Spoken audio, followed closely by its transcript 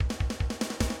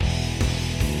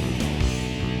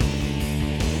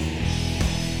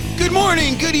Good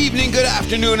morning, good evening, good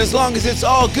afternoon. As long as it's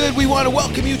all good, we want to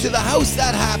welcome you to the House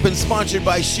That Happens, sponsored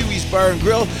by Shuey's Bar and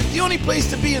Grill, the only place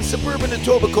to be in suburban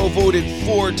Etobicoke, voted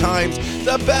 4 times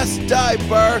the best dive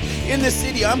bar in the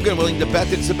city. I'm willing to bet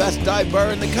that it's the best dive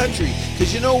bar in the country,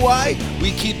 because you know why?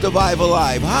 We keep the vibe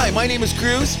alive. Hi, my name is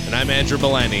Cruz. And I'm Andrew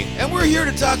Belani. And we're here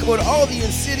to talk about all the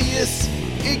insidious,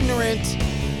 ignorant,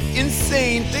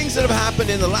 insane things that have happened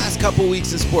in the last couple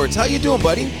weeks in sports. How you doing,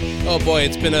 buddy? Oh boy,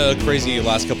 it's been a crazy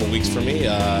last couple weeks for me.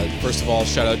 First of all,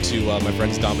 shout out to my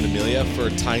friends Dom and Amelia for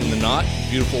tying the knot.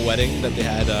 Beautiful wedding that they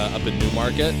had up in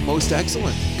Newmarket. Most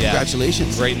excellent.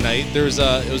 Congratulations. Great night. It was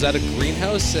at a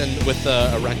greenhouse and with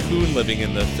a raccoon living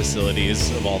in the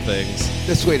facilities, of all things.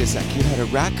 Just wait a sec. You had a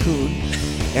raccoon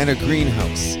and a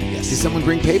greenhouse. Yes. Did someone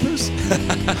bring papers?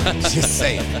 Just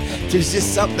saying. There's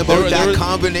just something about that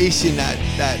combination that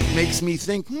makes me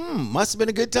think, must have been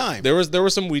a good time. There were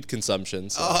some weed consumption.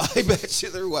 So. Oh, I bet you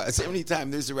there was.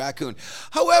 Anytime there's a raccoon.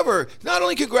 However, not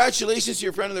only congratulations to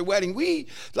your friend on their wedding,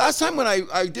 last time when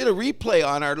I did a replay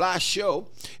on our last show,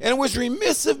 and it was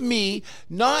remiss of me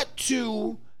not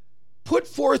to put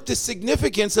forth the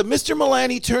significance of Mr.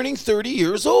 Milani turning 30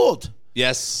 years old.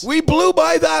 Yes. We blew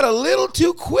by that a little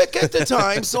too quick at the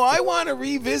time, so I want to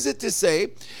revisit to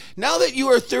say, now that you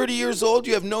are 30 years old,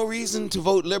 you have no reason to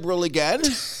vote Liberal again.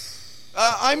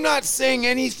 I'm not saying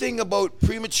anything about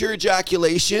premature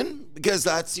ejaculation, because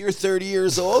that's you're 30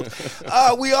 years old.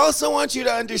 We also want you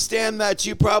to understand that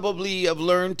you probably have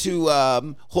learned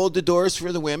to hold the doors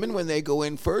for the women when they go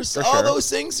in first. For all sure. those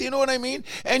things, you know what I mean?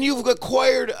 And you've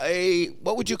acquired a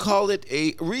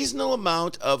reasonable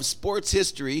amount of sports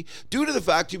history due to the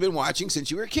fact you've been watching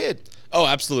since you were a kid. Oh,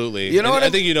 absolutely. You know what I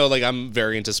think I'm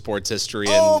very into sports history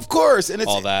and of course, and it's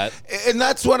all that. And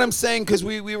that's what I'm saying, because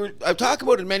I've talked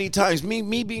about it many times.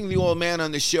 Me being the old man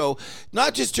on the show,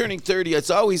 not just turning 30. It's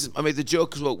always, the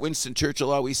joke is what Winston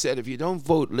Churchill always said: if you don't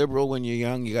vote Liberal when you're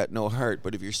young, you got no heart.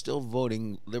 But if you're still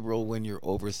voting Liberal when you're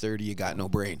over 30, you got no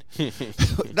brain.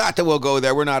 Not that we'll go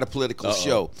there. We're not a political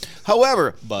show.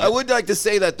 However, I would like to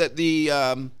say that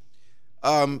the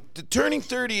turning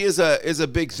 30 is a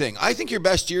big thing. I think your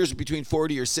best years are between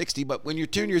 40 or 60, but when you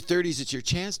turn your 30s, it's your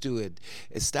chance to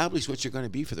establish what you're going to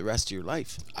be for the rest of your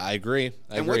life. I agree.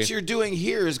 What you're doing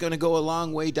here is going to go a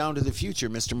long way down to the future,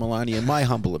 Mr. Milani, in my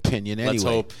humble opinion, anyway. Let's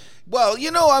hope. Well,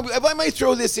 if I might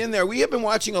throw this in there, we have been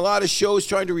watching a lot of shows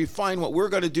trying to refine what we're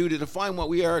going to do to define what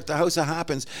we are at the House of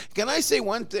Happens. Can I say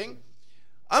one thing?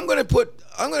 I try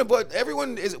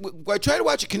to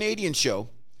watch a Canadian show.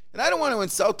 And I don't want to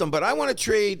insult them, but I want to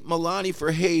trade Milani for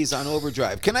Hayes on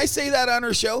Overdrive. Can I say that on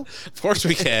our show? Of course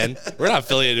we can. We're not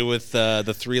affiliated with the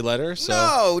 3-letter. So.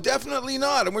 No, definitely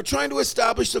not. And we're trying to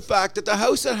establish the fact that the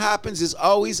House That Happens is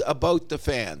always about the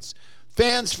fans.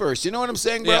 Fans first. You know what I'm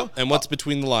saying, bro? Yeah, and what's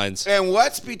between the lines. And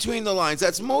what's between the lines.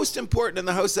 That's most important in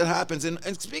the House That Happens. And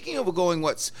speaking of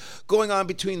what's going on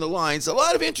between the lines, a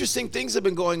lot of interesting things have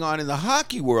been going on in the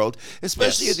hockey world,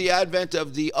 especially at the advent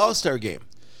of the All-Star game.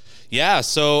 Yeah,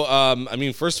 so,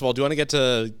 first of all, do you want to get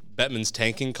to Bettman's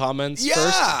tanking comments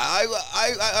first? Yeah,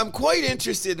 I'm quite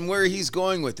interested in where he's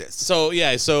going with this. So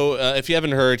if you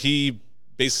haven't heard, he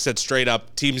basically said straight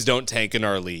up, teams don't tank in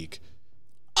our league.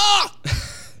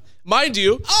 Mind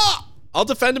you, I'll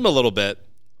defend him a little bit.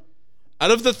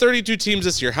 Out of the 32 teams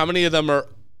this year, how many of them are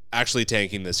actually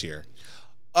tanking this year?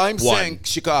 I'm saying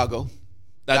Chicago.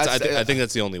 I think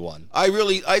that's the only one. I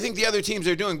think the other teams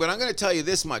are doing, but I'm going to tell you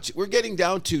this much. We're getting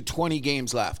down to 20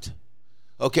 games left.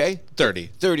 Okay? 30.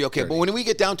 30, okay. 30. But when we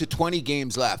get down to 20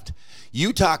 games left,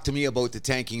 you talk to me about the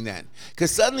tanking then.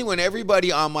 Because suddenly when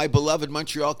everybody on my beloved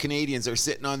Montreal Canadiens are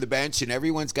sitting on the bench and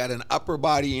everyone's got an upper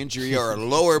body injury or a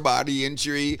lower body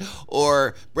injury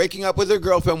or breaking up with their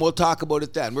girlfriend, we'll talk about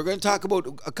it then. We're going to talk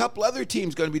about a couple other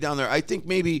teams going to be down there. I think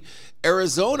maybe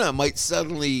Arizona might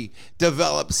suddenly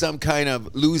develop some kind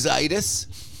of lose-itis.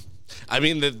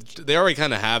 They already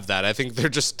kind of have that. I think they're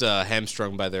just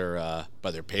hamstrung by their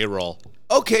payroll.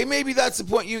 Okay, maybe that's the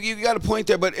point. You got a point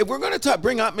there. But if we're going to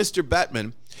bring up Mr.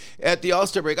 Bettman at the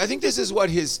All-Star break, I think this is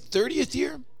his 30th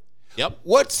year? Yep.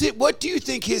 What do you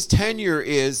think his tenure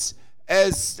is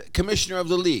as commissioner of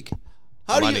the league?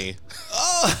 Money.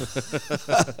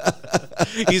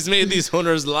 He's made these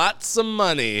owners lots of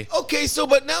money. Okay,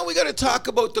 but now we got to talk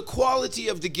about the quality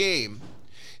of the game.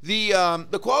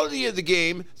 The quality of the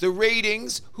game, the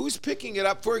ratings, who's picking it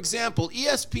up. For example,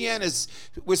 ESPN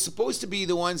was supposed to be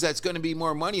the ones that's going to be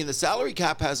more money, and the salary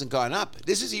cap hasn't gone up.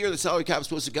 This is the year the salary cap is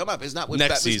supposed to come up. Isn't that what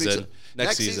next season?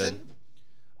 Next season.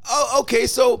 Oh, okay.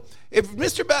 So if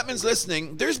Mr. Bettman's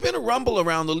listening, there's been a rumble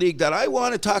around the league that I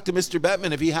want to talk to Mr.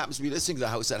 Bettman if he happens to be listening to the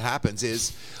House That Happens.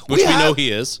 Which we know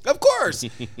he is. Of course.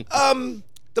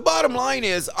 The bottom line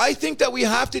is, I think that we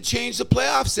have to change the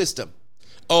playoff system.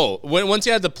 Oh, once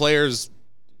you had the players,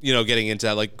 getting into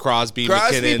that, like Crosby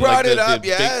McKinnon, brought like it up, big,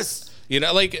 yes.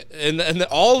 and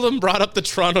all of them brought up the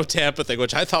Toronto-Tampa thing,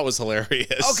 which I thought was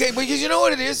hilarious. Okay, because you know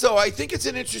what it is, though? I think it's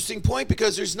an interesting point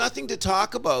because there's nothing to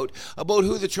talk about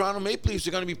who the Toronto Maple Leafs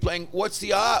are going to be playing. What's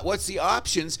the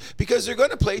options? Because they're going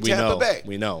to play Tampa Bay.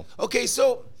 We know. Okay,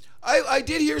 so I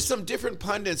did hear some different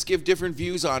pundits give different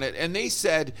views on it, and they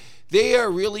said they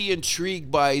are really intrigued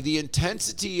by the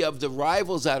intensity of the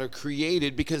rivals that are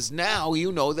created because now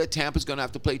you know that Tampa's going to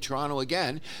have to play Toronto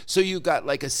again, so you got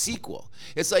like a sequel.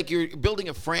 It's like you're building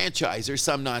a franchise or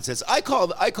some nonsense. I call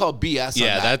BS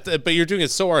on that. But you're doing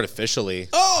it so artificially.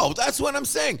 Oh, that's what I'm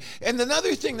saying. And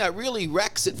another thing that really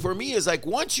wrecks it for me is like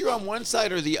once you're on one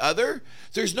side or the other,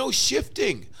 there's no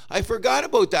shifting. I forgot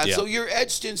about that. Yeah. So you're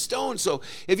etched in stone. So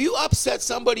if you upset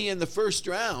somebody in the first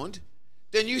round,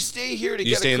 then you stay here to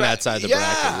you stay in that side of the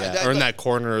bracket, or in that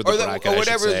corner of the bracket, or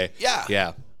whatever. I should say.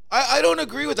 Yeah. I don't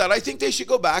agree with that. I think they should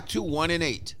go back to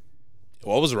 1-8.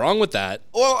 What was wrong with that?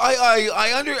 Well,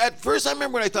 at first I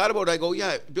remember when I thought about it, I go,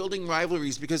 yeah, building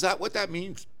rivalries, because what that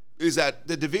means is that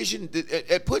the division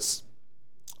it puts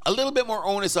a little bit more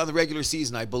onus on the regular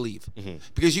season, I believe,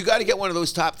 because you got to get one of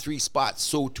those top 3 spots,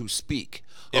 so to speak.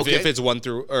 Okay? If it's 1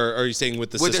 through, or are you saying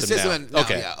with the system now?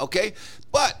 Okay. Yeah, okay.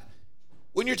 But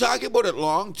when you're talking about it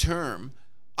long term,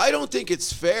 I don't think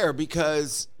it's fair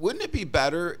because wouldn't it be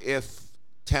better if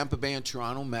Tampa Bay and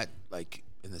Toronto met like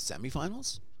in the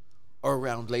semifinals or a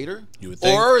round later? You would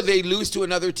think. Or they lose to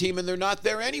another team and they're not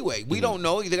there anyway. We don't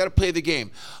know. They got to play the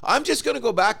game. I'm just going to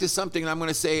go back to something and I'm going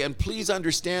to say, and please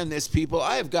understand this, people,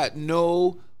 I have got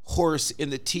no horse in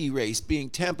the T race being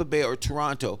Tampa Bay or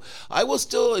Toronto. I will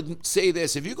still say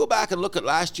this. If you go back and look at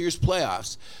last year's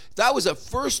playoffs, that was a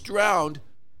first round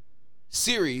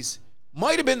series,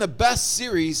 might have been the best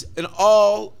series in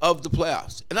all of the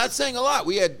playoffs. And that's saying a lot.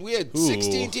 We had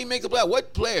 16 teams make the playoffs.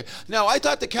 What player? Now, I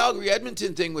thought the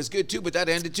Calgary-Edmonton thing was good too, but that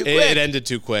ended too quick. It ended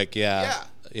too quick, yeah.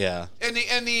 And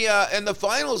the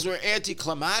finals were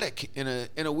anticlimactic in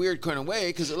a weird kind of way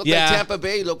because it looked like Tampa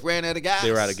Bay ran out of gas.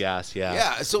 They were out of gas, yeah.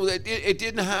 Yeah, so it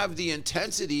didn't have the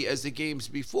intensity as the games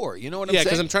before. You know what I'm saying? Yeah,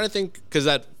 because I'm trying to think, because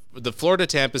the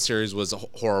Florida-Tampa series was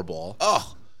horrible.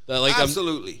 Oh,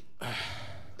 absolutely.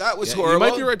 That was horrible. You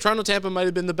might be right. Toronto-Tampa might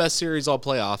have been the best series all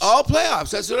playoffs. All playoffs.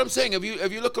 That's what I'm saying. If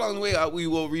you look along the way, we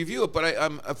will review it. But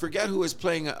I forget who was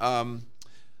playing.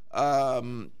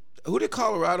 Who did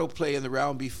Colorado play in the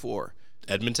round before?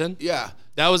 Edmonton? Yeah.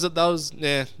 That was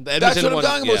Edmonton. That's what I'm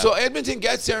talking about. So Edmonton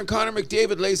gets there and Connor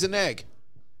McDavid lays an egg.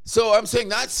 So I'm saying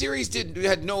that series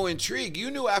had no intrigue. You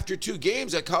knew after 2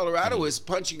 games that Colorado was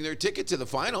punching their ticket to the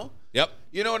final. Yep.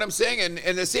 You know what I'm saying?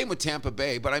 And the same with Tampa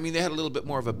Bay. But, I mean, they had a little bit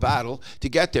more of a battle to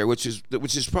get there, which is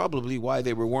probably why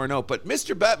they were worn out. But,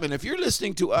 Mr. Bettman, if you're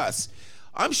listening to us,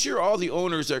 I'm sure all the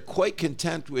owners are quite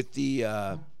content with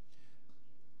the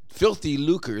filthy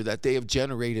lucre that they have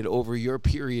generated over your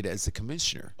period as the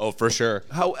commissioner. Oh, for sure.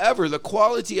 However, the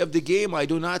quality of the game, I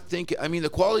do not think. I mean, the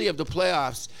quality of the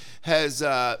playoffs has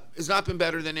not been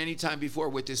better than any time before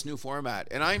with this new format.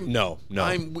 And no.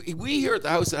 We here at the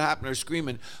House that Happened are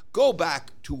screaming, go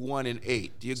back to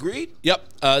 1-8. Do you agree? Yep.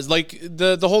 Like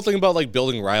the whole thing about like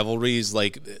building rivalries,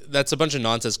 like that's a bunch of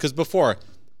nonsense. Because before,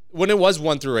 when it was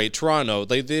 1-8, Toronto,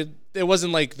 it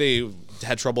wasn't like they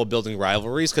had trouble building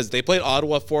rivalries because they played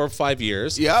Ottawa 4 or 5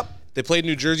 years. Yep. They played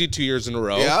New Jersey 2 years in a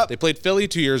row. Yep. They played Philly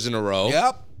 2 years in a row.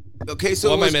 Yep. Okay, so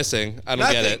what am I missing? I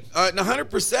don't get it.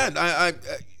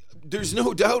 100%. There's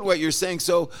no doubt what you're saying.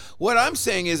 So what I'm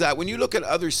saying is that when you look at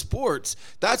other sports,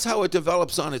 that's how it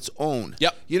develops on its own.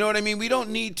 Yep. You know what I mean? We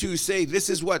don't need to say this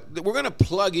is what we're going to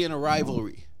plug in a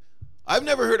rivalry. I've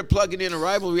never heard of plugging in a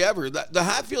rivalry ever. The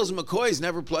Hatfields and McCoys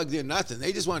never plugged in nothing.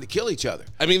 They just wanted to kill each other.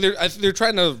 I mean, they're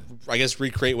trying to, I guess,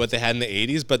 recreate what they had in the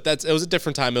 80s, but it was a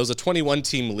different time. It was a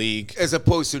 21-team league. As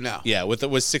opposed to now. Yeah,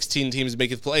 with 16 teams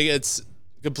making play. It's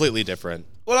completely different.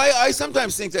 Well, I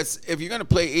sometimes think that's if you're going to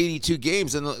play 82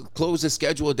 games and close the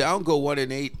schedule down, go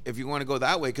 1-8 if you want to go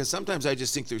that way, because sometimes I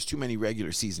just think there's too many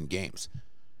regular season games.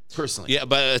 Personally. Yeah,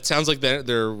 but it sounds like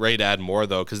they're ready to add more,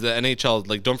 though, because the NHL,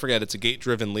 like, don't forget, it's a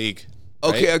gate-driven league.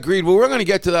 Right? Okay, agreed. Well, we're going to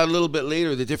get to that a little bit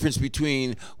later, the difference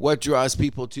between what draws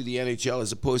people to the NHL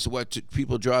as opposed to what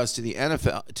people draws to the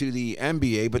NFL, to the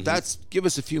NBA, but give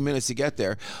us a few minutes to get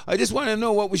there. I just want to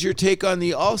know, what was your take on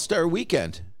the All-Star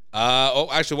weekend?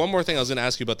 Actually, one more thing I was going to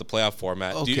ask you about the playoff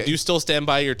format. Okay. Do you still stand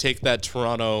by your take that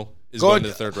Toronto is going to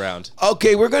the third round.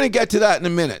 Okay, we're going to get to that in a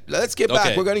minute. Let's get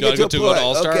back. We're going to get to a play.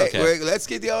 All-Star? Okay. Let's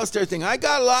get the All-Star thing. I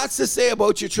got lots to say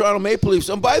about your Toronto Maple Leafs.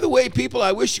 And by the way, people,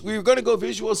 I wish we were going to go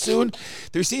visual soon.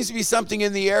 There seems to be something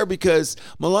in the air because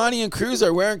Melania and Cruz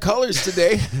are wearing colors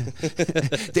today.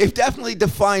 They've definitely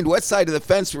defined what side of the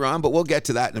fence we're on, but we'll get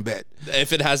to that in a bit.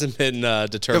 If it hasn't been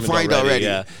determined already.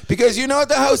 Yeah. Because you know at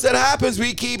the house that happens,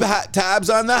 we keep tabs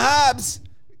on the Habs.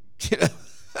 You know?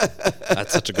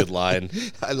 That's such a good line.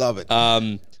 I love it.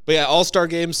 But yeah, All-Star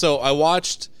game. So I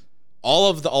watched all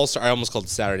of the All-Star. I almost called it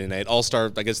Saturday night.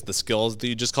 All-Star, I guess the skills that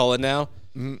you just call it now.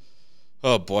 Mm-hmm.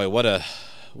 Oh boy, what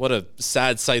a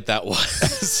sad sight that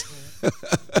was.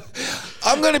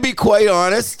 I'm going to be quite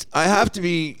honest. I have to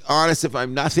be honest if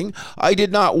I'm nothing. I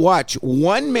did not watch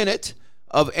 1 minute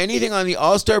of anything on the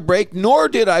All-Star break, nor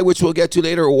did I, which we'll get to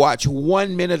later, watch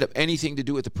 1 minute of anything to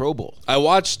do with the Pro Bowl. I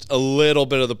watched a little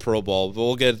bit of the Pro Bowl, but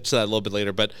we'll get to that a little bit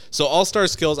later. But so All-Star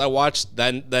skills, I watched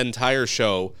the entire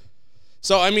show.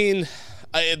 So, I mean,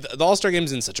 the All-Star game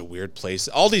is in such a weird place.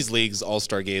 All these leagues,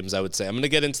 All-Star games, I would say. I'm going to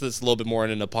get into this a little bit more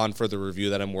upon further review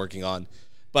that I'm working on.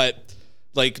 But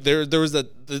like there was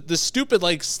the stupid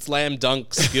like slam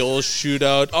dunk skills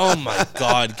shootout. Oh my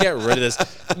God, get rid of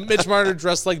this. Mitch Marner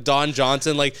dressed like Don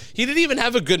Johnson. Like he didn't even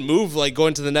have a good move like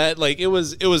going to the net. Like it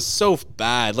was so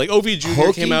bad. Like OV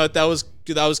Jr. came out, that was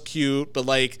cute, but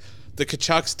like the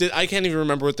Kachucks did, I can't even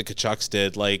remember what the Kachucks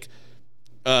did. Like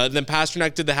then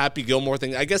Pasternak did the Happy Gilmore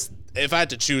thing. I guess if I had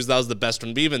to choose, that was the best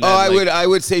one. But even then, I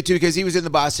would say too, because he was in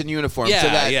the Boston uniform.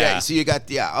 Yeah, so you got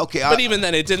okay. But even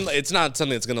then, it's not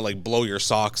something that's gonna like blow your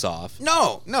socks off.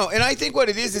 No. And I think what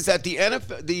it is that the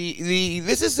NFL,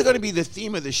 this is going to be the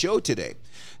theme of the show today.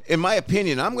 In my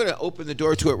opinion, I'm going to open the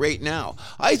door to it right now.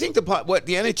 I think what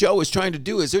the NHL was trying to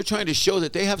do is they're trying to show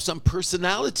that they have some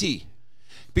personality.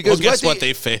 Because guess what?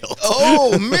 They failed.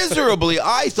 Miserably,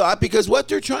 I thought, because what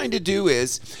they're trying to do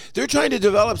is they're trying to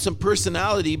develop some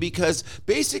personality, because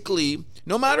basically,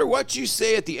 no matter what you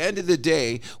say at the end of the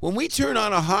day, when we turn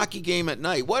on a hockey game at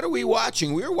night, what are we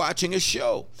watching? We're watching a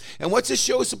show. And what's a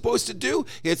show supposed to do?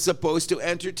 It's supposed to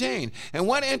entertain. And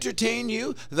what entertain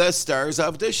you? The stars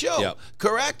of the show. Yep.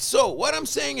 Correct? So what I'm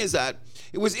saying is that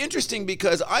it was interesting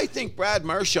because I think Brad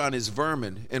Marchand is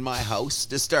vermin in my house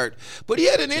to start. But he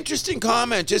had an interesting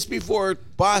comment just before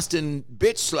Boston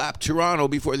bitch slapped Toronto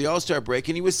before the All-Star break.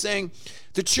 And he was saying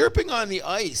the chirping on the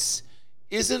ice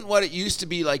isn't what it used to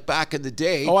be like back in the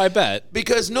day. Oh, I bet.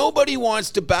 Because nobody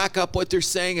wants to back up what they're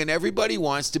saying and everybody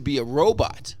wants to be a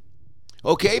robot.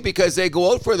 Okay, because they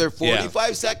go out for their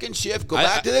 45-second shift, go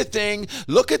back to the thing,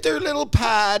 look at their little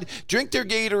pad, drink their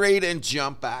Gatorade, and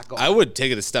jump back on. I would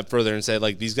take it a step further and say,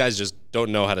 like, these guys just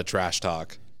don't know how to trash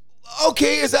talk.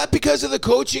 Okay, is that because of the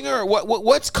coaching, or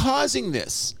what's causing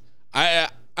this? I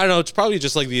don't know. It's probably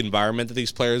just like the environment that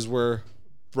these players were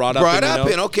brought up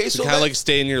in. Okay, so kind of like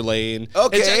stay in your lane.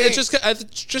 Okay, it's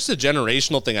just a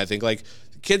generational thing. I think like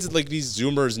kids like these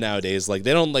Zoomers nowadays, like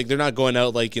they don't like, they're not going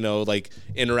out like, you know, like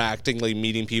interacting, like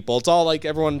meeting people. It's all like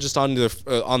everyone just on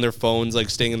their phones,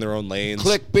 like staying in their own lanes.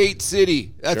 Clickbait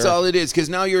city. That's all it is. Because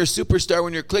now you're a superstar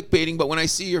when you're clickbaiting, but when I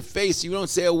see your face, you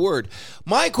don't say a word.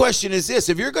 My question is this: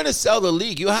 if you're going to sell the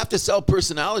league, you have to sell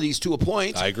personalities to a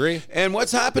point. I agree. And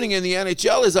what's happening in the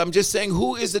NHL is, I'm just saying,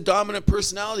 who is the dominant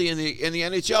personality in the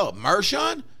NHL?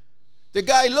 Marchand? The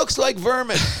guy looks like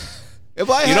vermin. If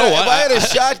I had a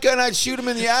shotgun, I'd shoot him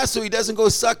in the ass so he doesn't go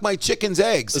suck my chicken's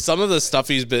eggs. Some of the stuff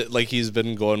he's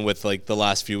been going with like the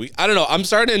last few weeks. I don't know. I'm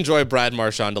starting to enjoy Brad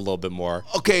Marchand a little bit more.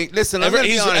 Okay, listen, I'm going to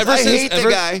be honest. I hate the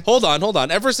guy. Hold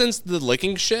on. Ever since the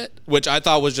licking shit, which I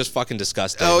thought was just fucking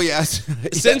disgusting. Oh, yes.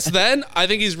 Since then, I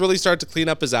think he's really started to clean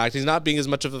up his act. He's not being as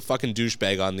much of a fucking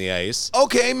douchebag on the ice.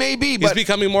 Okay, maybe. He's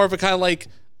becoming more of a kind of like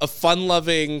a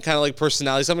fun-loving kind of like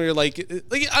personality. Someone you're like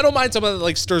I don't mind someone that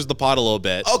like stirs the pot a little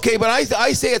bit. Okay, but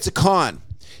I say it's a con.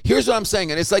 Here's what I'm saying,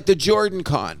 and it's like the Jordan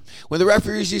con. When the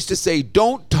referees used to say,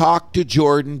 don't talk to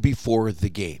Jordan before the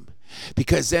game.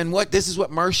 Because then this is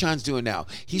what Marchand's doing now.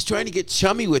 He's trying to get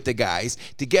chummy with the guys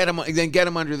to get him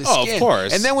under the skin. Of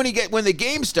course. And then when the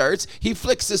game starts, he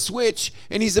flicks the switch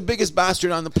and he's the biggest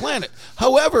bastard on the planet.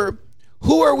 However,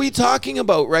 who are we talking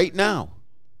about right now?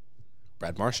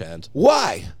 Brad Marchand.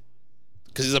 Why?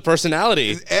 Because he's a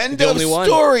personality. End of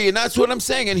story. And that's what I'm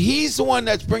saying. And he's the one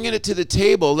that's bringing it to the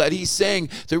table, that he's saying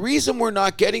the reason we're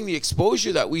not getting the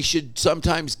exposure that we should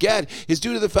sometimes get is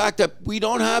due to the fact that we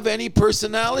don't have any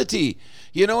personality.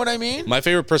 You know what I mean? My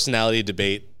favorite personality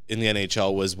debate in the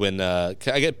NHL was when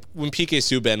PK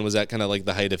Subban was at kind of like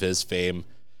the height of his fame.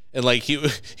 And like he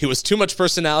was too much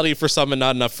personality for some and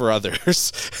not enough for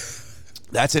others.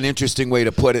 That's an interesting way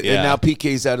to put it. Yeah. And now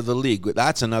PK's out of the league.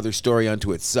 That's another story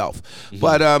unto itself. Mm-hmm.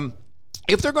 But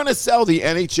if they're going to sell the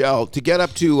NHL to get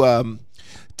up to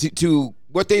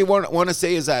what they want to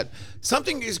say is that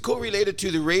something is correlated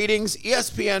to the ratings,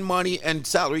 ESPN money, and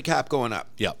salary cap going up.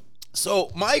 Yep.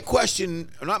 So my question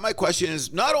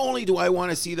is not only do I want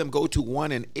to see them go to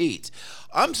 1-8,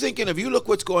 I'm thinking if you look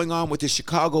what's going on with the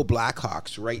Chicago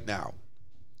Blackhawks right now,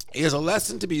 there's a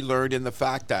lesson to be learned in the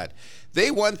fact that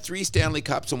they won 3 Stanley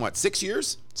Cups in 6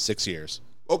 years? 6 years.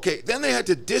 Okay, then they had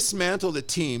to dismantle the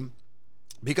team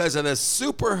because of the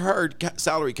super hard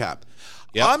salary cap.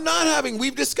 Yep.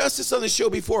 We've discussed this on the show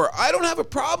before. I don't have a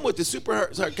problem with the super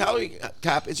hard salary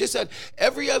cap. It's just that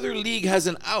every other league has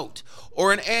an out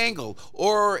or an angle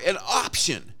or an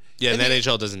option. Yeah, and the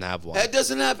NHL doesn't have one. It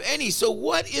doesn't have any. So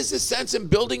what is the sense in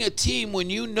building a team when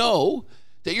you know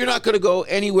that you're not going to go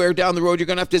anywhere down the road? You're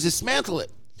going to have to dismantle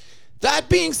it. That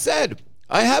being said,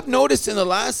 I have noticed in the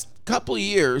last couple of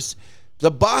years,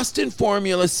 the Boston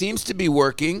formula seems to be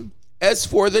working. As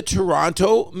for the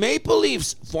Toronto Maple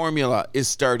Leafs formula is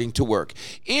starting to work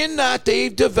in that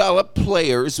they've developed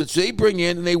players which they bring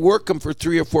in and they work them for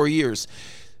 3 or 4 years.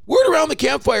 Word around the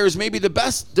campfire is maybe the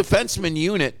best defenseman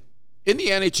unit in the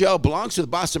NHL belongs to the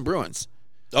Boston Bruins.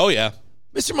 Oh, yeah.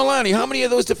 Mr. Milani, how many of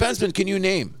those defensemen can you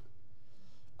name?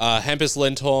 Hampus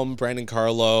Lindholm, Brandon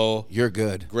Carlo. You're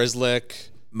good. Grzelcyk.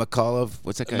 McAuliffe.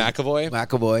 What's that guy?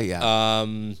 McAvoy,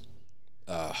 yeah.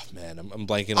 Oh, man, I'm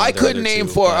blanking on I couldn't name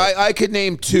 4. But... I could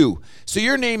name 2. So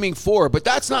you're naming 4, but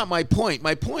that's not my point.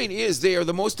 My point is they are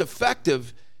the most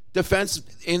effective defense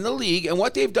in the league, and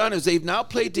what they've done is they've now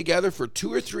played together for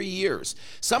 2 or 3 years.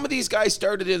 Some of these guys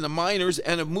started in the minors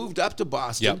and have moved up to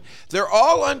Boston. Yep. They're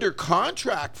all under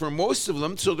contract for most of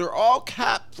them, so they're all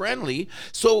cap friendly.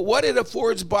 So what it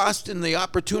affords Boston the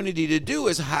opportunity to do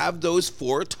is have those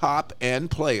 4 top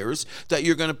end players that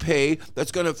you're going to pay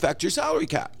that's going to affect your salary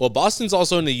cap. Well, Boston's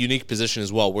also in a unique position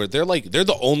as well, where they're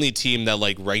the only team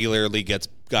that regularly gets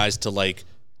guys to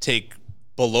take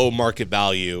below market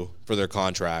value for their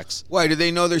contracts. Why, do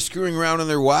they know they're screwing around on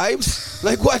their wives?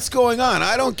 What's going on?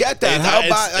 I don't get that.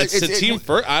 It's a team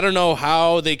first. I don't know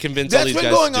how they convince all these guys to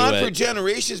do it. That's been going on for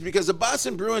generations because the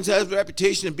Boston Bruins have a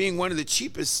reputation of being one of the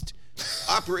cheapest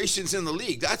operations in the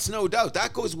league. That's no doubt.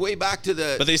 That goes way back to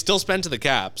the... But they still spend to the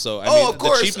cap. So, of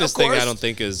course, the cheapness thing I don't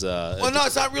think is... well, no,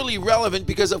 it's not really relevant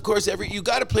because, of course, you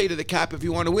got to play to the cap if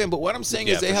you want to win. But what I'm saying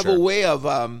is they have a way of...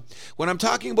 when I'm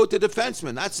talking about the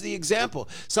defensemen, that's the example.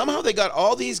 Somehow they got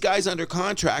all these guys under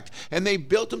contract and they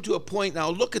built them to a point. Now,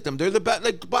 look at them. They're the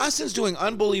best. Boston's doing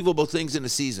unbelievable things in the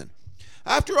season.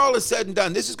 After all is said and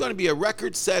done, this is going to be a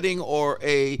record-setting or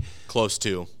a... Close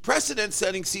to.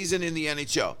 Precedent-setting season in the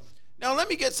NHL. Now, let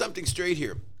me get something straight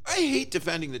here. I hate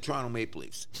defending the Toronto Maple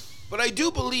Leafs, but I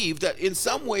do believe that in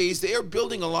some ways they are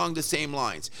building along the same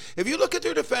lines. If you look at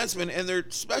their defensemen and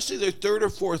especially their 3rd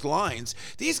or 4th lines,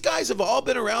 these guys have all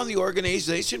been around the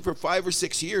organization for 5 or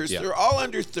 6 years. Yeah. They're all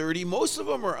under 30. Most of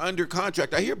them are under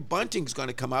contract. I hear Bunting's going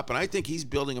to come up, and I think he's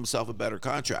building himself a better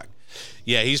contract.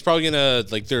 Yeah, he's probably going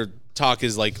to, their talk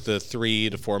is the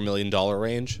 $3 to $4 million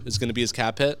range is going to be his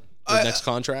cap hit. Next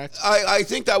contract? I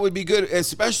think that would be good,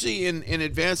 especially in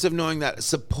advance of knowing that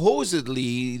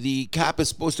supposedly the cap is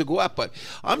supposed to go up. But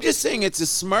I'm just saying it's a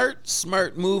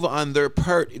smart move on their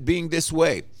part being this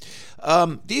way.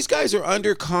 These guys are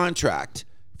under contract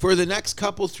for the next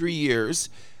 3 years.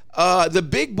 The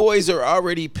big boys are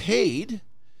already paid,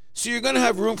 so you're going to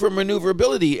have room for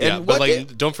maneuverability. Yeah,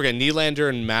 and don't forget, Nylander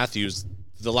and Matthews,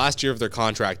 the last year of their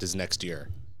contract is next year.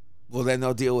 Well, then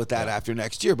they'll deal with that after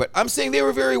next year. But I'm saying they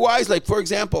were very wise. For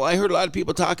example, I heard a lot of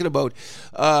people talking about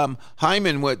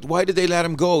Hyman. Why did they let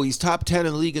him go? He's top 10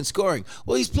 in the league in scoring.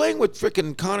 Well, he's playing with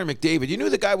frickin' Connor McDavid. You knew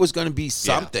the guy was going to be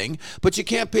something, but you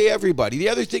can't pay everybody. The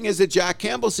other thing is the Jack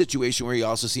Campbell situation where he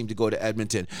also seemed to go to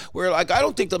Edmonton, where I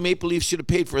don't think the Maple Leafs should have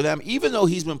paid for them, even though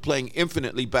he's been playing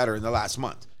infinitely better in the last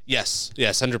month. Yes,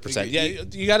 100%. Yeah,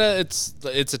 you gotta.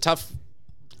 It's a tough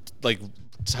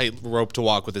tight rope to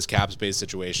walk with this cap space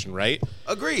situation, right?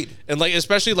 Agreed. And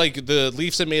especially the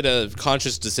Leafs have made a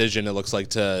conscious decision, it looks like,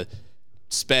 to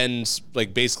spend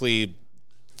basically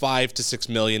 $5 to $6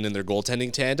 million in their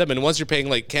goaltending tandem. And once you're paying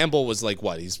Campbell was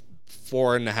he's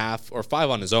 4.5 or 5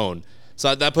 on his own.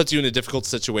 So that puts you in a difficult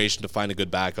situation to find a good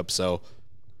backup. So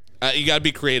you got to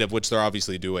be creative, which they're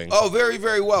obviously doing. Oh, very,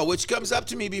 very well. Which comes up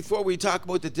to me before we talk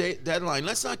about the deadline.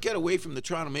 Let's not get away from the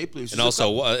Toronto Maple Leafs. And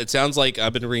also, it sounds like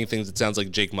I've been reading things. It sounds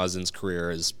like Jake Muzzin's career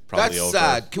is probably over. That's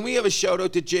sad. Can we have a shout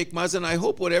out to Jake Muzzin? I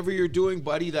hope whatever you're doing,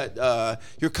 buddy, that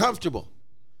you're comfortable.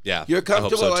 Yeah, you're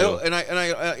comfortable. I hope so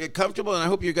too. I comfortable, and I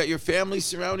hope you got your family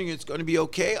surrounding you. It's going to be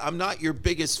okay. I'm not your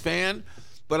biggest fan.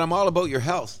 but I'm all about your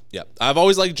health. Yeah, I've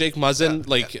always liked Jake Muzzin.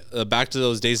 Back to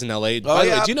those days in LA. By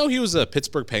the way, do you know he was a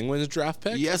Pittsburgh Penguins draft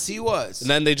pick? Yes, he was. And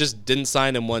then they just didn't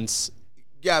sign him once.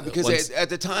 Yeah, because at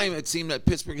the time it seemed that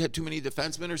Pittsburgh had too many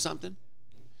defensemen or something.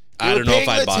 I don't know if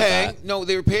I bought that. No,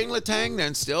 they were paying Letang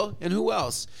then still, and who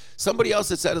else? Somebody else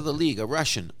that's out of the league, a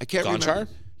Russian. I can't remember.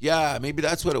 Yeah, maybe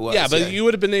that's what it was. Yeah, but you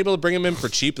would have been able to bring him in for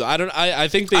cheap. Though. I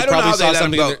think they probably saw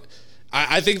something.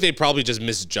 I think they probably just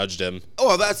misjudged him. Oh,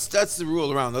 well, that's the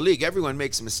rule around the league. Everyone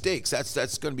makes mistakes.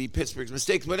 That's going to be Pittsburgh's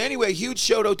mistakes. But anyway, huge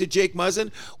shout out to Jake Muzzin.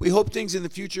 We hope things in the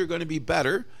future are going to be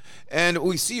better. And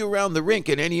we see you around the rink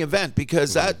in any event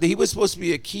because he was supposed to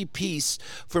be a key piece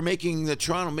for making the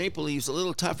Toronto Maple Leafs a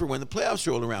little tougher when the playoffs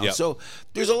roll around. Yep. So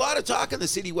there's a lot of talk in the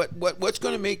city what's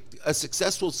going to make a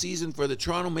successful season for the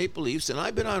Toronto Maple Leafs. And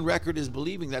I've been on record as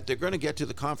believing that they're going to get to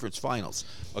the conference finals.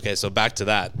 Okay, so back to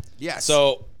that. Yes.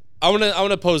 So I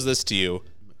want to pose this to you.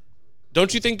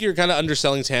 Don't you think you're kind of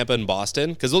underselling Tampa and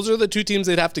Boston? Because those are the two teams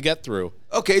they'd have to get through.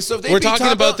 Okay, so if we're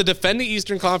talking about the defending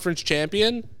Eastern Conference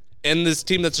champion and this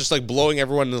team that's just like blowing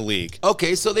everyone in the league.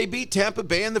 Okay, so they beat Tampa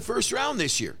Bay in the first round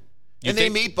this year. They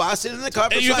meet Boston in the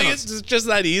conference finals. You think it's just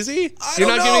that easy? You're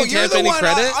not giving Tampa any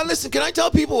credit? Listen, can I tell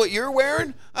people what you're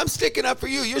wearing? I'm sticking up for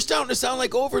you. You're starting to sound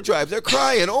like Overdrive. They're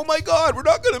crying. Oh, my God, we're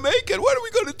not going to make it. What are we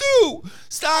going to do?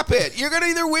 Stop it. You're going to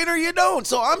either win or you don't.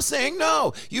 So I'm saying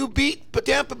no. You beat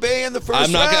Tampa Bay in the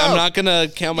first round. I'm not going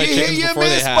to count my chickens before they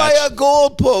hatch. You missed by a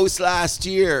goalpost last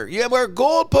year. You were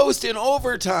goalpost in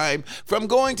overtime from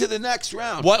going to the next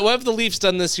round. What have the Leafs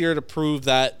done this year to prove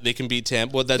that they can beat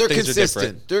Tampa? Well, that things are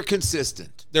different. They're consistent.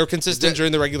 They were consistent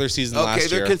during the regular season last year.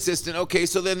 Okay, they're consistent. Okay,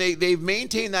 so then they've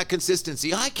maintained that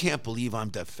consistency. I can't believe I'm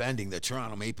defending the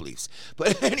Toronto Maple Leafs.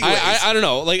 But anyways. I don't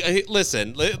know. Like,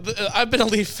 listen, I've been a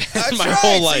Leaf fan my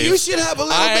whole life. So you should have a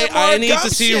little bit more I need to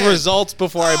see results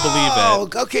before I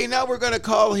believe it. Okay, now we're going to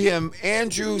call him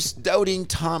Andrew Doubting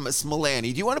Thomas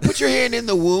Milani. Do you want to put your hand in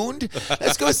the wound?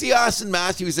 Let's go see Austin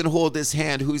Matthews and hold his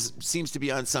hand, who seems to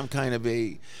be on some kind of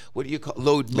a, what do you call,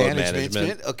 load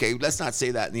management? Okay, let's not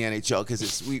say that in the NHL because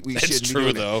it's we it's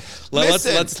true though.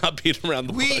 Let's not beat around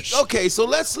the bush. Okay, so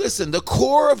let's listen. The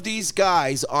core of these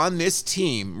guys on this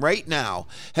team right now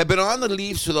have been on the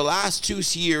Leafs for the last 2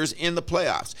 years in the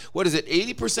playoffs. What is it?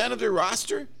 80% of their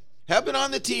roster have been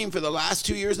on the team for the last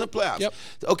 2 years in the playoffs. Yep.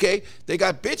 Okay, they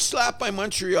got bitch slapped by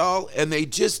Montreal, and they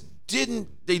just didn't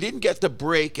get the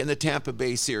break in the Tampa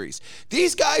Bay series.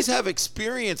 These guys have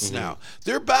experience now.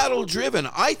 They're battle driven.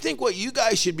 I think what you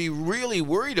guys should be really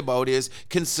worried about is,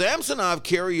 can Samsonov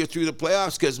carry you through the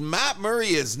playoffs? Because Matt Murray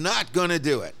is not going to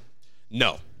do it.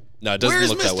 No, it doesn't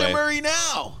look that way. Where's Mr. Murray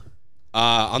now?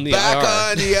 On the Back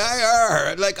IR. on the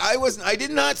IR. Like I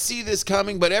did not see this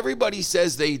coming, but everybody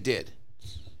says they did.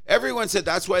 Everyone said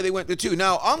that's why they went to 2.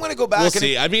 Now, I'm going to go back. We'll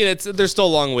see. I mean, there's still a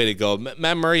long way to go.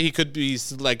 Matt Murray, he could be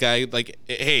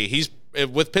hey, he's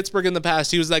with Pittsburgh in the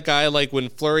past, he was that guy like when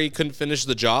Fleury couldn't finish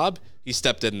the job, he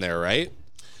stepped in there, right?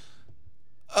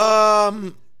 How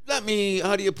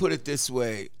do you put it this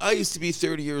way? I used to be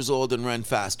 30 years old and run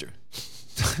faster.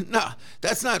 No,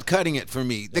 that's not cutting it for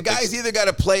me. The guy's either got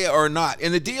to play it or not.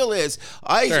 And the deal is,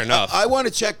 Fair enough. I want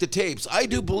to check the tapes. I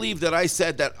do believe that I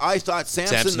said that I thought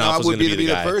Samsonov would be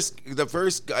the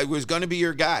first guy was going to be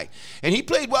your guy. And he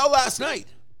played well last night.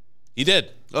 He did.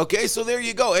 Okay, so there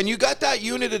you go. And you got that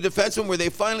unit of defensemen where they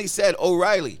finally said,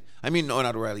 Riley.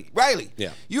 Riley.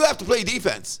 Yeah. You have to play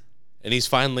defense. And he's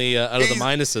finally out of the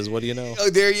minuses. What do you know?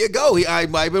 Oh, there you go.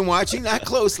 I've been watching that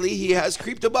closely. He has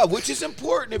creeped above, which is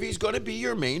important if he's going to be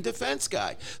your main defense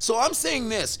guy. So I'm saying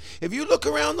this. If you look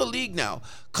around the league now,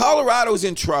 Colorado's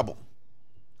in trouble.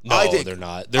 No, they're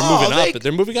not. They're moving up.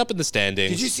 They're moving up in the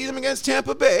standings. Did you see them against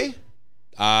Tampa Bay?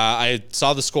 I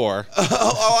saw the score.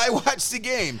 I watched the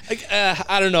game.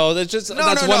 I don't know. That's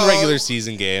one regular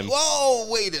season game. Whoa,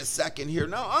 wait a second here.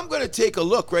 Now, I'm going to take a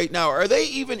look right now. Are they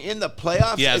even in the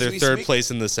playoffs? Yeah, they're third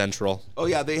place in the Central. Oh,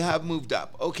 yeah, they have moved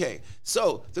up. Okay,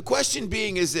 so the question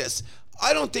being is this.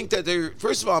 I don't think that they're –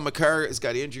 first of all, Makar has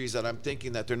got injuries that I'm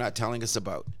thinking that they're not telling us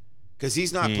about because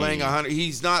he's not playing 100 –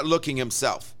 he's not looking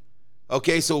himself.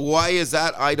 Okay, so why is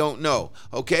that? I don't know.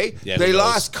 Okay, yeah, they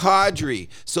lost Kadri,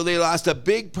 so they lost a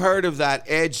big part of that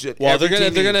edge. That I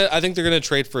think they're gonna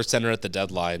trade for a center at the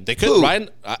deadline. They could. Who?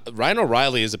 Ryan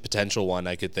O'Reilly is a potential one.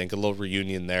 I could think a little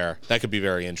reunion there. That could be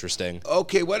very interesting.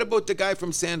 Okay, what about the guy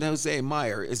from San Jose,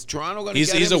 Meyer? Is Toronto going to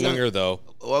get him? He's a winger though.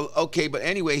 Well, okay, but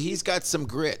anyway, he's got some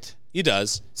grit. He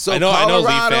does. So I know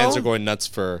Leaf fans are going nuts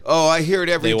for. Oh, I hear it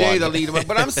every day. They'll lead him up.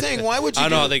 But I'm saying, why would you? I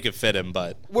don't know how they could fit him,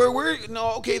 but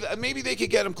maybe they could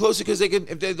get him closer because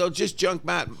they'll just junk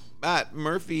Matt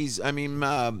Murphy's.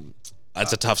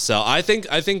 That's a tough sell. I think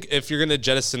if you're going to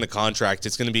jettison the contract,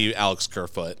 it's going to be Alex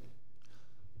Kerfoot.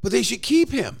 But they should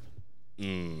keep him.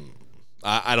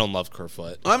 I don't love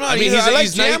Kerfoot. I'm not. I like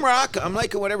Jamrock. I'm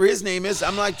like whatever his name is.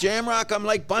 I'm like Jamrock. I'm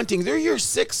like Bunting. They're your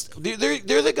sixth.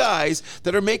 They're the guys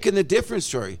that are making the difference,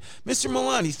 Troy. Mr.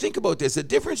 Milani, think about this. The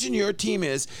difference in your team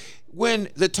is when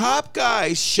the top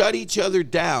guys shut each other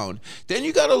down, then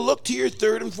you got to look to your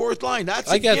third and fourth line. That's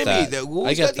a gimme.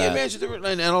 Who's got the advantage of the third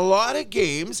line? And a lot of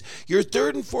games, your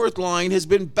third and fourth line has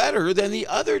been better than the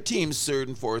other team's third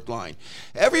and fourth line.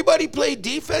 Everybody played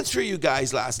defense for you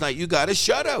guys last night. You got a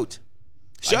shutout.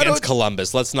 Against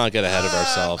Columbus. Let's not get ahead of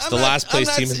ourselves. The last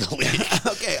place team in the league.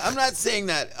 Okay, I'm not saying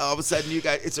that all of a sudden you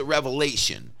guys it's a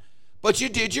revelation, but you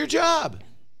did your job.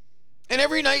 And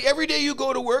every day you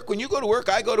go to work. When you go to work,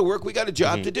 I go to work. We got a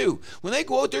job to do. When they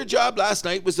go out, their job last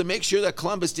night was to make sure that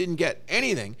Columbus didn't get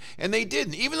anything, and they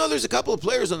didn't. Even though there's a couple of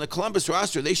players on the Columbus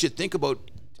roster, they should think about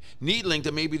needling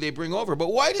to maybe they bring over.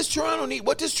 But why does Toronto need?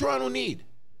 What does Toronto need?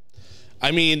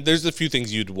 I mean, there's a few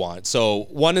things you'd want. So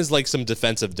one is like some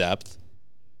defensive depth.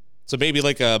 So maybe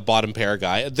like a bottom pair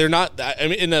guy. They're not. I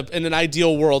mean, in an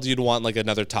ideal world, you'd want like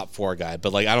another top four guy.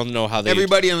 But like, I don't know how they.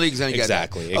 Everybody in the league's gonna get that.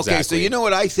 Exactly. Okay, so you know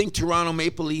what I think Toronto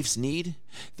Maple Leafs need?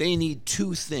 They need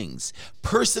two things: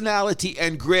 personality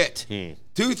and grit.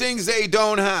 Two things they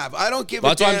don't have. I don't give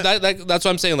a damn. That's what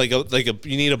I'm saying.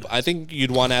 You need I think you'd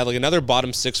want to add like another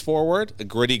bottom six forward, a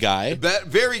gritty guy,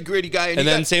 very gritty guy, and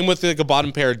then same with like a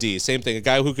bottom pair D. Same thing, a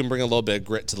guy who can bring a little bit of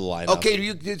grit to the lineup.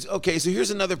 Okay, so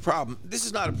here's another problem. This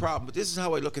is not a problem, but this is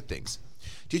how I look at things.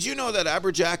 Did you know that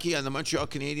Aberjacki on the Montreal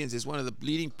Canadiens is one of the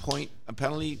leading point and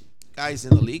penalty guys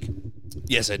in the league?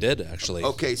 Yes, I did actually.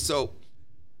 Okay, so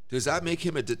does that make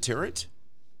him a deterrent?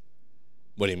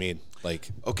 What do you mean?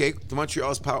 Okay, the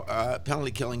Montreal's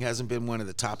penalty killing hasn't been one of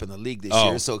the top in the league this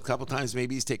year, so a couple times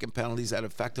maybe he's taken penalties that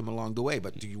affect him along the way.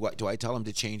 But do I tell him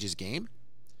to change his game?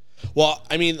 Well,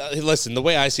 I mean, listen, the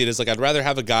way I see it is like I'd rather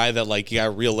have a guy that like you got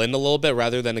to reel in a little bit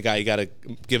rather than a guy you got to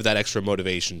give that extra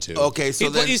motivation to. Okay,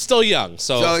 so he's still young.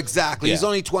 So exactly. Yeah. He's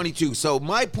only 22. So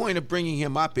my point of bringing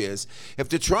him up is if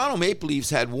the Toronto Maple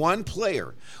Leafs had one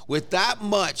player with that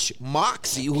much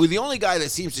moxie, who the only guy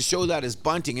that seems to show that is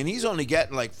Bunting, and he's only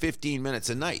getting like 15 minutes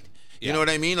a night. You know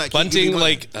what I mean? Like Bunting,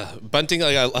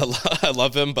 I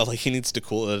love him, but like he needs to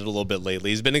cool it a little bit lately.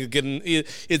 He's been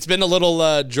it's been a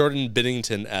little Jordan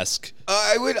Binnington-esque.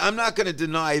 I'm not going to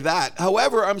deny that.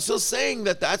 However, I'm still saying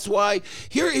that's why.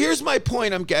 Here's my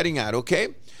point I'm getting at.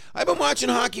 Okay, I've been watching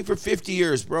hockey for 50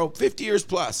 years, bro. 50 years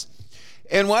plus.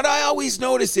 And what I always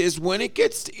notice is when it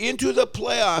gets into the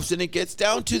playoffs and it gets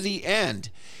down to the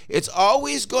end, it's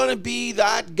always going to be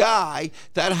that guy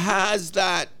that has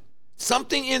that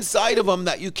something inside of them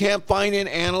that you can't find in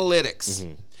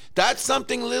analytics. That's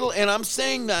something little, and I'm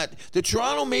saying that the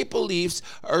Toronto Maple Leafs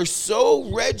are so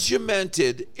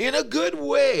regimented in a good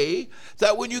way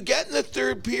that when you get in the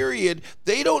third period,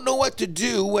 they don't know what to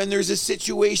do when there's a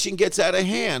situation gets out of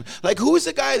hand. Like, who's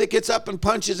the guy that gets up and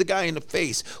punches a guy in the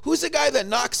face? Who's the guy that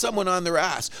knocks someone on their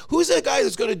ass? Who's the guy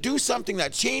that's going to do something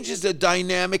that changes the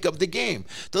dynamic of the game?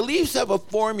 The Leafs have a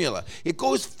formula. It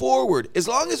goes forward. As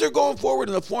long as they're going forward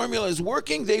and the formula is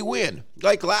working, they win.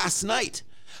 Like last night.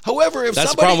 However, if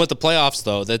that's the problem with the playoffs,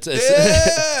 though.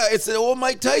 It's the old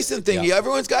Mike Tyson thing. Yeah.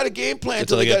 Everyone's got a game plan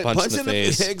until they get punched in the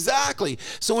face. Exactly.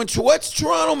 So, what's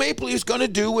Toronto Maple Leafs going to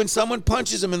do when someone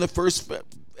punches them in the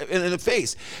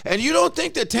face? And you don't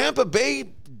think that Tampa Bay,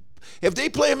 if they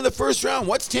play him in the first round,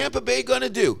 what's Tampa Bay going to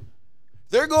do?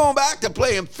 They're going back to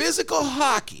playing physical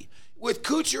hockey with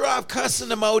Kucherov cussing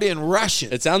them out in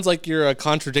Russian. It sounds like you're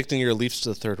contradicting your Leafs to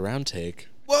the third round take.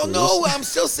 Well, no, I'm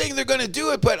still saying they're going to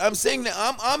do it, but I'm saying that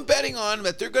I'm betting on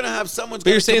that they're going to have someone's. But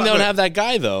you're saying they don't have that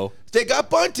guy, though. They got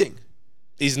Bunting.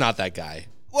 He's not that guy.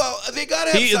 Well, they got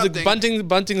to have something.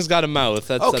 Bunting's got a mouth.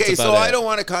 That's okay, about so it. I don't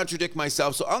want to contradict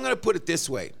myself, so I'm going to put it this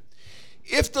way.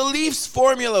 If the Leafs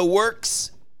formula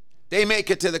works, they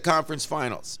make it to the conference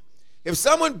finals. If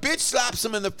someone bitch slaps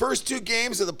them in the first two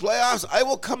games of the playoffs, I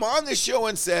will come on this show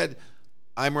and said,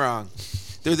 I'm wrong.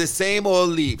 They're the same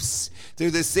old Leafs. They're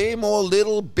the same old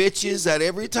little bitches that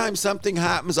every time something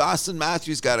happens, Austin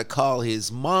Matthews got to call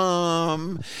his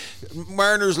mom.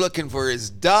 Marner's looking for his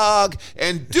dog.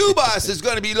 And Dubas is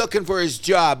going to be looking for his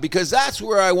job because that's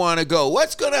where I want to go.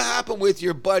 What's going to happen with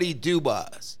your buddy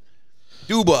Dubas?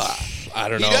 I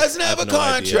don't know. He doesn't have a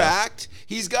contract.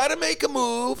 He's got to make a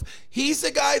move. He's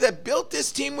the guy that built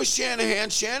this team with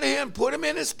Shanahan. Shanahan put him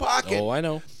in his pocket. Oh, I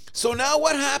know. So now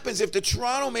what happens if the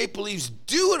Toronto Maple Leafs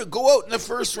do go out in the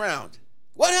first round?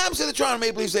 What happens to the Toronto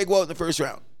Maple Leafs if they go out in the first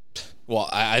round? Well,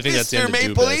 I think that's the end of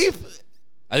Maple Dubas. Leaf?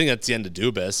 I think that's the end of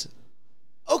Dubas.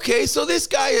 Okay, so this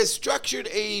guy has structured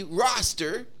a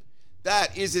roster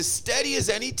that is as steady as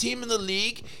any team in the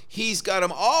league. He's got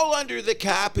them all under the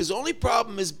cap. His only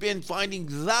problem has been finding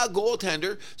the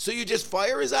goaltender. So you just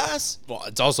fire his ass? Well,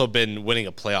 it's also been winning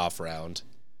a playoff round.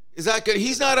 Is that good?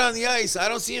 He's not on the ice. I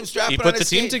don't see him strapping on his He put the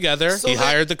team together. So he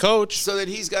hired the coach. So that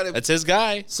he's got to... That's his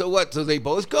guy. So what? So they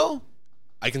both go?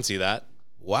 I can see that.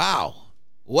 Wow.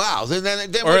 Then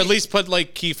or at least put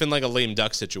like Keefe in like a lame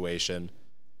duck situation.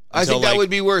 I think that would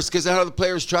be worse because how the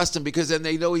players trust him because then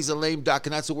they know he's a lame duck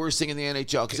and that's the worst thing in the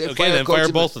NHL. Okay, then fire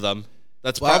both of them.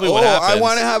 That's probably what happens. I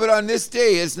want to have it on this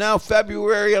day. It's now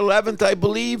February 11th, I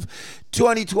believe,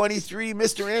 2023.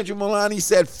 Mr. Andrew Milani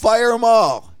said, fire them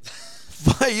all.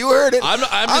 You heard it. I'm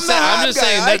just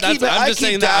saying that.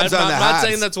 I'm not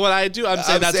saying that's what I do. I'm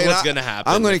saying that's what's going to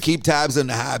happen. I'm going to keep tabs on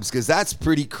the Habs because that's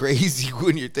pretty crazy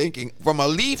when you're thinking from a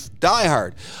Leaf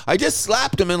diehard. I just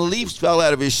slapped him and the Leafs fell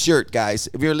out of his shirt, guys.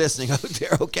 If you're listening out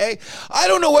there, okay? I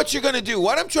don't know what you're going to do.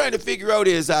 What I'm trying to figure out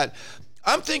is that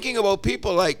I'm thinking about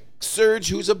people like Serge,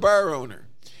 who's a bar owner,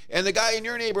 and the guy in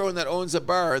your neighborhood that owns a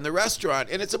bar and the restaurant.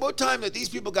 And it's about time that these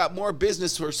people got more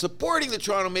business for supporting the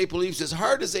Toronto Maple Leafs as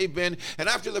hard as they've been. And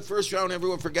after the first round,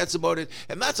 everyone forgets about it.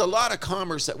 And that's a lot of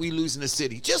commerce that we lose in the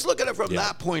city. Just look at it from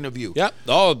that point of view. Yeah.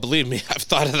 Oh, believe me, I've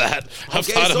thought of that. I've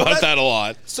thought about that a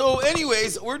lot. So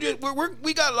anyways,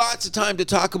 we got lots of time to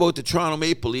talk about the Toronto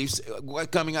Maple Leafs,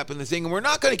 what's coming up in the thing. And we're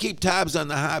not going to keep tabs on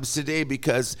the Habs today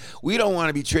because we don't want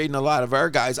to be trading a lot of our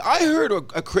guys. I heard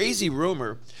a crazy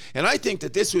rumor, and I think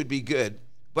that this would be good,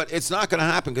 but it's not going to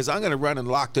happen because I'm going to run and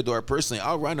lock the door personally.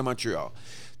 I'll run to Montreal.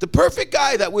 The perfect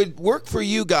guy that would work for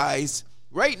you guys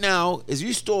right now is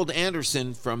you stole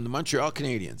Anderson from the Montreal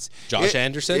Canadiens. Josh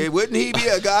Anderson? Wouldn't he be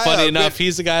a guy? Funny enough,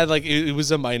 he's a guy like he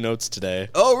was in my notes today.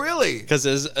 Oh, really? Because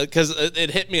it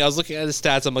hit me. I was looking at his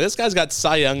stats. I'm like, this guy's got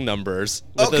Cy Young numbers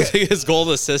with his goal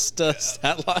assist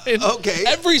stat line. Okay.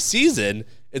 Every season,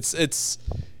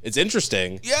 it's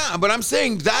interesting. Yeah, but I'm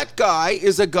saying that guy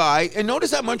is a guy, and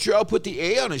notice that Montreal put the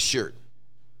A on his shirt.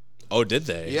 Oh, did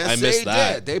they? Yes, I missed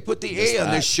that. Did. They put the A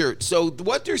on this shirt. So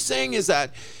what they're saying is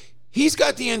that he's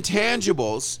got the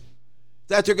intangibles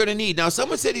that they're going to need. Now,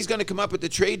 someone said he's going to come up at the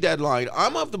trade deadline.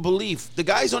 I'm of the belief the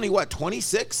guy's only,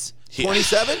 26?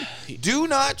 27? Do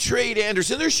not trade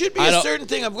Anderson. There should be a certain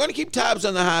thing. I'm going to keep tabs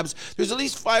on the Habs. There's at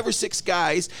least 5 or 6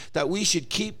 guys that we should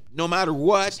keep no matter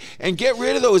what and get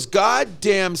rid of those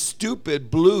goddamn stupid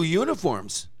blue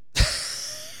uniforms.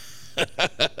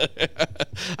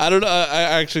 I don't know.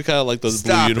 I actually kind of like those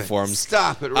blue uniforms.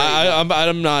 Stop it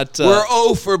I'm not. We're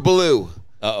O for blue.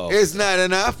 Uh-oh. Isn't that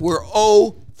enough? We're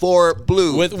O for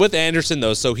blue. With Anderson,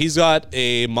 though, so he's got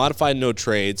a modified no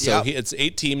trade. So it's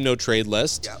 8-team no trade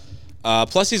list. Yep.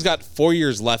 Plus, he's got 4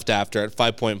 years left after at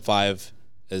 5.5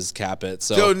 is cap it.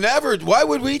 So never. Why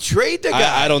would we trade the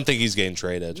guy? I don't think he's getting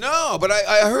traded. No, but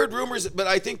I heard rumors. But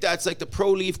I think that's like the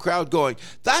pro Leaf crowd going.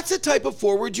 That's the type of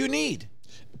forward you need.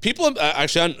 People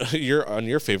actually on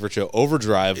your favorite show,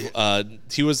 Overdrive.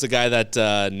 He was the guy that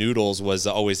Noodles was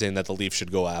always saying that the Leafs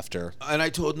should go after. And I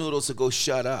told Noodles to go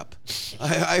shut up.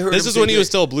 I heard. This is when he was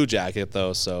still a Blue Jacket,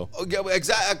 though. So yeah,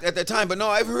 exactly at the time. But no,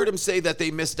 I've heard him say that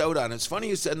they missed out on it. It's funny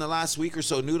you said in the last week or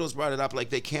so, Noodles brought it up like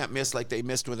they can't miss like they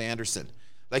missed with Anderson.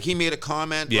 Like he made a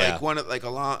comment, along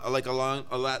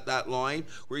that line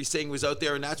where he's saying he was out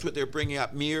there, and that's what they're bringing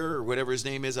up. Mir or whatever his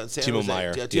name is on San Jose.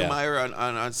 Timo Meyer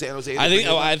on San Jose.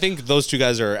 I think those two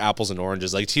guys are apples and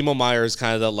oranges. Like Timo Meyer is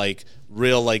kind of the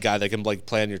real guy that can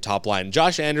play on your top line.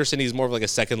 Josh Anderson, he's more of a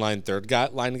second line, third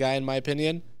line guy in my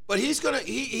opinion. But he's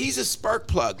a spark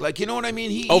plug. You know what I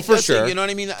mean? For sure. You know what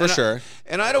I mean? For sure.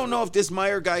 And I don't know if this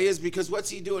Meyer guy is because what's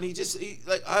he doing?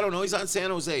 I don't know. He's on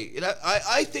San Jose.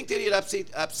 I think that he'd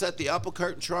upset the apple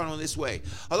cart in Toronto in this way.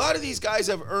 A lot of these guys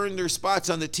have earned their spots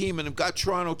on the team and have got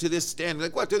Toronto to this standing.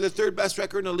 They're the third best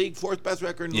record in the league, fourth best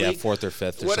record in the league. Yeah, fourth or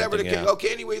fifth or whatever something.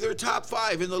 Okay, anyway, they're top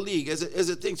 5 in the league as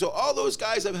a thing. So all those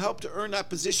guys have helped to earn that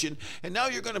position. And now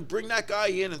you're going to bring that guy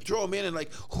in and throw him in and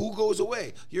who goes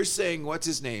away? You're saying, what's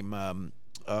his name?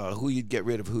 Who you'd get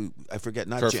rid of? Who I forget?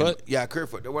 Not Kerfoot? Jim. Yeah,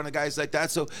 Kerfoot. They're one of the guys like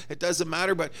that. So it doesn't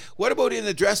matter. But what about in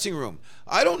the dressing room?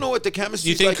 I don't know what the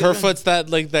chemistry. You think Kerfoot's that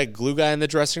glue guy in the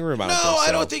dressing room? I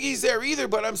don't think he's there either.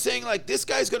 But I'm saying this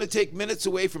guy's going to take minutes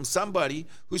away from somebody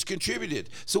who's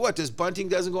contributed. So what? Does Bunting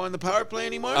doesn't go on the power play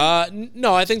anymore?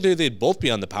 No, I think they'd both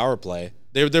be on the power play.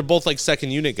 They're both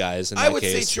second unit guys in that case. I would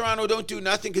say Toronto don't do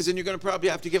nothing because then you're going to probably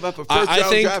have to give up a first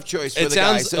round draft choice for the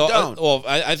guy. So don't. Well,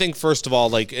 I think first of all,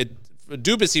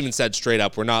 Dubas even said straight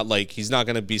up, we're not he's not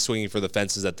going to be swinging for the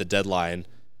fences at the deadline,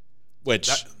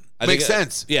 which makes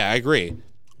sense. Yeah, I agree.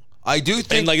 I do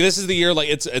think, and like this is the year, like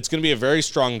it's going to be a very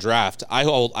strong draft. I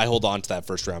hold on to that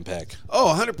first round pick.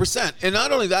 Oh, 100%. And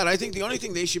not only that, I think the only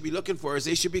thing they should be looking for is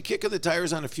they should be kicking the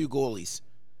tires on a few goalies.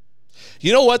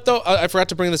 You know what, though? I forgot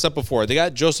to bring this up before. They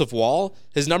got Joseph Wall.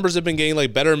 His numbers have been getting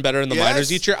like better and better in the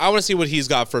minors each year. I want to see what he's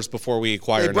got first before we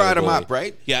acquire. They brought him up,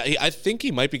 right? Yeah, I think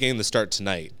he might be getting the start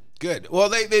tonight. Good. Well,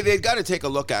 they've got to take a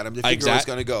look at him to figure out where he's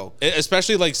going to go.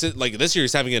 Especially like this year,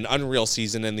 he's having an unreal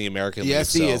season in the American League.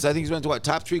 Yes, he is. I think he's went to what,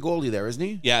 top 3 goalie there, isn't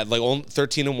he? Yeah, like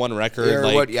 13-1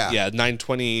 record. Yeah,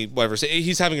 920, whatever. So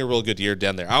he's having a real good year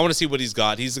down there. I want to see what he's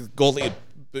got. He's a goalie.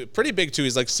 Pretty big too.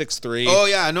 He's like 6'3". Oh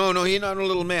yeah, no, he's not a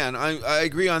little man. I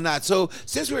agree on that. So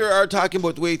since we are talking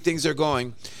about the way things are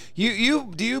going, do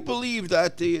you believe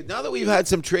that now that we've had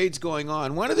some trades going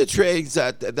on, one of the trades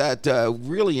that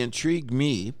really intrigued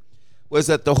me was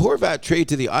that the Horvat trade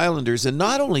to the Islanders, and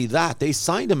not only that, they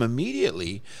signed him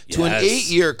immediately to an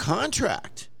 8-year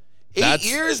contract. 8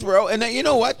 years, bro. And you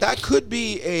know what? That could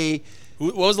be a.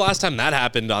 What was the last time that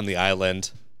happened on the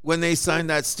island? When they signed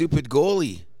that stupid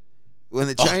goalie. When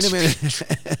the Chinaman,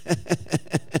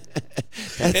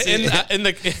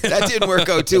 that didn't work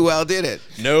out too well, did it?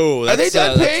 No. Are they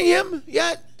done paying him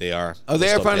yet? They are. Oh,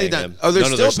 they are finally done. Him. Oh,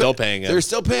 they're still paying him. They're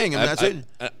still paying him. That's right.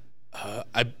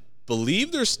 I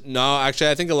believe there's no. Actually,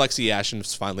 I think Alexei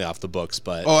Yashin's finally off the books.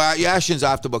 But Yashin's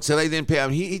off the books, so they didn't pay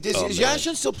him. Is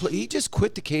Yashin still play? He just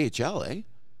quit the KHL, eh?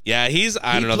 Yeah,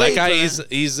 I don't know. That guy,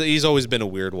 he's always been a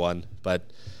weird one, but.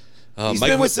 He's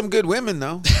been with some good women,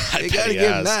 though. They got to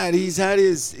give him that. He's had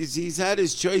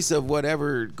his choice of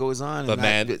whatever goes on. But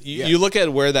man, you look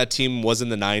at where that team was in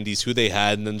the '90s, who they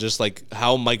had, and then just like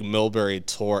how Mike Milbury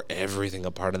tore everything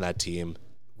apart in that team.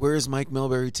 Where is Mike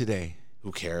Milbury today?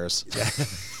 Who cares?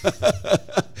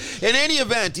 In any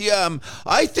event,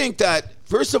 I think that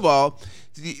first of all,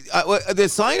 the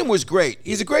signing was great.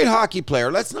 He's a great hockey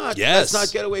player. Let's not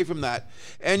get away from that.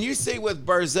 And you say with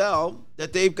Barzal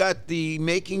that they've got the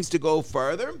makings to go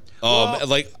farther.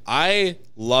 Like I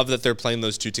love that they're playing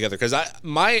those two together because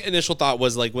my initial thought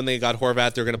was like when they got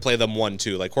Horvat, they're going to play them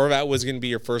 1-2. Like Horvat was going to be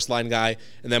your first line guy,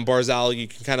 and then Barzal you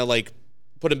can kind of like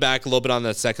put him back a little bit on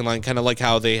that second line, kind of like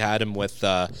how they had him with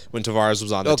when Tavares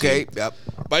was on the team. Okay, yep.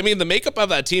 But I mean, the makeup of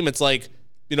that team, it's like.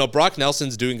 Brock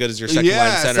Nelson's doing good as your second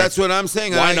line center. Yes, that's what I'm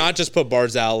saying. Why not just put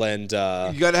Barzal and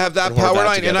you got to have that power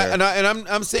line, and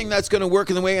I'm saying that's going to work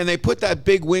in the way. And they put that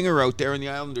big winger out there in the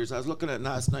Islanders. I was looking at it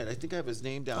last night. I think I have his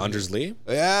name down. Anders Lee.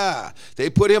 Yeah, they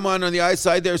put him on the eye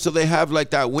side there, so they have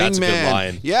like that wingman. That's a good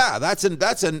line. Yeah,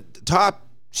 that's a top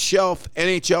shelf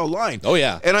NHL line. Oh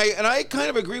yeah, and I kind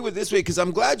of agree with this way because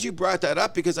I'm glad you brought that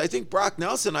up because I think Brock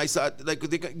Nelson. I saw like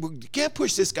you can't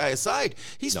push this guy aside.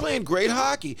 He's playing great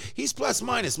hockey. He's plus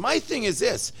minus. My thing is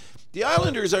this: the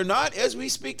Islanders are not, as we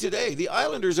speak today, the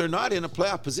Islanders are not in a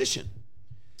playoff position.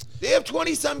 They have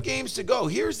 20-some games to go.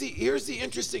 Here's the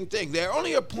interesting thing: they're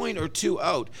only a point or two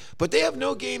out, but they have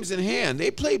no games in hand.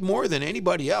 They played more than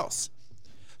anybody else.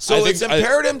 So it's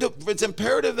imperative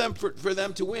for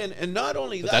them to win, and not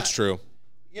only that. That's true.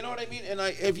 You know what I mean? And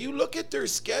if you look at their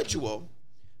schedule,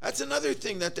 that's another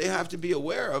thing that they have to be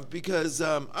aware of because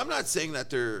I'm not saying that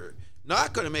they're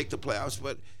not going to make the playoffs,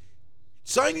 but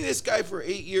signing this guy for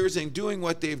 8 years and doing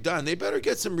what they've done, they better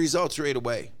get some results right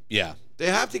away. Yeah, they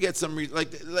have to get some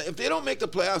like if they don't make the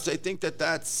playoffs, I think that's.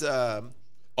 That's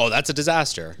a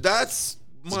disaster. That's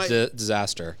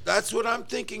disaster. That's what I'm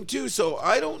thinking too. So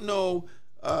I don't know.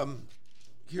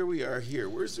 Here we are.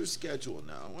 Where's their schedule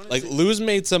now? Like Lou's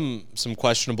made some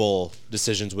questionable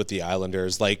decisions with the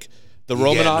Islanders, like the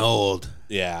Romanov. Old.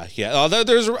 Yeah.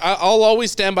 I'll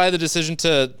always stand by the decision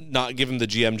to not give him the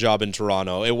GM job in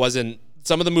Toronto. It wasn't.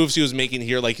 Some of the moves he was making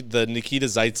here, like the Nikita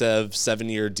Zaitsev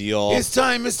 7-year deal. His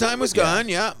time was gone.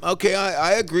 Yeah. Okay,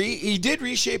 I agree. He did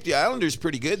reshape the Islanders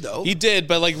pretty good, though. He did,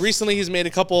 but like recently he's made a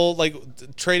couple, like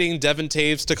trading Devin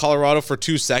Taves to Colorado for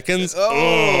 2 seconds.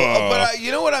 But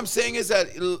you know what I'm saying is that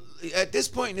at this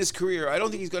point in his career, I don't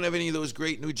think he's going to have any of those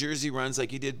great New Jersey runs like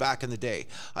he did back in the day.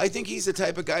 I think he's the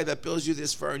type of guy that builds you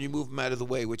this far and you move him out of the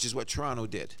way, which is what Toronto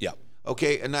did. Yeah.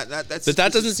 Okay, and that's. But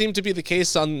that doesn't seem to be the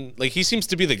case on. Like he seems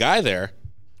to be the guy there.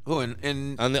 Oh,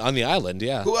 and on the island,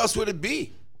 yeah. Who else would it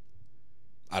be?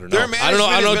 I don't know. I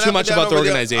don't know too much about the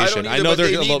organization. I know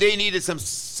they needed some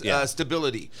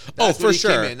stability. That's for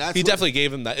sure. He definitely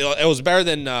gave him that. It was better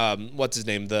than what's his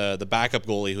name, the backup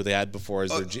goalie who they had before,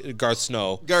 Garth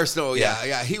Snow. Garth Snow,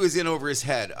 yeah. He was in over his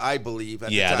head, I believe. At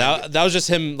the time. That was just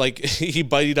him. Like he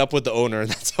buddied up with the owner, and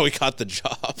that's how he got the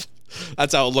job.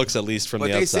 That's how it looks, at least from the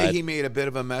outside. But they say he made a bit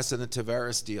of a mess in the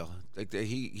Tavares deal. Like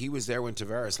he was there when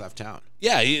Tavares left town.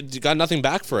 Yeah, he got nothing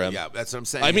back for him. Yeah, that's what I'm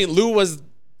saying. I mean, Lou was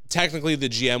technically the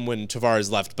GM when Tavares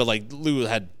left, but like Lou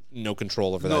had no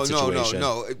control over that situation.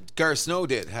 No. Garth Snow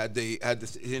had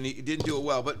this, and he didn't do it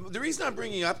well. But the reason I'm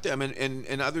bringing up them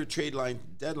and other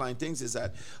deadline things is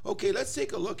that, okay, let's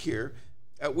take a look here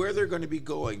at where they're going to be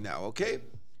going now, okay?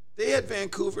 They had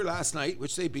Vancouver last night,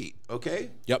 which they beat, okay?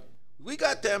 Yep. We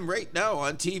got them right now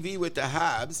on TV with the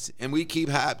Habs, and we keep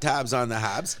tabs on the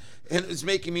Habs, and it's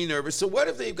making me nervous. So what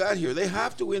have they got here? They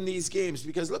have to win these games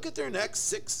because look at their next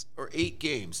 6 or 8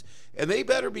 games, and they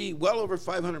better be well over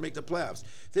 500 to make the playoffs.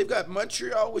 They've got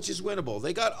Montreal, which is winnable.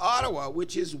 They got Ottawa,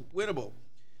 which is winnable.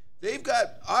 They've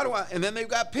got Ottawa, and then they've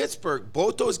got Pittsburgh.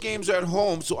 Both those games are at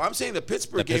home, so I'm saying the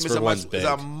Pittsburgh game is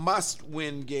a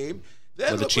must-win game.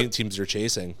 Then the teams you're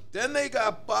chasing. Then they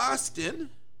got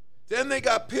Boston. Then they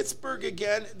got Pittsburgh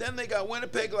again. Then they got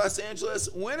Winnipeg, Los Angeles,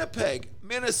 Winnipeg,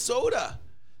 Minnesota.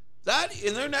 That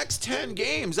in their next 10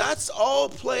 games, that's all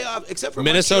playoff except for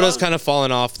Minnesota's kind of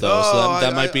fallen off though, so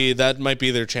that might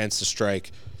be their chance to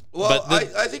strike. Well,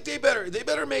 I think they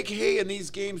better make hay in these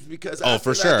games because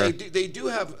for sure they do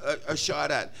have a shot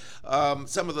at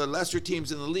some of the lesser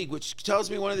teams in the league, which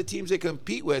tells me one of the teams they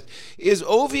compete with is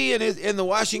Ovi and the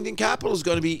Washington Capitals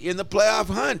going to be in the playoff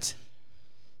hunt.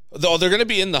 Though they're going to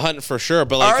be in the hunt for sure,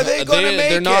 but like, are they going to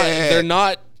make it? They're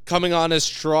not coming on as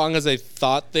strong as they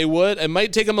thought they would. It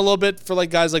might take them a little bit for like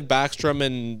guys like Backstrom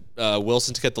and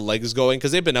Wilson to get the legs going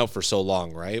because they've been out for so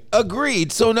long, right?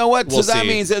 Agreed. So know what? We'll so that see.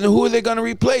 means, and who are they going to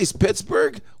replace?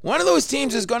 Pittsburgh? One of those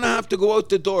teams is going to have to go out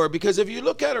the door because if you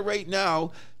look at it right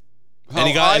now, and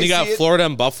you got Florida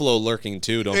and Buffalo lurking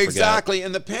too. Don't forget. Exactly,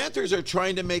 and the Panthers are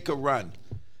trying to make a run.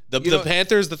 The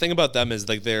Panthers, the thing about them is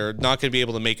like they're not going to be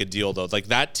able to make a deal though. Like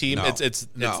that team, it's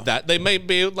that they might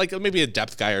be like maybe a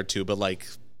depth guy or two, but like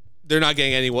they're not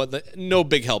getting anyone. No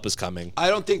big help is coming. I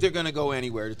don't think they're going to go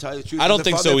anywhere. To tell you the truth, I don't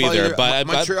think so either. But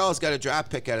Montreal's got a draft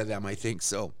pick out of them, I think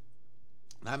so.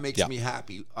 That makes me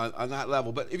happy on that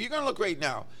level. But if you're going to look right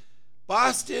now,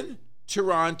 Boston,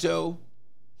 Toronto,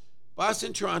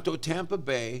 Tampa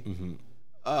Bay.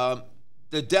 Mm-hmm.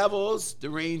 The Devils, the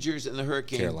Rangers, and the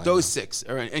Hurricanes. Those 6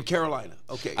 are in, and Carolina.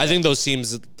 Okay. I think those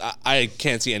teams, I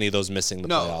can't see any of those missing the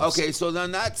playoffs. Okay, so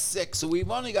then that's 6. So we've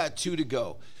only got 2 to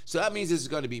go. So that means it's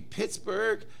going to be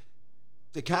Pittsburgh,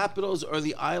 the Capitals, or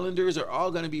the Islanders are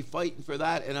all going to be fighting for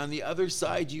that. And on the other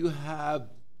side, you have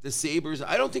the Sabres.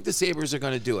 I don't think the Sabres are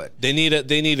going to do it. They need a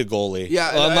goalie.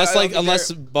 Yeah, well,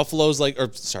 unless Buffalo's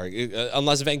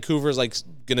unless Vancouver's like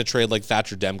going to trade like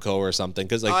Thatcher Demko or something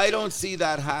because like I don't see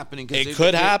that happening. It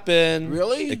could happen.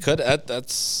 Really? It could.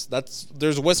 That's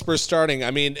there's whispers starting. I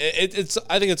mean, it's.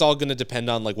 I think it's all going to depend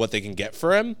on like what they can get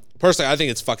for him. Personally, I think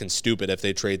it's fucking stupid if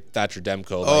they trade Thatcher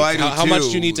Demko. Like, how much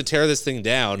do you need to tear this thing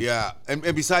down? Yeah, and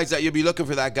besides that, you'll be looking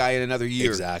for that guy in another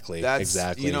year. Exactly.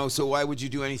 You know, so why would you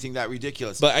do anything that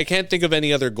ridiculous? But I can't think of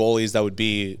any other goalies that would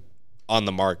be on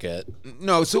the market.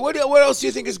 No. So what else do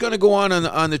you think is going to go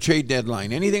on the trade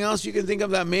deadline? Anything else you can think of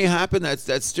that may happen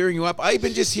that's stirring you up? I've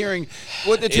been just hearing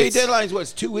what the trade deadline is.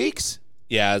 What's 2 weeks?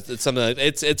 Yeah, it's something.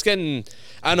 It's getting.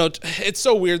 I don't know. It's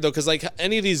so weird though, because like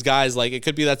any of these guys, like it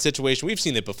could be that situation. We've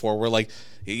seen it before, where like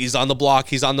he's on the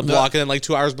block, and then like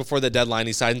 2 hours before the deadline,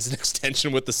 he signs an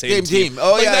extension with the same team.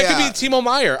 Oh like, yeah, that could be Timo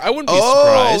Meier. I wouldn't be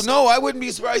surprised. Oh no, I wouldn't be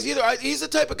surprised either. He's the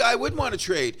type of guy I would want to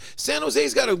trade. San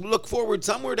Jose's got to look forward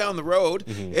somewhere down the road,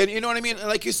 and you know what I mean. And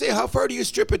like you say, how far do you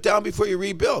strip it down before you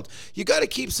rebuild? You got to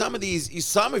keep some of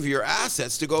your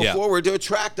assets to go forward to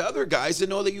attract other guys to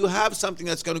know that you have something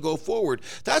that's going to go forward.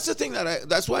 That's the thing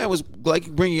that's why I was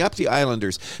like bringing up the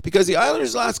Islanders, because the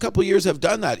Islanders the last couple of years have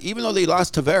done that. Even though they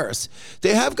lost Tavares,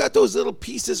 they have got those little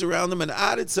pieces around them and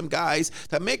added some guys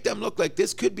that make them look like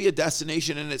this could be a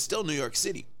destination, and it's still New York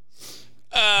City.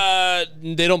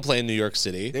 They don't play in New York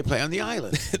City. They play on the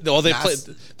island. Well, they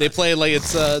play like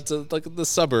it's like the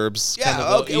suburbs. Yeah. Kind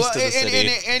of Okay. East of the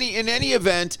city. In any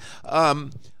event,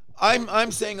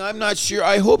 I'm saying I'm not sure.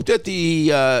 I hope that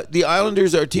the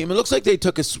Islanders are a team. It looks like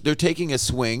they're taking a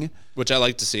swing, which I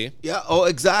like to see. Yeah. Oh,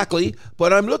 exactly.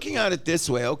 But I'm looking at it this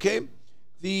way. Okay,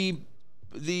 the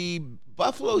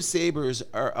Buffalo Sabres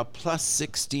are a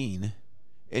 +16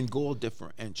 in goal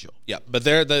differential. Yeah, but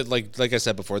they're like I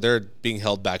said before, they're being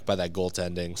held back by that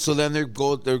goaltending. So then their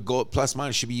goal plus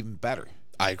minus should be even better.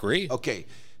 I agree. Okay,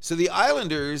 so the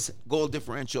Islanders' goal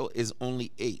differential is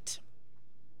only 8.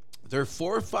 They're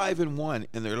 4-5-1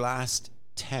 in their last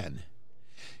 10.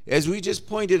 As we just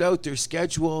pointed out, their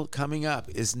schedule coming up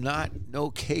is no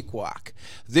cakewalk.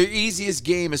 Their easiest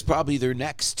game is probably their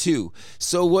next 2.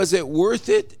 So was it worth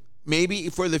it? Maybe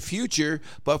for the future,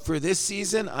 but for this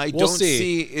season, we'll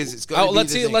see. Is it's going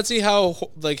to be let's see how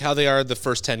they are the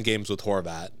first 10 games with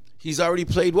Horvat. He's already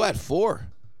played what, 4?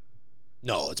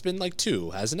 No, it's been like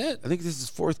 2, hasn't it? I think this is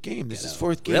fourth game. This is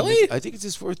fourth game. Really? I think it's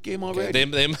his fourth game already.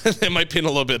 They might be in a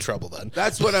little bit of trouble then.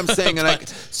 That's what I'm saying.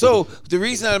 So the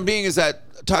reason I'm being is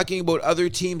that talking about other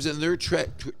teams and their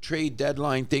trade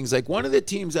deadline things, like one of the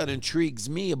teams that intrigues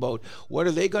me about what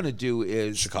are they going to do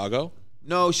is Chicago?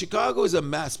 No, Chicago is a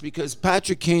mess because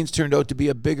Patrick Kane's turned out to be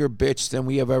a bigger bitch than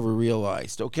we have ever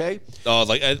realized, okay? Oh,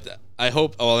 like I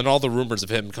hope. Oh, and all the rumors of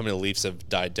him coming to Leafs have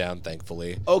died down,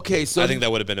 thankfully. Okay, so I think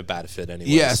that would have been a bad fit anyway.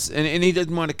 Yes, and he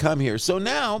didn't want to come here. So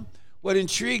now, what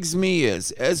intrigues me is,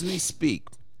 as we speak,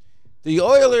 the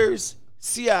Oilers,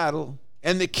 Seattle,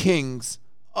 and the Kings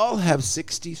all have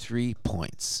 63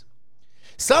 points.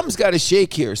 Something's got to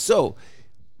shake here. So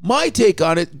my take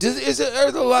on it,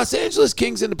 are the Los Angeles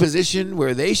Kings in a position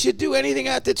where they should do anything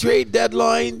at the trade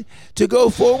deadline to go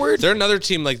forward? They're another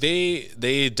team, like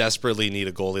they desperately need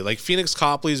a goalie. Like Phoenix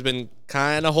Copley's been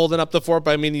kind of holding up the fort,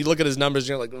 but I mean, you look at his numbers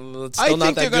and you're like, it's still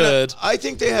not that good. I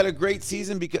think they had a great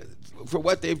season for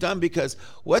what they've done, because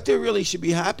what they really should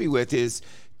be happy with is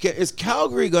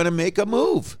Calgary going to make a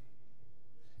move?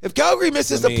 If Calgary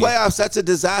misses the playoffs, that's a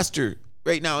disaster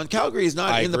right now, and Calgary is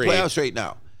not in the playoffs right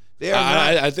now. They are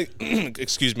not. I think,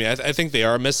 excuse me, I think they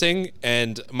are missing.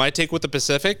 And my take with the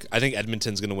Pacific, I think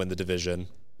Edmonton's going to win the division.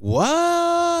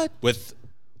 What? With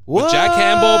Jack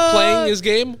Campbell playing his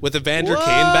game, with Evander Kane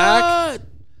back.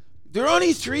 They're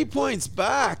only 3 points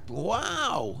back.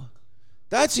 Wow.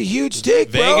 That's a huge take,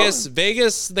 Vegas,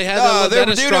 they had they're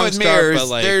doing strong it with start, mirrors. but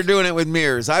like, they're doing it with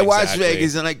mirrors. I watched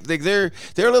Vegas, and like they're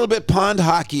a little bit pond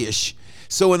hockey-ish.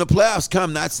 So when the playoffs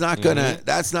come, that's not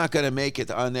gonna make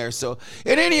it on there. So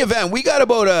in any event, we got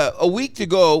about a week to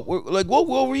go.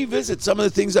 We'll revisit some of the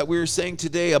things that we were saying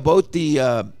today about the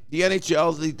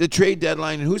NHL, the trade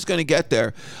deadline, and who's going to get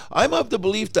there. I'm of the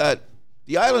belief that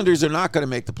the Islanders are not going to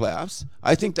make the playoffs.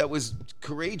 I think that was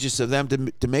courageous of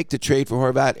them to make the trade for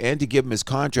Horvat and to give him his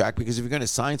contract, because if you're going to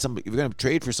sign somebody, if you're going to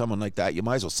trade for someone like that, you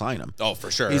might as well sign him. Oh,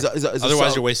 for sure.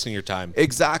 Otherwise, you're wasting your time.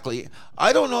 Exactly.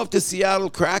 I don't know if the Seattle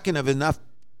Kraken have enough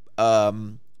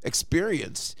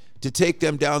experience to take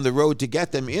them down the road to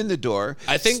get them in the door.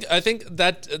 I think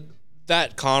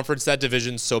that conference, that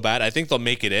division's so bad. I think they'll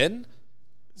make it in.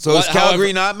 So is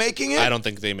Calgary not making it? I don't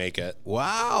think they make it.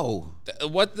 Wow.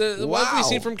 What have we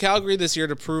seen from Calgary this year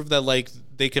to prove that like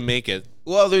they can make it?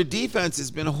 Well, their defense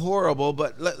has been horrible,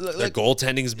 but their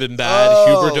goaltending's been bad.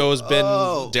 Huberdeau's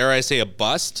been, dare I say, a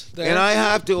bust there.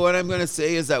 And what I'm going to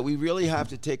say is that we really have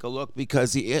to take a look,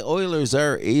 because the Oilers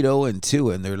are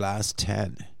 8-0-2 in their last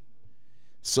 10.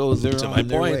 So they're on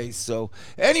their way. So,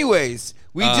 anyways,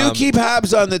 we do keep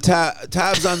tabs on the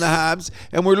Habs,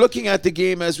 and we're looking at the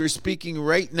game as we're speaking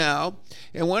right now.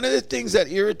 And one of the things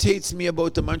that irritates me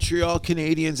about the Montreal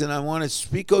Canadiens, and I want to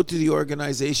speak out to the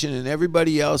organization and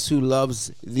everybody else who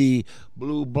loves the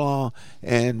blue, blanc,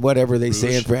 and whatever they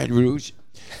say in French, rouge.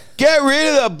 Get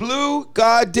rid of the blue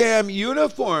goddamn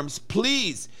uniforms,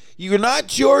 please. You're not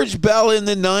George Bell in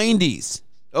the 90s.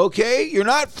 Okay? You're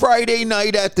not Friday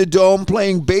night at the Dome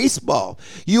playing baseball.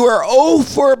 You are 0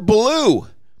 for blue.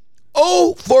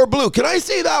 0 for blue. Can I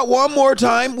say that one more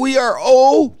time? We are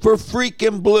 0 for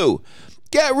freaking blue.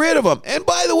 Get rid of them. And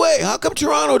by the way, how come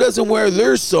Toronto doesn't wear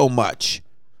theirs so much?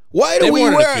 Why do we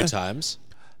wear it a few times?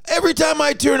 Every time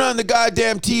I turn on the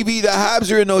goddamn TV, the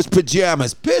Habs are in those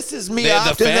pajamas. Pisses me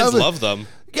off. The fans love them.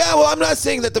 Yeah, well, I'm not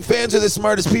saying that the fans are the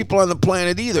smartest people on the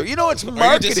planet either. You know, it's marketing.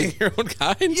 Are you dissing your own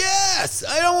kind? Yes,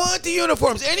 I don't want the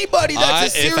uniforms. Anybody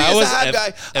that's a serious Hab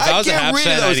guy, I'd get rid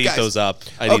of those guys. I'd eat those up.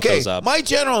 I'd eat those up. My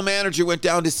general manager went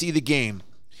down to see the game,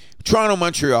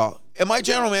 Toronto-Montreal. And my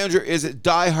general manager is a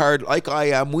diehard like I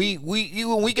am.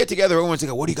 When we get together, everyone's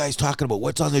like, "What are you guys talking about?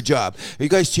 What's on the job? Are you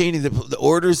guys changing the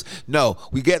orders?" No,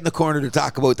 we get in the corner to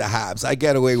talk about the Habs. I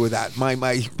get away with that.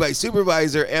 My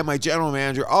supervisor and my general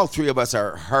manager, all three of us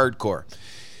are hardcore.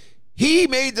 He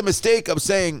made the mistake of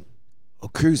saying, "Oh,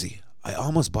 Cruzy, I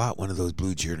almost bought one of those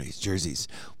blue jerseys."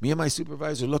 Me and my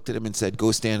supervisor looked at him and said,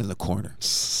 "Go stand in the corner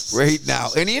right now."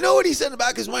 And you know what he said in the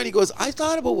back of his mind? He goes, "I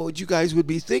thought about what you guys would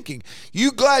be thinking.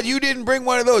 You glad you didn't bring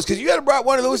one of those? Because you had brought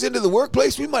one of those into the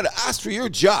workplace, we might have asked for your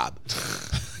job."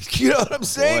 You know what I'm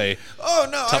saying? Boy, oh,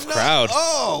 no. tough crowd.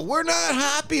 Oh, we're not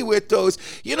happy with those.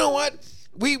 You know what?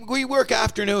 We work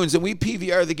afternoons and we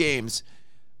PVR the games.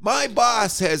 My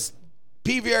boss has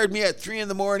PVR'd me at 3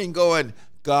 a.m. going,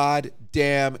 "God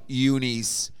damn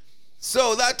unis."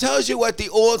 So that tells you what the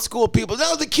old school people.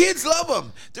 No, the kids love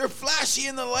them. They're flashy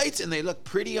in the lights and they look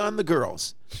pretty on the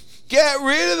girls. Get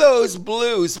rid of those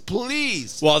Blues,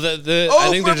 please. Well, I think they're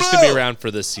just going to be around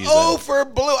for this season. Oh, for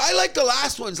blue. I like the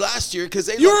last ones last year because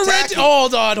they You looked were tacky.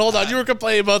 Hold on. You were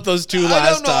complaining about those two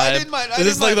last time. I didn't mind. This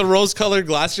is like the rose-colored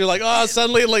glass. You're like,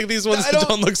 suddenly like these ones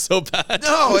don't look so bad.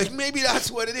 No, maybe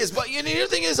that's what it is. But the other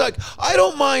thing is, like, I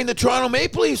don't mind the Toronto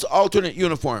Maple Leafs alternate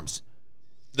uniforms.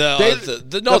 Those ones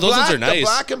are nice. The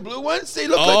black and blue ones, they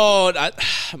look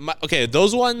okay,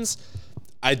 those ones,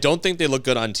 I don't think they look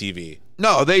good on TV.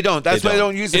 No, they don't. That's why I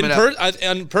don't use them.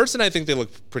 In person, I think they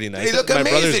look pretty nice. They look My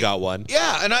amazing. brother's got one.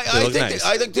 Yeah, and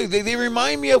I think they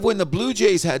remind me of when the Blue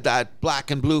Jays had that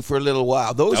black and blue for a little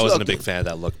while. I wasn't a big fan of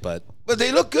that look, but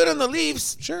they look good on the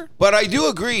Leafs. Sure. But I do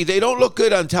agree, they don't look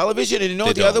good on television. And you know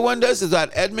what the other one does? Is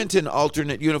that Edmonton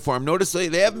alternate uniform. Notice they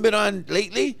haven't been on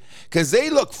lately because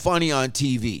they look funny on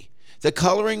TV. The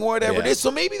coloring, whatever it is. So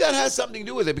maybe that has something to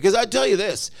do with it. Because I tell you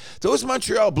this, those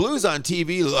Montreal Blues on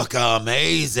TV look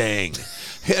amazing.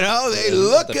 They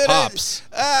look the good. Pops.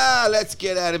 Let's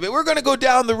get out of it. We're going to go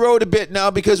down the road a bit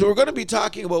now because we're going to be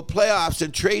talking about playoffs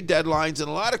and trade deadlines and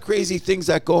a lot of crazy things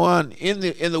that go on in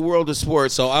the world of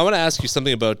sports. So I want to ask you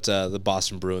something about the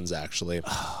Boston Bruins, actually.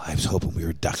 Oh, I was hoping we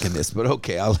were ducking this, but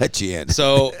okay, I'll let you in.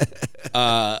 So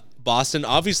Boston,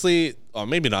 obviously, or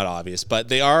maybe not obvious, but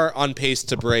they are on pace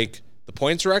to break the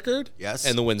points record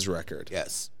and the wins record.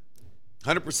 Yes.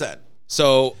 100%.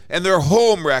 So, and their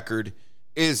home record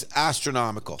is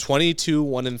astronomical.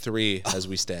 22-1-3 as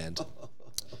we stand.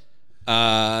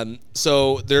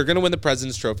 So they're going to win the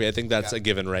President's Trophy. I think that's a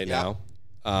given right now.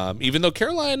 Even though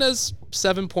Carolina's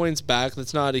 7 points back,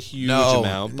 that's not a huge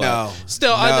amount. But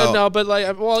still, I don't know. But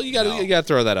you got to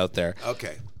throw that out there.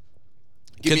 Okay.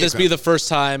 Could this be the first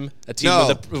time a team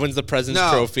wins the President's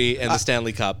Trophy and the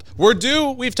Stanley Cup? We're due.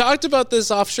 We've talked about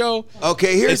this off show.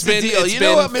 Okay, here's the deal. You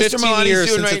know what Mr. Milani's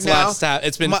doing right now?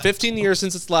 It's been 15 years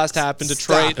since it's last happened.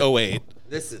 Detroit, 08.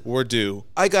 Listen. We're due.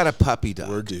 I got a puppy dog.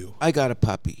 We're due. I got a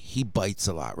puppy. He bites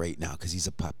a lot right now because he's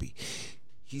a puppy.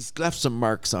 He's left some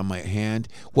marks on my hand.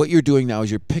 What you're doing now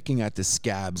is you're picking at the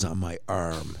scabs on my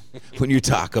arm when you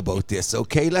talk about this,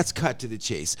 okay? Let's cut to the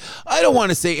chase. I don't want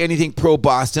to say anything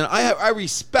pro-Boston. I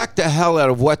respect the hell out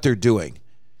of what they're doing.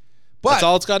 But that's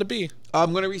all it's got to be.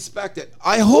 I'm going to respect it.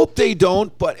 I hope they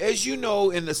don't, but as you know,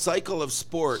 in the cycle of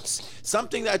sports,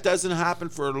 something that doesn't happen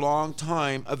for a long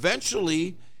time,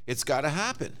 eventually it's got to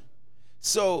happen.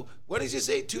 So, what did you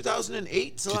say,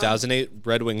 2008? 2008,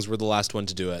 Red Wings were the last one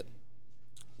to do it.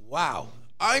 Wow.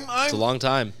 It's a long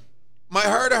time. My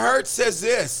heart of hearts says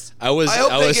this. I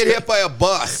hope they get hit by a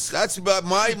bus. That's about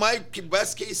my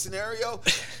best case scenario.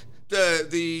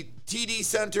 The TD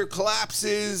Center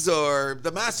collapses or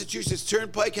the Massachusetts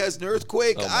Turnpike has an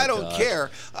earthquake. I don't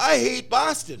care. I hate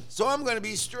Boston, so I'm going to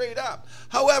be straight up.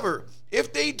 However,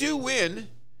 if they do win,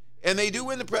 and they do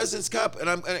win the President's Cup,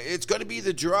 and it's going to be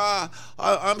the draw,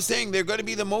 I'm saying they're going to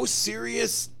be the most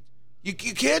serious. You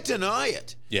can't deny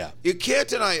it. Yeah. You can't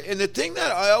deny it. And the thing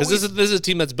that I always... This is a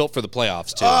team that's built for the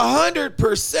playoffs, too.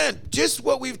 100%. Just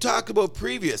what we've talked about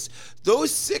previous. Those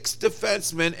 6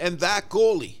 defensemen and that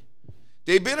goalie.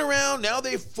 They've been around. Now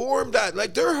they've formed that.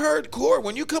 Like, they're hardcore.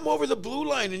 When you come over the blue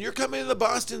line and you're coming in the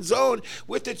Boston zone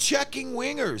with the checking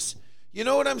wingers. You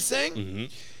know what I'm saying? Mm-hmm.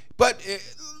 But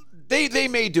they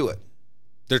may do it.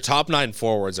 Their top 9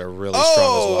 forwards are really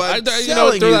strong as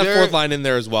well. Throw that fourth line in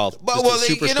there as well.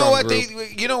 You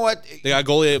know what? They got a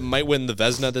goalie that might win the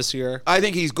Vezina this year. I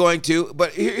think he's going to.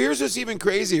 But here's what's even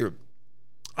crazier.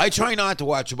 I try not to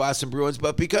watch the Boston Bruins,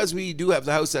 but because we do have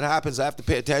the house that happens, I have to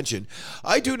pay attention.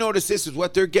 I do notice this is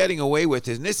what they're getting away with,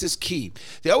 and this is key.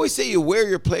 They always say you wear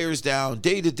your players down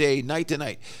day to day, night to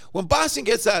night. When Boston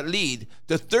gets that lead,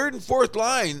 the third and fourth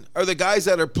line are the guys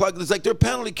that are plugged. It's like they're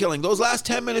penalty killing. Those last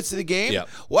 10 minutes of the game,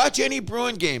 watch any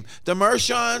Bruin game. The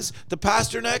Marchands, the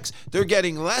Pasternaks, they're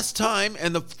getting less time,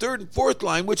 and the third and fourth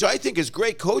line, which I think is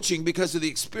great coaching because of the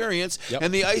experience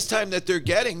and the ice time that they're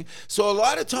getting. So a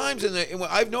lot of times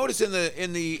I've noticed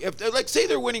if like say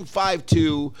they're winning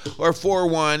 5-2 or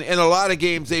 4-1, in a lot of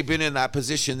games they've been in that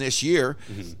position this year.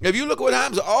 Mm-hmm. If you look at what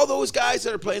happens, all those guys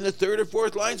that are playing the third or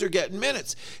fourth lines are getting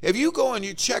minutes. If you go and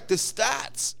you check the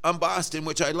stats on Boston,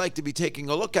 which I'd like to be taking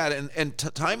a look at, and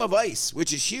time of ice,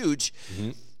 which is huge,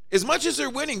 as much as they're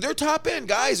winning, their top end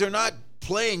guys are not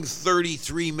playing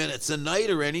 33 minutes a night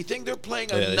or anything. They're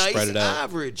playing a nice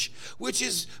average,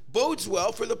 which bodes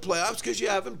well for the playoffs because you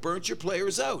haven't burnt your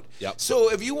players out. Yep.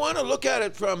 So if you want to look at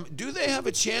it from, do they have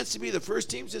a chance to be the first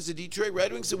team since the Detroit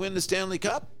Red Wings to win the Stanley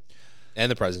Cup? And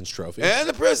the President's Trophy.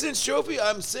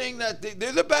 I'm saying that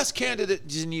they're the best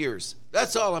candidates in years.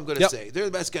 That's all I'm going to say. They're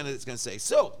the best candidates going to say.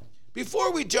 So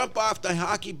before we jump off the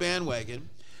hockey bandwagon,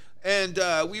 And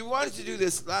we wanted to do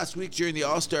this last week during the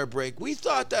All-Star break. We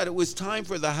thought that it was time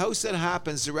for the House That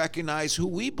Happens to recognize who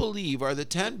we believe are the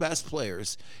 10 best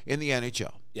players in the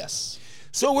NHL. Yes.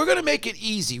 So we're going to make it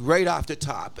easy right off the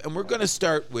top. And we're going to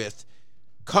start with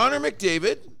Connor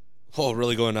McDavid. Oh,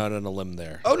 really going out on a limb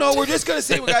there. Oh, no, we're just going to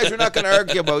say guys we're not going to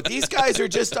argue about. These guys are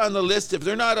just on the list. If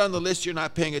they're not on the list, you're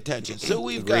not paying attention. So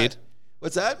we've got...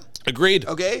 What's that? Agreed.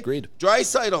 Okay. Agreed.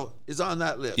 Draisaitl is on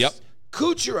that list. Yep.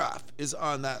 Kucherov is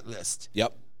on that list.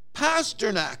 Yep.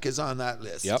 Pasternak is on that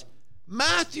list. Yep.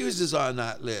 Matthews is on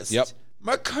that list. Yep.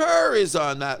 McCarr is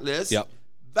on that list. Yep.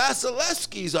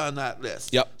 Vasilevsky's on that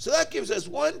list. Yep. So that gives us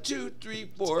 1, 2, 3,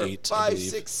 4, 5,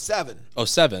 6, 7. Oh,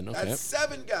 7. Okay. That's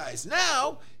 7 guys.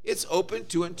 Now it's open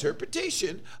to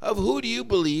interpretation of who do you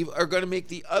believe are going to make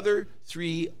the other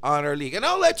 3 on our league. And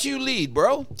I'll let you lead,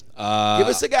 bro. Give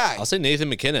us a guy. I'll say Nathan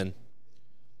McKinnon.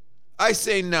 I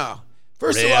say no.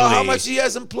 First of all, how much he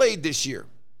hasn't played this year?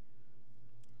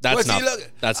 That's not fair.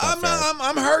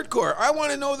 I'm hardcore. I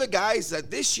want to know the guys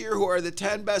that this year who are the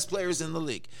 10 best players in the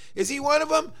league. Is he one of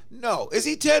them? No. Is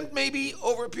he 10 maybe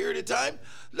over a period of time?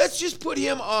 Let's just put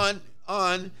him on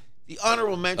the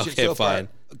honorable mention so far.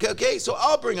 Okay, so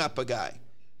I'll bring up a guy.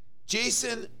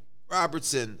 Jason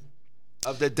Robertson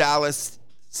of the Dallas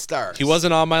Stars. He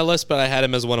wasn't on my list, but I had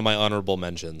him as one of my honorable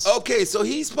mentions. Okay, so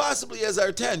he's possibly as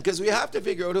our 10 because we have to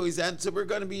figure out who he's at, so we're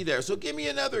going to be there. So give me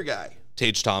another guy.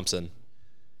 Tage Thompson.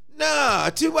 Nah,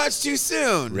 too much too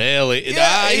soon. Really?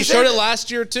 Yeah, he showed it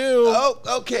last year too. Oh,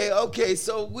 okay.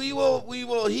 So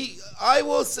I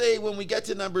will say when we get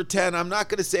to number 10, I'm not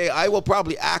going to say I will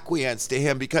probably acquiesce to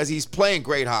him because he's playing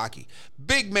great hockey.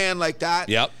 Big man like that.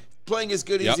 Yep. Playing as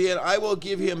good as he is. I will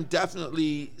give him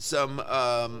definitely some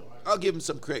I'll give him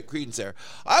some credence there.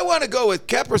 I want to go with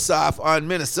Kaprizov on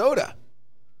Minnesota.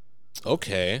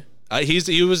 Okay.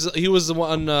 He was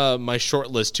on my short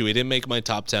list too. He didn't make my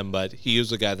top 10, but he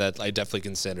was a guy that I definitely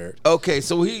considered. Okay,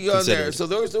 so he on there. So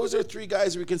those are 3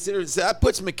 guys we considered. So that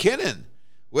puts McKinnon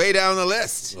way down the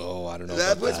list. Oh, I don't know.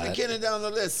 That puts McKinnon down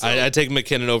the list. So. I take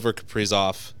McKinnon over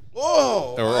Kaprizov.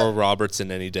 Oh, or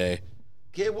Robertson any day.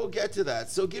 Okay, we'll get to that.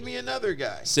 So give me another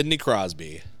guy. Sidney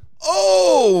Crosby.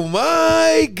 Oh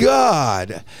my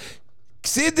God.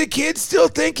 Sid the Kid still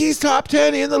think he's top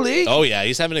 10 in the league? Oh, yeah.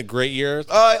 He's having a great year.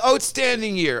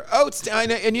 Outstanding year.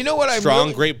 Outstanding. And you know what?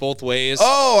 Strong, great both ways.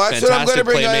 Oh, that's what I'm going to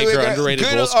bring. Playmaker, underrated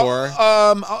goal scorer.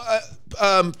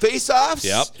 Face-offs?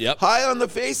 Yep. High on the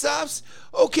face-offs?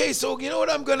 Okay, so you know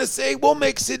what I'm going to say? We'll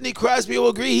make Sidney Crosby. We'll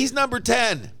agree. He's number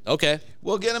 10. Okay.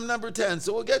 We'll get him number 10.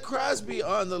 So we'll get Crosby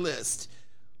on the list.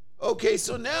 Okay,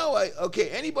 so now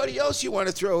anybody else you want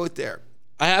to throw out there?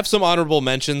 I have some honorable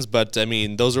mentions, but I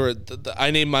mean, those were I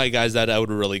named my guys that I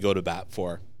would really go to bat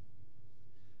for.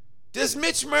 Does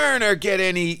Mitch Marner get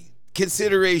any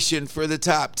consideration for the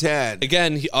top 10?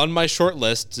 Again, on my short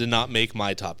list, did not make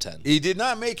my top 10. He did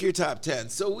not make your top 10.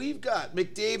 So we've got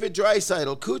McDavid,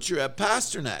 Draisaitl, Kucherov,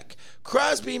 Pasternak,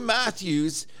 Crosby,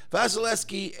 Matthews,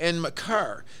 Vasilevsky, and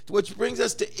Makar, which brings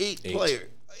us to 8 players.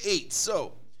 8.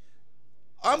 So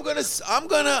I'm gonna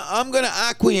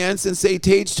acquiesce and say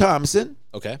Tage Thompson.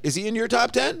 Okay. Is he in your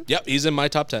top 10? Yep, he's in my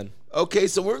top 10. Okay,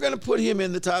 so we're gonna put him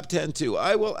in the top 10 too.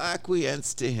 I will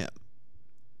acquiesce to him.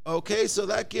 Okay, so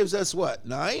that gives us what?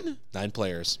 9? 9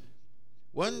 players.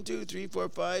 1, 2, 3, 4,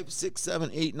 5, 6, 7,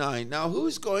 8, 9. Now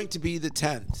who's going to be the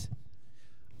 10th?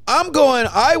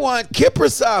 I want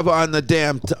Kaprizov on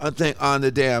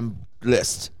the damn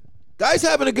list. Guy's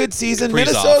having a good season.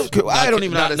 Minnesota. I don't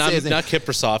even know how to say his name. Not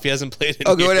Kaprizov. He hasn't played in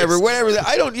Okay, years. whatever.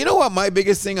 I don't. You know what? My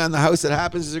biggest thing on the House That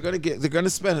Happens is they're going to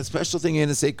spend a special thing in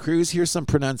and say, Cruz, here's some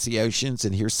pronunciations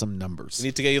and here's some numbers. You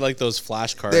need to get you like those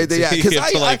flashcards. Because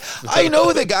I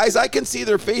know the guys. I can see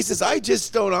their faces. I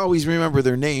just don't always remember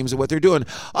their names and what they're doing.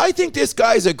 I think this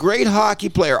guy's a great hockey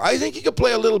player. I think he could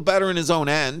play a little better in his own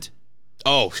end.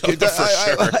 Oh, for sure.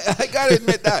 I got to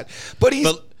admit that. But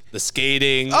he's. The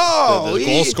skating, the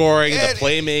goal scoring, the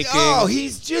playmaking. Oh,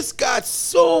 he's just got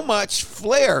so much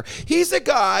flair. He's a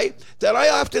guy that I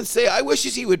often say, I wish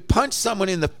he would punch someone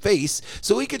in the face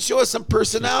so he could show us some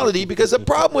personality, because the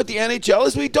problem with the NHL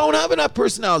is we don't have enough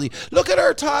personality. Look at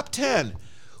our top 10.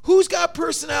 Who's got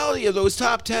personality of those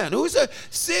top 10?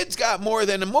 Sid's got more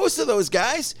than most of those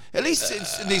guys. At least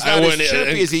he's not as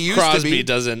chirpy as he used to be. Crosby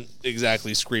doesn't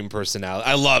exactly scream personality.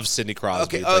 I love Sidney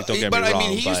Crosby. Okay, don't get me wrong. But I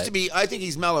mean, he used to be. I think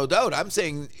he's mellowed out. I'm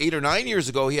saying 8 or 9 years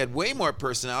ago, he had way more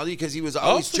personality because he was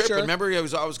always chirping. Sure. Remember, I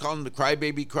was always calling him the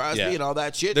crybaby Crosby and all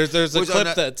that shit. There's a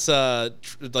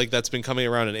clip that's been coming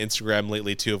around on Instagram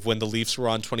lately too, of when the Leafs were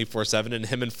on 24/7 and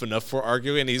him and Phaneuf were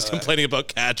arguing and he's complaining about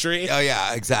Kadri. Oh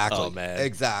yeah, exactly. Oh man,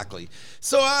 exactly. Exactly.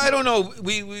 So I don't know.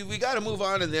 We got to move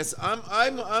on to this.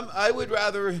 I would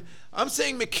rather. I'm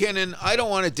saying McKinnon. I don't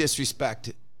want to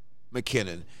disrespect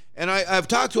McKinnon. And I've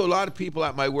talked to a lot of people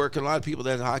at my work, and a lot of people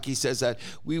that hockey says that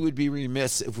we would be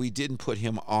remiss if we didn't put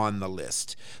him on the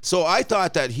list. So I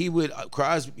thought that he would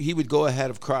go ahead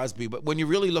of Crosby. But when you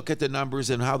really look at the numbers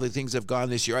and how the things have gone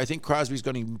this year, I think Crosby's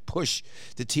going to push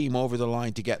the team over the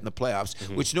line to get in the playoffs,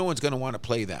 which no one's going to want to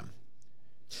play them.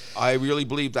 I really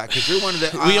believe that because they're one of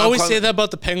the. We always say that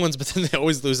about the Penguins, but then they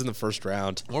always lose in the first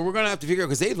round. Well, we're going to have to figure out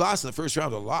because they've lost in the first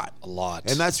round a lot,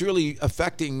 and that's really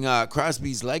affecting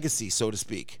Crosby's legacy, so to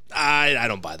speak. I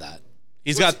don't buy that.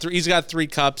 He's got 3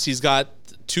 cups. He's got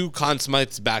 2 Conn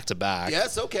Smythes back to back.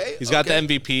 Yes, okay. He's got the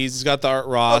MVPs. He's got the Art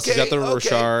Ross. He's got the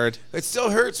Richard. It still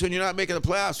hurts when you're not making the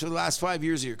playoffs for the last 5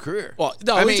 years of your career. Well,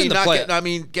 no, he's in the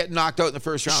playoffs. Getting knocked out in the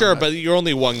first round. Sure, but you're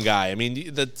only one guy. I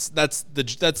mean,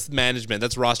 that's management.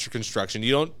 That's roster construction.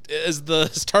 You don't, as the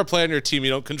star player on your team, you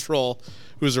don't control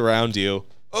who's around you.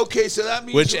 Okay, so that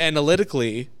means which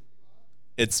analytically,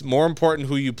 it's more important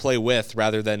who you play with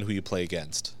rather than who you play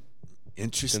against.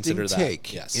 Interesting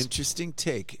take. Yes. Interesting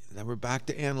take. Then we're back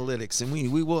to analytics, and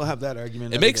we will have that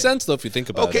argument. It makes sense, though, if you think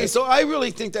about it. Okay, so I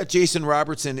really think that Jason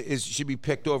Robertson should be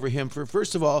picked over him.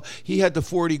 First of all, he had the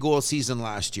 40-goal season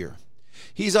last year.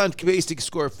 He's on pace to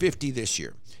score 50 this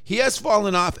year. He has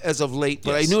fallen off as of late,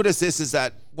 but I noticed this is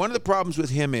that one of the problems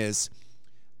with him is,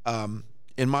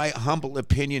 in my humble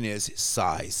opinion, is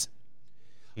size.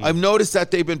 I've noticed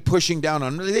that they've been pushing down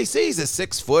on him. They say he's a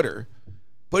 6-footer.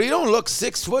 But he don't look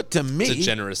 6 foot to me. It's a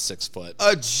generous 6 foot.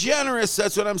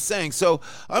 That's what I'm saying. So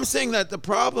I'm saying that the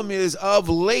problem is, of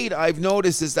late, I've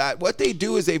noticed is that what they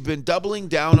do is they've been doubling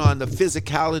down on the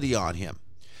physicality on him.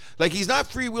 Like, he's not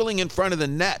freewheeling in front of the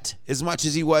net as much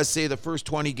as he was, say, the first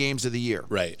 20 games of the year.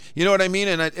 Right. You know what I mean?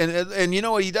 And you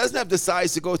know what? He doesn't have the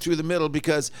size to go through the middle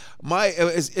because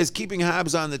is keeping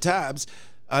Habs on the tabs,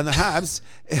 on the Habs.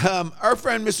 Our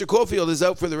friend Mr. Caulfield is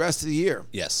out for the rest of the year.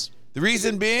 Yes. The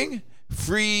reason being,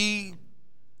 free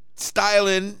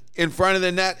styling in front of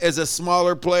the net as a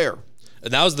smaller player.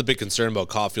 And that was the big concern about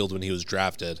Caulfield when he was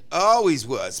drafted. Always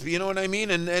was. You know what I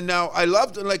mean? And now I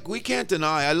loved, like, we can't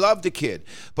deny, I love the kid.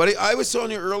 But I was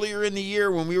telling you earlier in the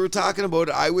year when we were talking about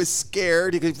it, I was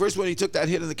scared. Because first when he took that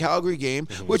hit in the Calgary game,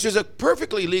 which is a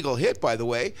perfectly legal hit, by the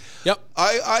way. Yep.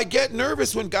 I get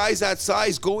nervous when guys that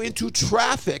size go into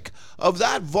traffic of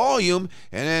that volume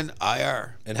and then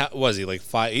IR. And how was he? Like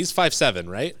 5? He's 5'7",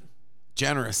 right?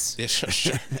 Generous. Yeah,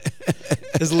 sure.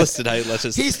 His listed height, let's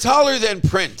just... He's taller than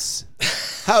Prince.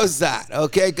 How's that?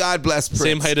 Okay, God bless Prince.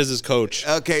 Same height as his coach.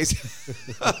 Okay.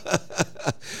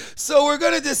 So we're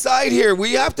going to decide here.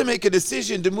 We have to make a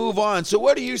decision to move on. So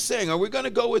what are you saying? Are we going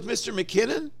to go with Mr.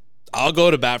 McKinnon? I'll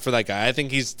go to bat for that guy. I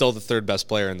think he's still the 3rd best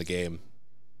player in the game.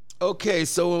 Okay,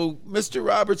 so Mr.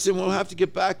 Robertson, we'll have to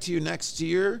get back to you next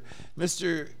year.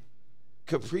 Mr.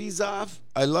 Kaprizov,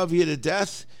 I love you to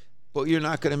death. But you're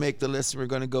not going to make the list, and we're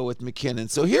going to go with McKinnon.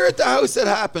 So here at the House That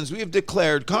Happens, we have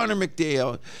declared Connor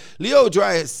McDaid, Leo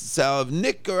Draisaitl,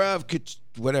 Nick Gaurav,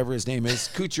 whatever his name is,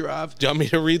 Kucherov. Do you want me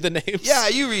to read the names? Yeah,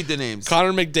 you read the names.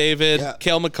 Connor McDavid,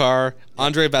 Cale Makar,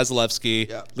 Andrei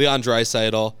Vasilevsky, Leon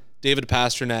Draisaitl, David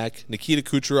Pastrnak, Nikita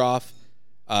Kucherov,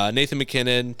 Nathan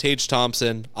McKinnon, Tage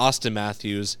Thompson, Austin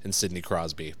Matthews, and Sidney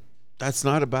Crosby. That's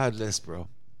not a bad list, bro.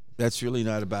 That's really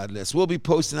not a bad list. We'll be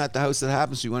posting at the House That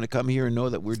Happens, so you want to come here and know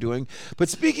that we're doing. But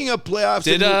speaking of playoffs,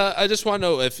 I just want to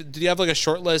know did you have like a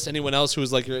short list? Anyone else who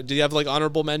was like, did you have like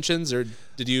honorable mentions, or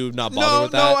did you not bother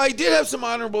with that? No, I did have some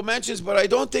honorable mentions, but I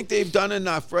don't think they've done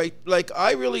enough. Right? Like,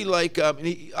 I really like.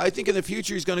 I think in the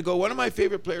future he's going to go. One of my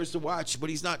favorite players to watch,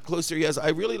 but he's not closer. I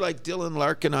really like Dylan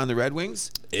Larkin on the Red Wings.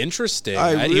 Interesting.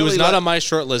 He was not on my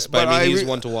short list, but I mean, he's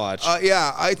one to watch.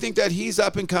 Yeah, I think that he's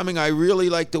up and coming. I really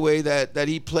like the way that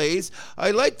he plays.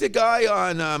 I like the guy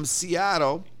on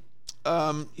Seattle.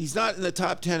 He's not in the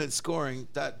top 10 at scoring.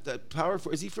 That power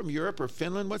forward, is he from Europe or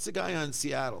Finland? What's the guy on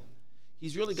Seattle?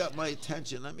 He's really got my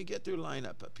attention. Let me get their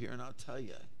lineup up here, and I'll tell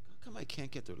you. How come I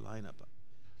can't get their lineup up?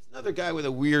 There's another guy with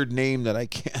a weird name that I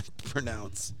can't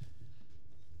pronounce.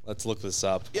 Let's look this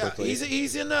up quickly.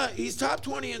 He's top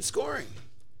 20 in scoring.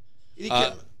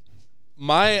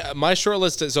 My short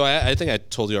list is, so I think I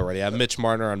told you already. I have Mitch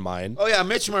Marner on mine. Oh yeah,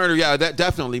 Mitch Marner. Yeah, that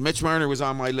definitely. Mitch Marner was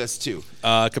on my list too.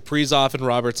 Kaprizov and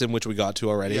Robertson, which we got to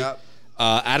already. Yeah.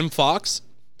 Adam Fox,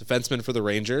 defenseman for the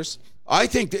Rangers. I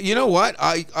think that, you know what?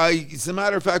 As a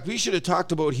matter of fact, we should have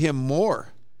talked about him more,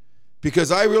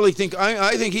 because I really think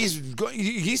I think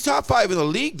he's top 5 in the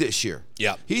league this year.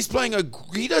 Yeah. He's playing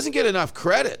he doesn't get enough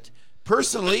credit.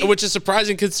 personally. Which is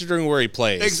surprising considering where he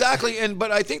plays. Exactly,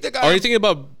 but I think the guy. Are you thinking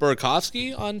about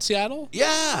Burakovsky on Seattle?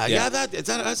 Yeah.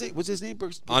 What's his name?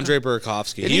 Andre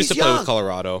Burakovsky. And He used to play young. with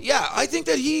Colorado. Yeah, I think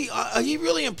that he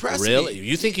really impressed Really? me.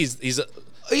 You think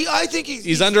I think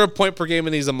he's under a point per game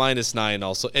and he's a -9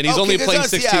 also, and he's Okay, only 'cause playing on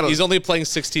 16. Seattle. He's only playing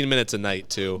 16 minutes a night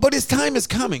too. But his time is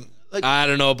coming. Like, I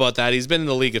don't know about that. He's been in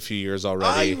the league a few years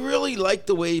already. I really like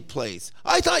the way he plays.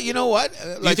 I thought, you know what?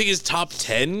 Do you think he's top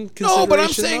 10? No, but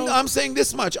though? I'm saying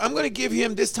this much. I'm going to give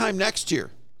him this time next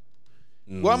year.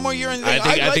 One more year, and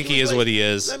I think he is what he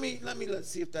is. Let's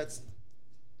see if that's.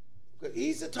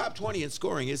 He's the top 20 in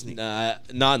scoring, isn't he? Not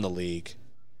in the league.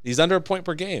 He's under a point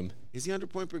per game. Is he under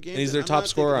point per game? And he's their top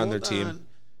scorer on their team.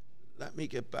 Let me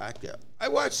get back there. I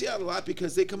watch Seattle a lot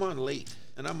because they come on late,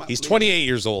 and I'm. He's 28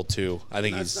 years old too. I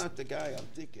think that's not the guy I'm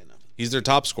thinking of. He's their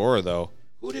top scorer though.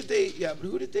 Who did they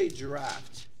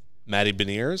draft? Matty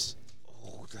Beniers.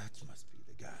 Oh, that must be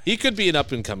the guy. He could be an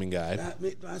up and coming guy. That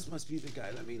must be the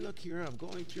guy. Let me look here. I'm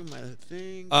going through my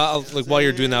thing. While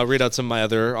you're doing that, I'll read out some of my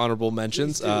other honorable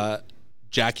mentions.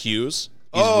 Jack Hughes.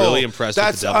 He's really impressed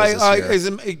with the Devils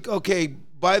this year. Okay.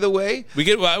 By the way,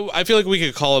 I feel like we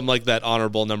could call him like that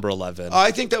honorable number 11.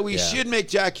 I think that we should make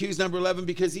Jack Hughes number 11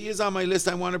 because he is on my list.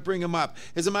 I want to bring him up.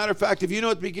 As a matter of fact, if you know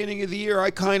at the beginning of the year,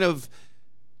 I kind of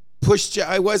pushed.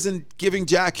 I wasn't giving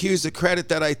Jack Hughes the credit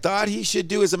that I thought he should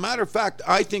do. As a matter of fact,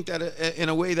 I think that in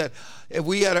a way that if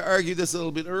we had to argue this a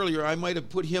little bit earlier, I might have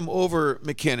put him over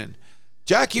McKinnon.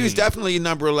 Jack Hughes definitely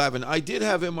number 11. I did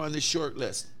have him on the short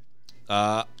list.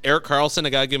 Erik Karlsson, I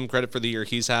gotta give him credit for the year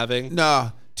he's having.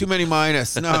 No. Too many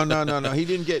minus. No. He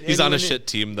didn't get. He's on a shit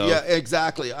team though. Yeah,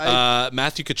 exactly.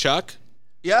 Matthew Tkachuk.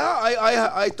 Yeah,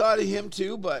 I thought of him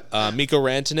too, but Mikko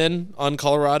Rantanen on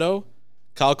Colorado,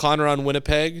 Kyle Connor on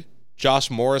Winnipeg,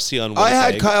 Josh Morrissey on Winnipeg. I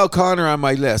had Kyle Connor on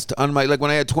my list. When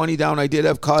I had 20 down, I did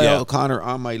have Kyle Connor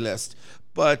on my list.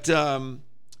 But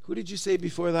who did you say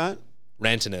before that?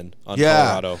 Rantanen on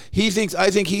Colorado. I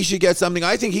think he should get something.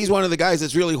 I think he's one of the guys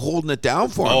that's really holding it down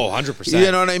for him. Oh, 100%.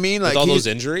 You know what I mean? Like all those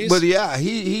injuries? But yeah,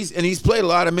 he's played a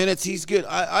lot of minutes. He's good.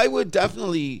 I would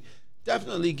definitely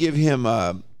give him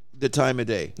the time of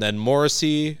day. Then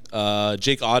Morrissey,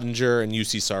 Jake Ottinger, and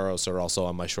UC Saros are also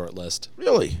on my short list.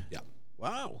 Really? Yeah.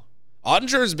 Wow.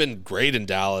 Ottinger's been great in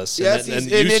Dallas. Yes, and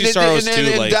UC Saros too.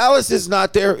 And Dallas is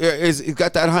not there. He's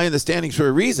got that high in the standings for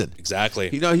a reason. Exactly.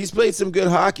 You know, he's played some good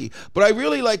hockey. But I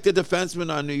really like the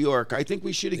defenseman on New York. I think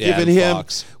we should have given him.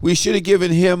 Fox. We should have given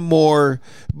him more.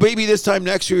 Maybe this time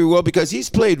next year we will, because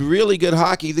he's played really good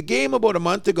hockey. The game about a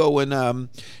month ago, when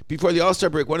before the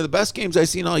All-Star break, one of the best games I've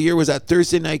seen all year was that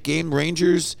Thursday night game,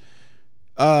 Rangers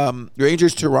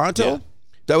Toronto. Yeah.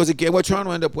 That was a game where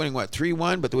Toronto ended up winning,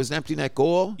 3-1, but there was an empty net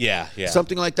goal. Yeah.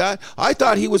 Something like that. I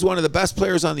thought he was one of the best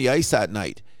players on the ice that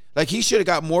night. Like, he should have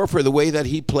got more for the way that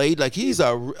he played. Like,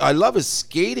 I love his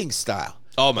skating style.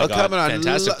 Oh, my God.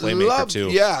 Fantastic playmaker, too.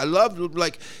 Yeah, I love,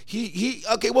 like,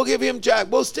 okay, we'll give him Jack.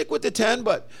 We'll stick with the 10,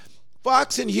 but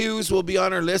Fox and Hughes will be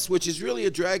on our list, which is really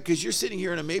a drag because you're sitting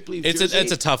here in a Maple Leaf jersey.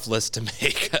 It's a tough list to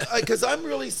make. Because I'm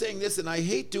really saying this, and I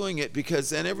hate doing it because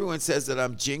then everyone says that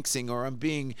I'm jinxing or I'm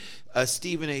being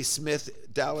Stephen A. Smith,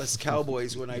 Dallas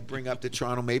Cowboys, when I bring up the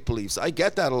Toronto Maple Leafs. I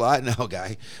get that a lot now,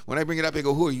 guy. When I bring it up, they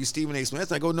go, "Who are you, Stephen A.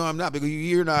 Smith?" I go, "No, I'm not." They go,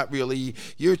 "You're not really.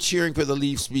 You're cheering for the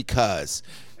Leafs because."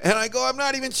 And I go, "I'm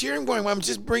not even cheering for him. I'm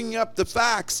just bringing up the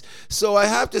facts." So I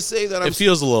have to say that it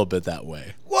feels a little bit that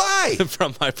way. Why?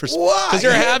 From my perspective. Why? Because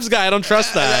you're a Habs guy. I don't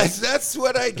trust that. That's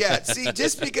what I get. See,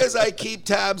 just because I keep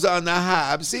tabs on the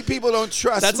Habs, see, people don't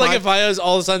trust. That's like if I was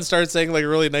all of a sudden started saying like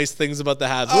really nice things about the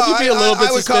Habs. Would you be a little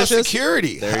bit suspicious? I would call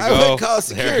security. There you I go. would call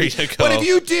security. There you go. But if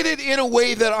you did it in a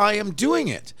way that I am doing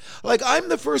it, like I'm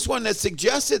the first one that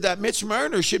suggested that Mitch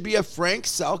Marner should be a Frank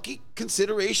Selke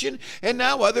consideration, and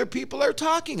now other people are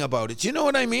talking about it. You know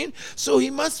what I mean? So he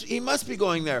must be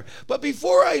going there. But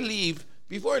before I leave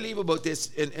about this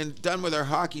and done with our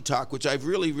hockey talk, which I've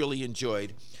really, really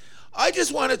enjoyed, I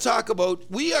just want to talk about,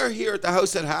 we are here at the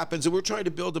House That Happens, and we're trying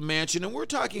to build a mansion, and we're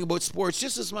talking about sports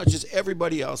just as much as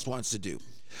everybody else wants to do.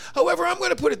 However, I'm going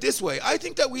to put it this way. I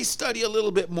think that we study a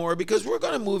little bit more because we're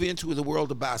going to move into the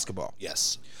world of basketball.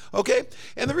 Yes. Okay?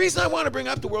 And the reason I want to bring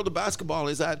up the world of basketball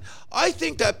is that I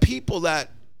think that people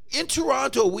that, in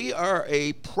Toronto, we are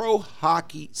a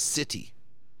pro-hockey city.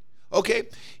 Okay?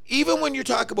 Even when you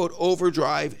talk about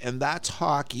Overdrive, and that's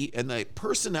hockey, and the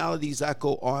personalities that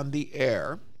go on the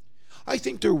air, I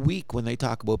think they're weak when they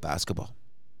talk about basketball.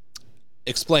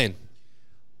 Explain.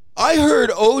 I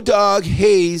heard O-Dog,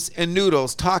 Hayes, and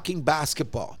Noodles talking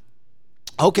basketball.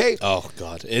 Okay. Oh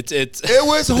God, it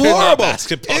was horrible.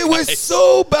 It was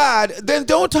so bad. Then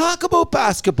don't talk about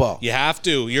basketball. You have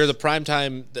to. You're the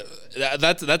primetime.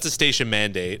 That's a station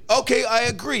mandate. Okay, I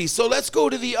agree. So let's go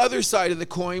to the other side of the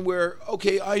coin where,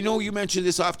 okay, I know you mentioned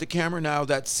this off the camera now,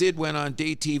 that Sid went on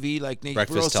day TV like Nate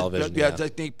Breakfast Burleson. television. Yeah,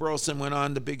 like Nate Burleson went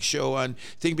on the big show on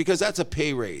thing, because that's a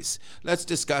pay raise. Let's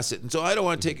discuss it. And so I don't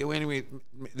want to take away anyway.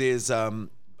 There's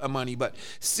money, but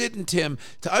Sid and Tim,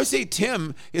 I would say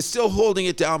Tim is still holding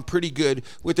it down pretty good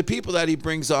with the people that he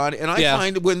brings on, and I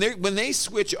find when they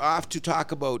switch off to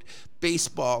talk about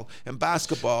baseball and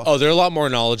basketball, they're a lot more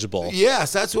knowledgeable.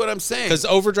 Yes, that's what I'm saying. Because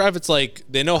Overdrive, it's like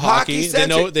they know hockey,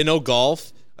 they know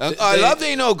golf. I love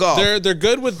they know golf. They're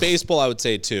good with baseball, I would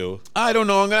say too. I don't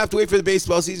know. I'm gonna have to wait for the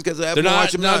baseball season because I haven't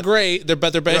watched them. They're not great. They're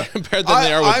better than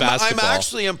they are with basketball. I'm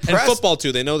actually impressed. And football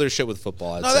too. They know their shit with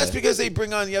football. That's because they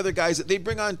bring on the other guys. They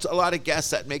bring on a lot of guests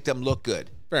that make them look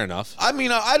good. Fair enough. I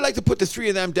mean, I'd like to put the three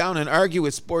of them down and argue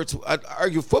with sports. I'd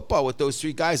argue football with those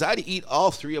three guys. I'd eat all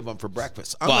three of them for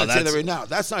breakfast. I'm going to say that right now.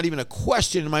 That's not even a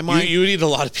question in my mind. You would eat a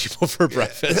lot of people for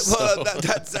breakfast. Well,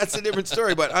 that's a different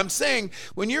story. But I'm saying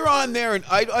when you're on there, and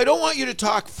I don't want you to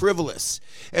talk frivolous.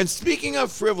 And speaking of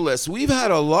frivolous, we've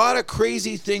had a lot of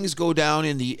crazy things go down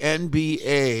in the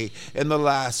NBA in the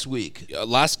last week.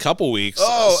 Last couple weeks.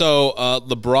 Oh. So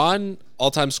LeBron,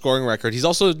 all-time scoring record. He's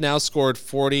also now scored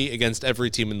 40 against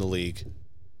every team in the league.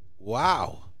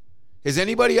 Wow. Has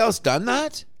anybody else done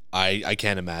that? I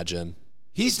can't imagine.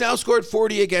 He's now scored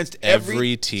 40 against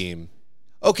every team.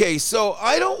 Okay, so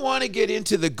I don't want to get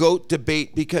into the GOAT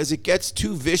debate because it gets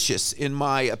too vicious, in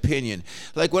my opinion.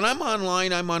 Like when I'm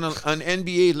online, I'm on an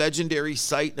NBA legendary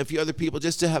site and a few other people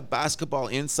just to have basketball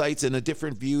insights and the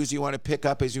different views you want to pick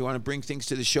up as you want to bring things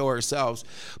to the show ourselves.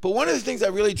 But one of the things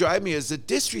that really drive me is the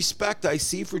disrespect I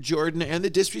see for Jordan and the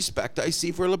disrespect I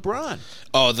see for LeBron.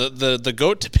 Oh, the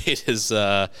GOAT debate has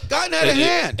gotten out of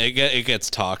hand. It gets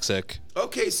toxic.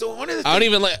 Okay, so one of the things, I don't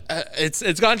even like it's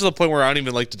gotten to the point where I don't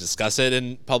even like to discuss it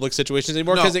in public situations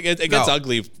anymore because it gets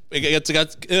ugly.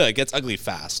 It gets ugly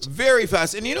fast, very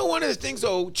fast. And you know, one of the things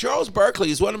though, Charles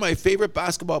Barkley is one of my favorite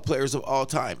basketball players of all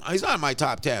time. He's not in my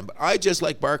top 10, but I just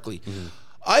like Barkley. Mm-hmm.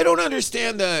 I don't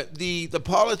understand the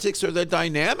politics or the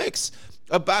dynamics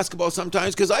of basketball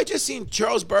sometimes because I just seen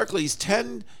Charles Barkley's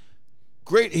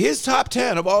his top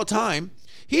 10 of all time.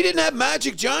 He didn't have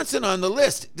Magic Johnson on the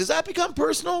list. Does that become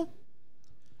personal?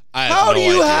 How do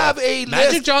you have a list?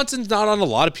 Magic Johnson's not on a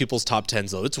lot of people's top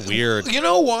 10s, though. It's weird. You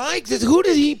know why? Who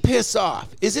did he piss off?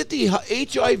 Is it the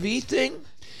HIV thing?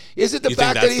 Is it the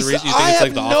fact that he's... I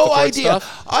have no idea.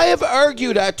 I have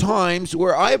argued at times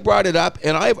where I brought it up,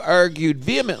 and I've argued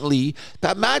vehemently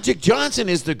that Magic Johnson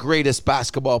is the greatest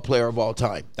basketball player of all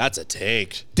time. That's a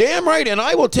take. Damn right, and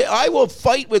I will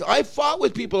fight with... I fought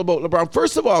with people about LeBron.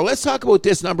 First of all, let's talk about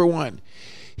this, number one.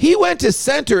 He went to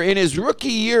center in his rookie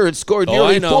year and scored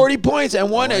nearly 40 points and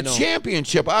won a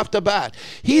championship off the bat.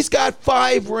 He's got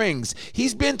 5 rings.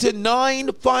 He's been to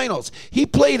 9 finals. He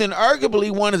played in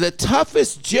arguably one of the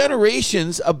toughest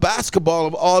generations of basketball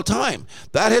of all time.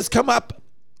 That has come up,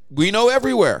 we know,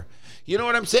 everywhere. You know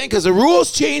what I'm saying? Because the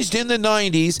rules changed in the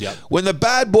 90s when the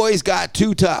bad boys got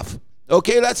too tough.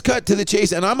 Okay, let's cut to the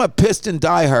chase. And I'm a Piston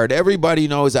diehard. Everybody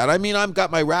knows that. I mean, I've got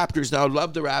my Raptors now.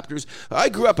 Love the Raptors. I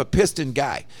grew up a Piston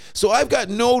guy. So I've got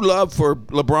no love for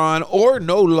LeBron or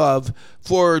no love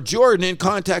for Jordan in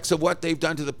context of what they've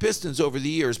done to the Pistons over the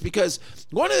years. Because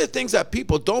one of the things that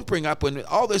people don't bring up when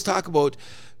all this talk about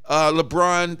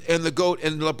LeBron and the GOAT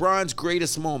and LeBron's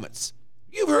greatest moments.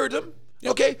 You've heard them.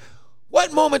 Okay.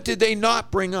 What moment did they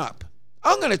not bring up?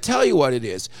 I'm going to tell you what it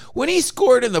is. When he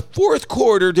scored in the fourth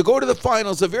quarter to go to the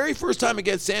finals, the very first time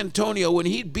against San Antonio, when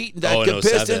he'd beaten that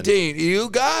Piston team. You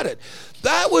got it.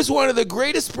 That was one of the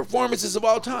greatest performances of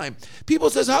all time. People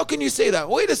says, how can you say that?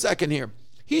 Wait a second here.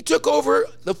 He took over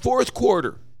the fourth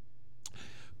quarter,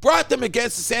 brought them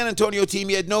against the San Antonio team.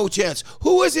 He had no chance.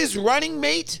 Who was his running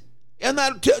mate? And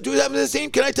that, do we have the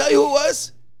same? Can I tell you who it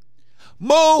was?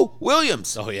 Mo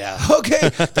Williams. Oh, yeah. Okay,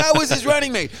 that was his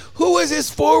running mate. Who was his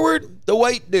forward? The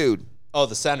white dude. Oh,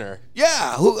 the center.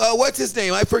 Yeah. Who? What's his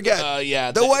name? I forget.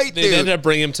 Yeah. The white dude. They ended up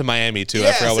bringing him to Miami, too.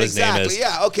 Yes, I forgot what his name is.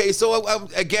 Yeah, okay. So,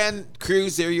 again,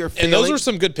 Cruz, there you're failing. And those were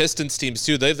some good Pistons teams,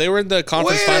 too. They were in the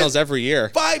conference finals every year.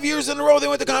 5 years in a row they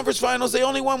went to conference finals. They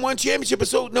only won 1 championship.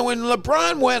 So, no, when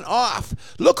LeBron went off,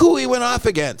 look who he went off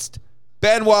against.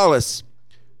 Ben Wallace.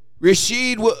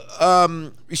 Rasheed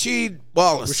Wallace.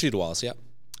 Rasheed Wallace, yeah.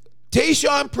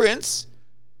 Tayshaun Prince,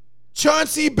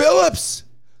 Chauncey Billups.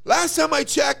 Last time I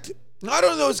checked, not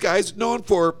only those guys known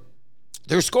for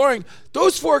their scoring,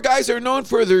 those 4 guys are known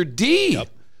for their D. Yep.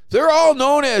 They're all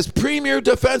known as premier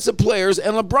defensive players,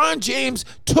 and LeBron James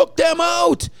took them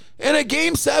out in a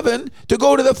Game 7 to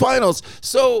go to the finals.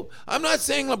 So I'm not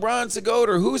saying LeBron's the GOAT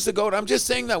or who's the GOAT. I'm just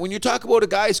saying that when you talk about a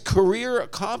guy's career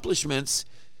accomplishments,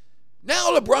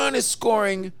 now LeBron is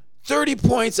scoring 30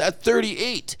 points at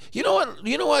 38. You know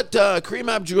what Kareem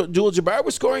Abdul-Jabbar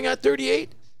was scoring at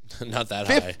 38? Not that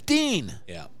high. 15.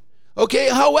 Yeah. Okay,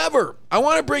 however, I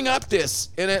want to bring up this,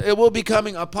 and it will be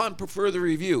coming upon further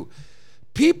review.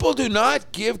 People do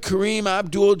not give Kareem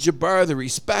Abdul-Jabbar the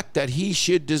respect that he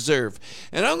should deserve.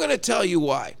 And I'm going to tell you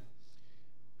why.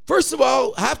 First of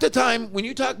all, half the time when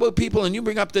you talk about people and you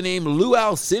bring up the name Lou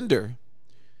Alcindor,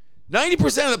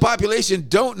 90% of the population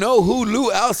don't know who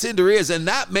Lou Alcindor is, and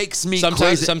that makes me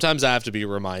crazy. Sometimes I have to be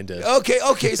reminded.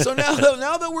 Okay. So now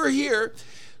that we're here,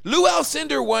 Lou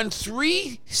Alcindor won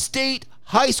 3 state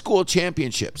high school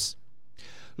championships.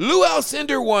 Lou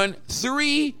Alcindor won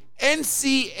 3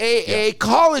 NCAA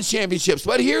college championships.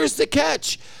 But here's the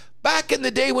catch. Back in the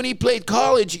day when he played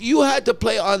college, you had to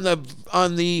play on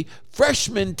the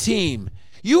freshman team.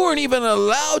 You weren't even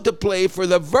allowed to play for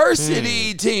the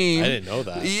varsity team. I didn't know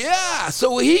that. Yeah,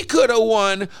 so he could have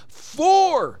won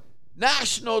 4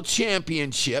 national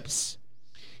championships.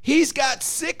 He's got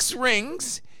 6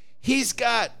 rings. He's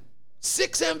got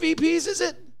 6 MVPs, is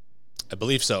it? I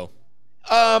believe so.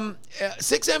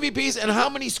 6 MVPs, and how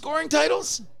many scoring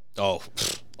titles? Oh,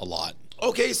 a lot.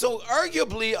 Okay, so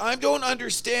arguably, I don't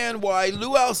understand why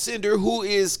Lou Alcindor, who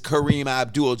is Kareem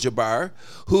Abdul-Jabbar,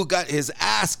 who got his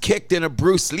ass kicked in a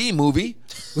Bruce Lee movie,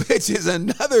 which is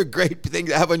another great thing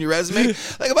to have on your resume.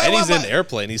 And he's in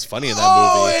Airplane. He's funny in that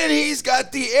movie. And he's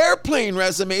got the Airplane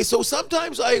resume. So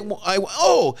sometimes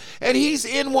and he's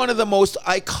in one of the most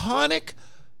iconic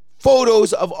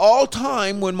photos of all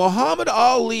time when Muhammad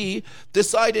Ali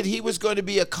decided he was going to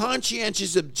be a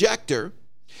conscientious objector.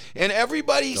 And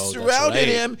everybody surrounded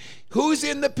him. Who's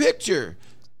in the picture?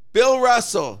 Bill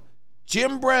Russell,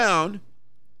 Jim Brown,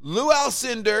 Lou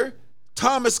Alcindor,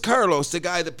 Thomas Carlos, the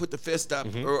guy that put the fist up,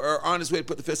 or on his way to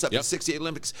put the fist up in the 68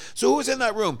 Olympics. So who was in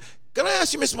that room? Can I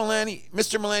ask you,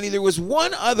 Mr. Mullaney, there was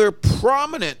one other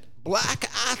prominent black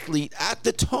athlete at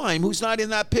the time who's not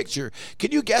in that picture.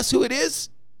 Can you guess who it is?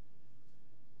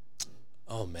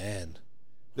 Oh, man.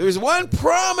 There's one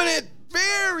prominent,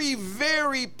 very,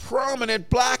 very prominent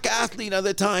black athlete at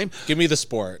the time. Give me the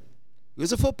sport. He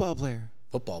was a football player.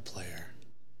 Football player.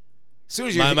 As soon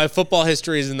as my football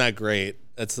history isn't that great.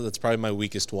 That's probably my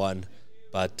weakest one.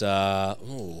 But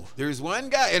there's one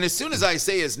guy, and as soon as I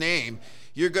say his name,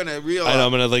 you're gonna realize. I know,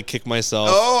 I'm gonna kick myself.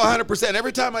 Oh, 100%.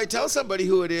 Every time I tell somebody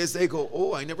who it is, they go,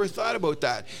 "Oh, I never thought about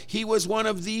that." He was one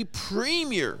of the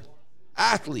premier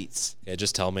athletes. Yeah,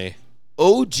 just tell me.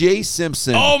 O.J.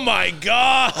 Simpson. Oh, my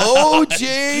God.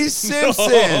 O.J.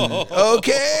 Simpson. No.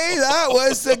 Okay, that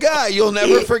was the guy. You'll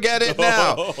never forget it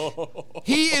now.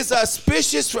 He is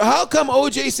suspicious. How come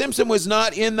O.J. Simpson was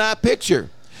not in that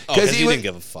picture? Because he didn't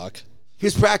give a fuck. He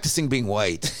was practicing being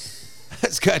white.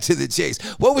 Let's cut to the chase.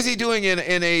 What was he doing in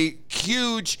a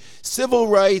huge civil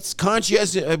rights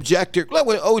conscientious objector? Look,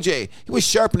 with OJ, he was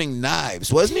sharpening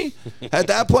knives, wasn't he? At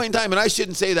that point in time, and I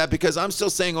shouldn't say that because I'm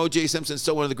still saying OJ Simpson's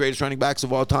still one of the greatest running backs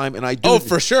of all time, and I do. Oh,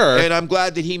 for sure. And I'm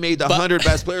glad that he made the 100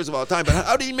 best players of all time. But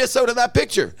how did he miss out on that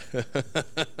picture?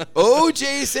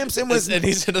 OJ Simpson was, and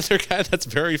he's another guy that's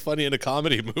very funny in a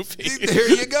comedy movie. There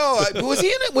you go. Was he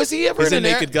in it? Was he ever in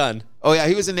Naked Gun? Oh yeah,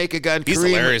 he was in Naked Gun. He's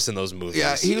hilarious in those movies.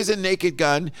 Yeah, he was in Naked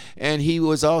Gun, and he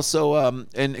was also and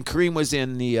Kareem was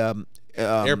in the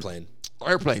Airplane.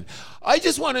 I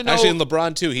just want to know. Actually, in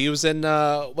LeBron too. He was in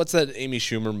what's that Amy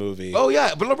Schumer movie? Oh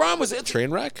yeah, but LeBron was in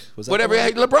Trainwreck. Was that whatever?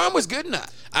 LeBron was good in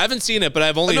that. I haven't seen it, but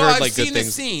I've only heard like good things.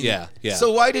 The scene. Yeah.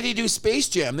 So why did he do Space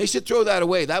Jam? They should throw that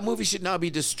away. That movie should now be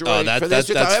destroyed. Oh,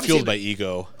 that's fueled by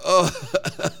ego. Oh,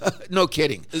 no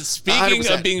kidding. Speaking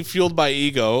 100%. Of being fueled by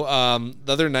ego,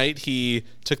 the other night he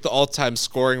took the all-time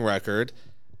scoring record.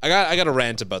 I got to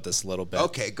rant about this a little bit.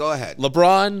 Okay, go ahead.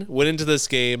 LeBron went into this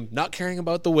game not caring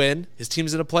about the win. His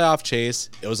team's in a playoff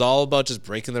chase. It was all about just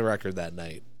breaking the record that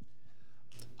night.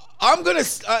 I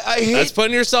hate. That's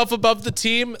putting yourself above the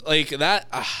team like that.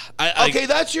 Okay,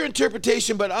 that's your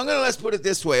interpretation, but let's put it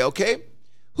this way, okay?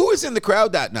 Who was in the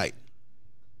crowd that night?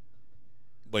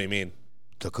 What do you mean?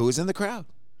 Look who was in the crowd.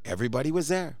 Everybody was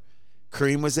there.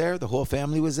 Kareem was there. The whole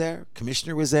family was there.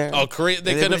 Commissioner was there. Oh, Kareem!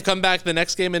 They couldn't have come back the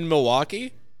next game in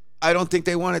Milwaukee? I don't think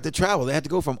they wanted to travel. They had to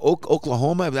go from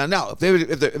Oklahoma. Now, if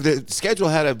the schedule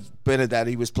had been that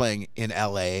he was playing in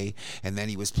L.A. and then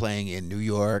he was playing in New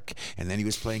York and then he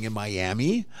was playing in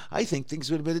Miami, I think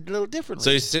things would have been a little different. So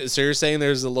you're saying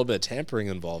there's a little bit of tampering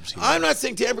involved here? I'm not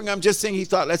saying tampering. I'm just saying he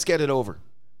thought, let's get it over.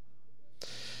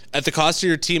 At the cost of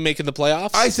your team making the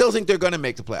playoffs? I still think they're going to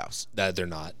make the playoffs. That they're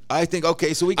not. I think,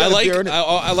 okay, so we got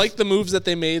I like the moves that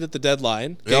they made at the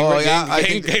deadline.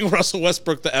 Getting Russell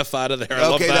Westbrook the F out of there. I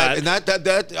love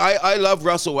that. I love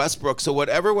Russell Westbrook. So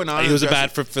whatever went on. He was a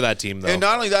bad for that team, though. And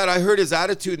not only that, I heard his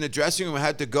attitude in the dressing room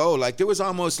had to go. Like, there was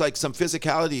almost like some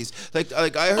physicalities.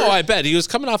 Like I heard. Oh, I bet. He was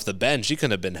coming off the bench. He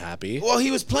couldn't have been happy. Well,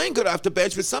 he was playing good off the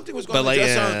bench, but something was going on in the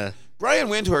dressing room. Brian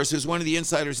Windhorst, who's one of the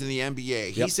insiders in the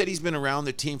NBA, he said he's been around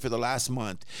the team for the last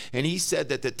month, and he said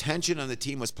that the tension on the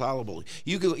team was palpable.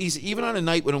 He's even on a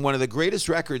night when one of the greatest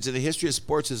records in the history of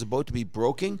sports is about to be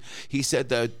broken. He said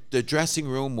the dressing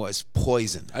room was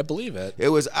poison. I believe it. It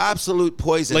was absolute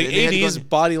poison. Like AD's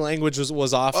body language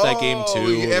was off that game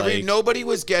too. Nobody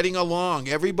was getting along.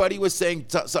 Everybody was saying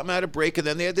something had to break, and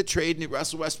then they had to trade, and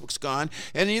Russell Westbrook's gone.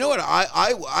 And you know what?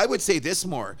 I would say this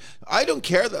more. I don't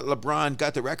care that LeBron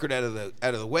got the record out of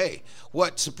the way.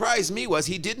 What surprised me was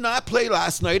he did not play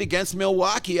last night against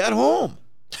Milwaukee at home.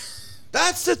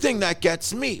 That's the thing that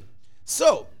gets me.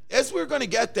 So, as we're going to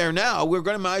get there now,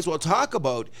 might as well talk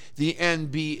about the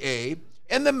NBA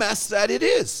and the mess that it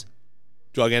is.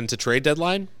 Do I get into trade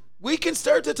deadline? We can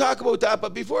start to talk about that,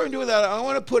 but before I do that, I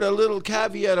want to put a little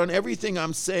caveat on everything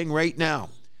I'm saying right now.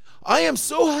 I am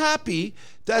so happy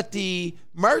that the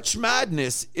March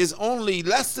Madness is only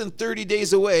less than 30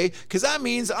 days away, because that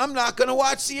means I'm not going to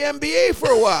watch the NBA for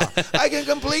a while. I can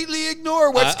completely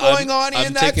ignore what's going on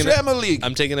in that Tremor League.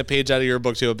 I'm taking a page out of your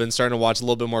book, too. I've been starting to watch a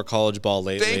little bit more college ball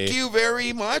lately. Thank you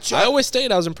very much. Iowa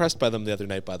State, I was impressed by them the other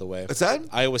night, by the way. What's that?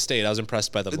 Iowa State, I was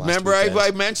impressed by them last Remember weekend.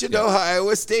 I mentioned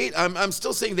Iowa State? I'm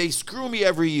still saying they screw me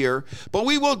every year, but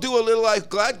we will do a little, I'm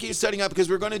glad you're setting up, because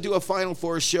we're going to do a Final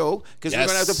Four show, because we're going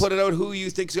to have to put it out who you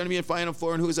think is going to be in Final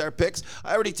Four and who's our picks.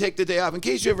 I already take the day off. In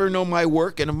case you ever know my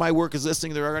work, and if my work is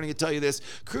listening, they're going to tell you this.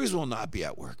 Cruz will not be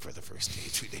at work for the first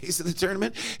 2 days of the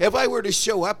tournament. If I were to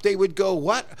show up, they would go,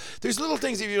 what? There's little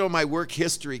things, if you know my work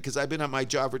history, because I've been at my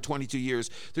job for 22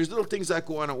 years, there's little things that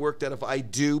go on at work that if I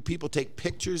do, people take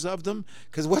pictures of them,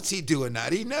 because what's he doing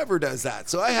that? He never does that.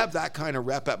 So I have that kind of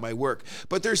rep at my work.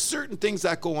 But there's certain things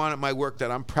that go on at my work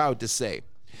that I'm proud to say.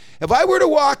 If I were to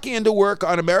walk into work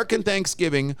on American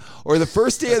Thanksgiving or the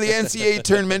first day of the NCAA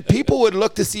tournament, people would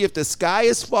look to see if the sky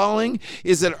is falling.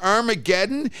 Is it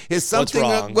Armageddon? Is something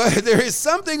wrong? There is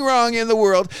something wrong in the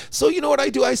world. So you know what I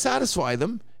do? I satisfy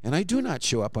them. And I do not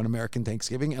show up on American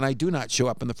Thanksgiving, and I do not show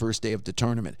up on the first day of the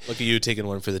tournament. Look at you taking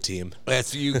one for the team.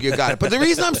 That's you got it. But the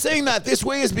reason I'm saying that this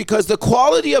way is because the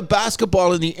quality of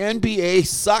basketball in the NBA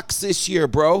sucks this year,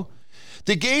 bro.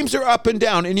 The games are up and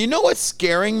down. And you know what's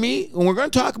scaring me? And we're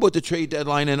going to talk about the trade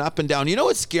deadline and up and down. You know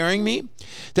what's scaring me?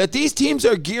 That these teams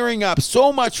are gearing up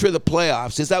so much for the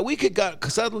playoffs is that we could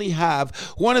suddenly have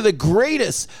one of the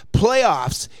greatest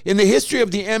playoffs in the history of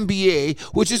the NBA,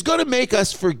 which is going to make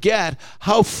us forget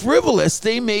how frivolous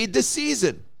they made the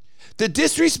season. The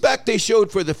disrespect they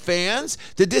showed for the fans,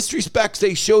 the disrespect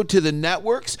they showed to the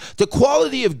networks, the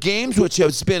quality of games, which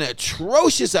has been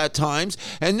atrocious at times,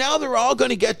 and now they're all going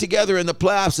to get together in the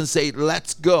playoffs and say,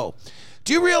 let's go.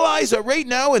 Do you realize that right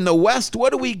now in the West,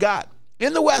 what do we got?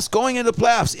 In the West, going into the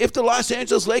playoffs, if the Los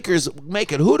Angeles Lakers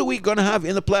make it, who do we going to have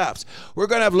in the playoffs? We're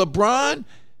going to have LeBron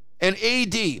and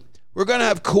AD. We're going to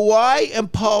have Kawhi and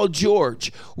Paul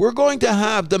George. We're going to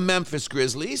have the Memphis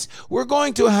Grizzlies. We're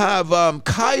going to have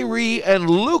Kyrie and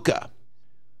Luka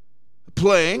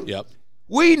playing. Yep.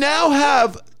 We now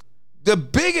have the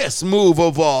biggest move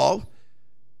of all.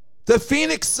 The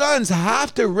Phoenix Suns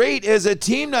have to rate as a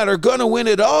team that are going to win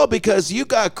it all because you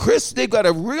got they've got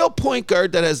a real point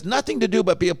guard that has nothing to do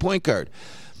but be a point guard.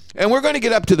 And we're going to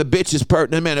get up to the bitches part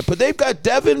in a minute, but they've got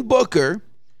Devin Booker,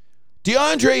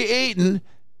 DeAndre Ayton,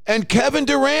 and Kevin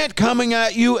Durant coming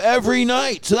at you every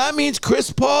night. So that means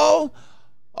Chris Paul,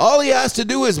 all he has to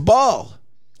do is ball.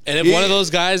 And if one of those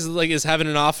guys is having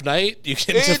an off night, you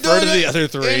can defer to the other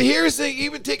three. And here's the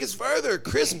even take us further.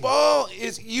 Chris Paul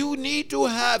you need to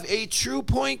have a true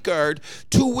point guard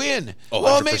to win. Oh,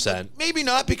 well, 100%. Maybe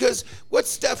not, because what's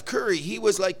Steph Curry? He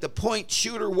was like the point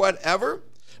shooter, whatever.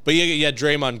 But you had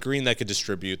Draymond Green that could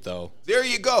distribute, though. There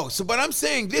you go. So, but I'm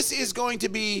saying this is going to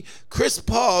be Chris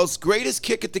Paul's greatest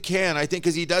kick at the can, I think,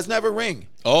 because he doesn't have a ring.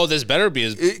 Oh, this better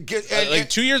be.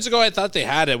 2 years ago, I thought they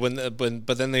had it,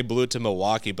 but then they blew it to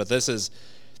Milwaukee. But this has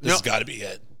got to be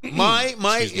it.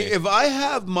 If I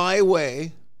have my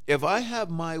way,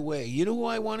 you know who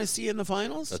I want to see in the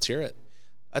finals? Let's hear it.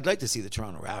 I'd like to see the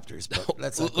Toronto Raptors, but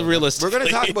let's not go realistically. We're going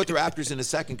to talk about the Raptors in a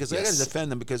second because I got to Yes.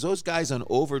 defend them because those guys on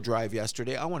overdrive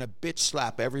yesterday, I want to bitch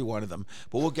slap every one of them.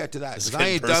 But we'll get to that because I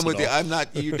ain't done with it. I'm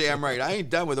not. You're damn right. I ain't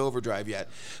done with overdrive yet.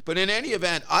 But in any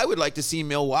event, I would like to see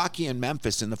Milwaukee and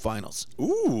Memphis in the finals.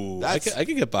 Ooh, I could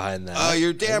get behind that. Oh,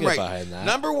 you're damn right. Behind that.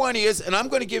 Number one is, and I'm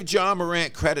going to give John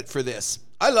Morant credit for this.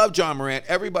 I love John Morant.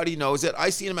 Everybody knows it.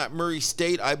 I seen him at Murray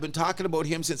State. I've been talking about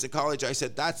him since in college. I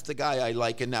said, that's the guy I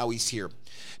like, and now he's here.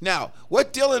 Now,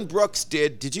 what Dylan Brooks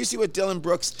did you see what Dylan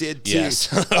Brooks did to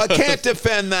Yes. I can't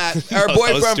defend that. Our boy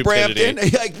that was from Brampton,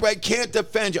 stupidity. I can't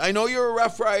defend you. I know you're a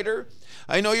Rough Rider.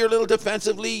 I know you're a little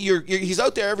defensively. He's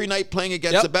out there every night playing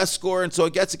against the best scorer, and so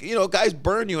it gets, guys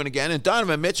burn you and again, and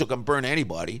Donovan Mitchell can burn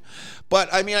anybody. But,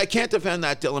 I mean, I can't defend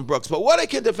that Dylan Brooks. But what I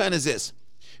can defend is this.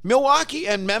 Milwaukee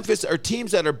and Memphis are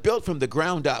teams that are built from the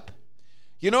ground up.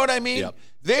 You know what I mean? Yep.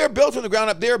 They're built from the ground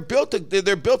up. They're built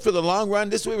for the long run.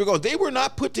 This is the way we're going. They were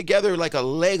not put together like a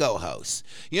Lego house.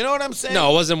 You know what I'm saying? No,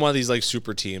 it wasn't one of these like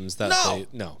super teams that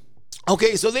no.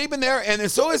 Okay, so they've been there, and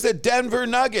so is the Denver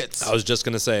Nuggets. I was just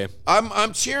gonna say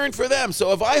I'm cheering for them.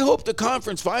 So if I hope the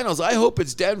conference finals, I hope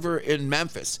it's Denver and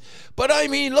Memphis. But I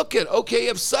mean,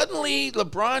 if suddenly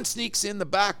LeBron sneaks in the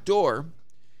back door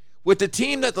with the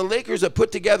team that the Lakers have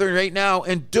put together right now,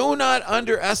 and do not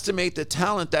underestimate the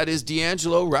talent that is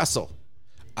D'Angelo Russell.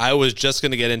 I was just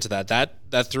gonna get into that.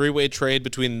 That three-way trade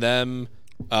between them,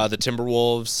 the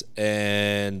Timberwolves,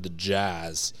 and the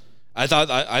Jazz.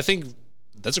 I think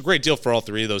that's a great deal for all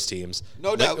three of those teams.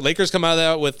 No doubt. Lakers come out of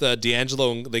that with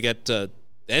D'Angelo, and they get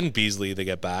and Beasley. They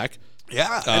get back.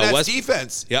 Yeah, and that's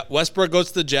defense. Yeah, Westbrook goes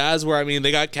to the Jazz, where I mean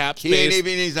they got cap space.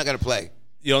 He's not going to play.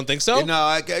 You don't think so?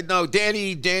 No,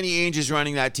 Danny Ainge is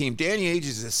running that team. Danny Ainge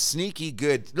is a sneaky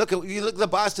good. Look, the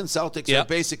Boston Celtics are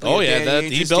basically. Oh a yeah, Danny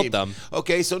he Ainge's built team. them.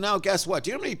 Okay, so now guess what?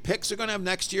 Do you know how many picks they're going to have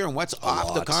next year and what's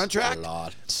off the contract? A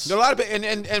lot. A lot of it,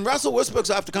 and Russell Westbrook's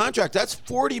off the contract. That's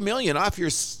 $40 million off your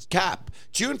cap.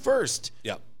 June 1st.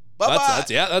 Yeah. Bye-bye.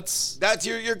 That's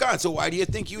you're gone. So why do you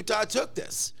think Utah took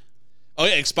this? Oh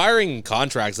yeah, expiring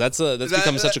contracts. That's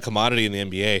become such a commodity in the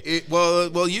NBA.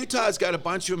 Well, Utah's got a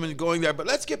bunch of them going there. But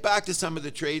let's get back to some of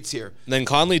the trades here. And then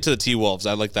Conley to the T-Wolves.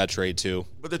 I like that trade too.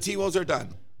 But the T-Wolves are done.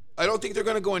 I don't think they're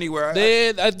going to go anywhere.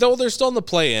 Though they're still in the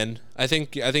play-in. I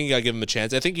think you got to give him a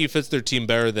chance. I think he fits their team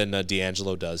better than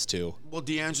D'Angelo does too. Well,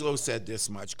 D'Angelo said this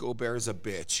much: Gobert's a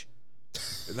bitch.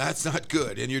 And that's not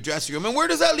good in your dressing room. And where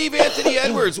does that leave Anthony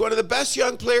Edwards, one of the best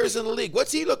young players in the league?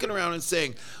 What's he looking around and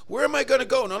saying, where am I going to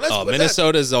go? Now, let's put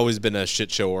Minnesota's always been a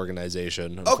shit show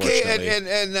organization. Okay,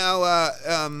 and now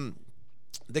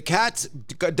the Cat's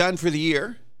done for the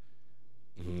year.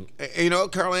 Mm-hmm.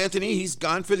 Karl Anthony, he's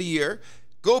gone for the year.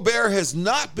 Gobert has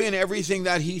not been everything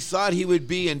that he thought he would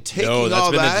be, and taking all that.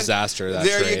 No, that's been a disaster.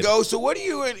 There you go. So what do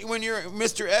you, when you're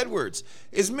Mr. Edwards,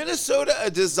 is Minnesota a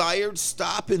desired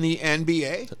stop in the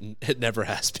NBA? It never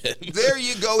has been. There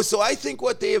you go. So I think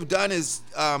what they have done is,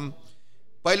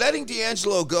 by letting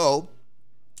D'Angelo go,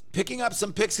 picking up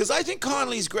some picks, because I think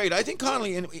Conley's great. I think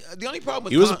Conley, and the only problem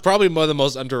with he was probably one of the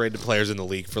most underrated players in the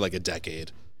league for like a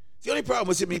decade. The only problem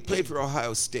was him, he played for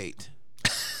Ohio State.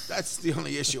 That's the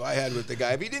only issue I had with the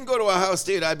guy. If he didn't go to Ohio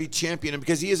State, I'd be championing him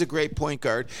because he is a great point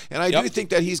guard. And I do think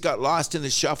that he's got lost in the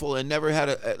shuffle and never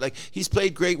had he's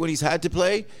played great when he's had to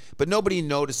play, but nobody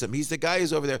noticed him. He's the guy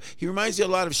who's over there. He reminds you a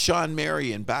lot of Sean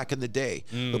Marion back in the day,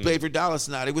 who played for Dallas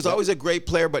and that. He was always a great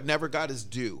player, but never got his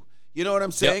due. You know what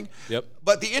I'm saying? Yep.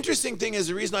 But the interesting thing is,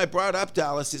 the reason I brought up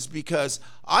Dallas is because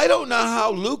I don't know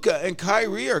how Luka and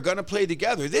Kyrie are going to play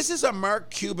together. This is a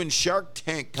Mark Cuban Shark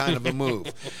Tank kind of a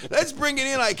move. Let's bring it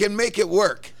in. I can make it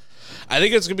work. I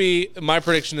think it's going to be, my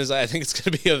prediction is I think it's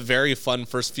going to be a very fun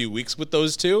first few weeks with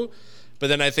those two. But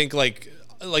then I think like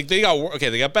they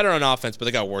got better on offense, but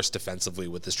they got worse defensively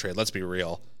with this trade. Let's be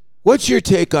real. What's your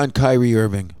take on Kyrie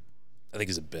Irving? I think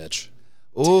he's a bitch.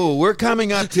 Oh, we're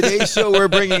coming up today's show. We're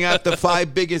bringing out the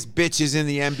 5 biggest bitches in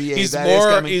the NBA.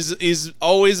 He's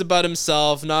always about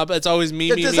himself. It's always me.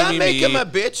 Does that make him a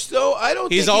bitch though? I don't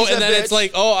think he's a bitch. And then it's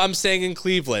like, I'm staying in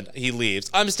Cleveland. He leaves.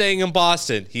 I'm staying in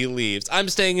Boston. He leaves. I'm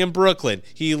staying in Brooklyn.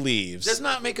 He leaves. Does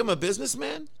not make him a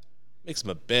businessman? Makes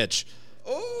him a bitch.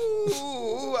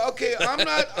 Oh, okay.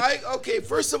 Okay.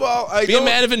 First of all, be a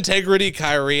man of integrity,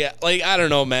 Kyrie. Like, I don't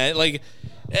know, man. Like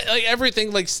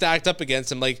everything stacked up against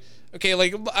him. Like, okay,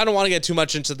 I don't want to get too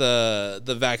much into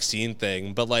the vaccine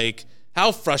thing, but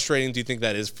how frustrating do you think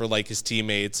that is for his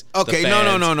teammates? Okay,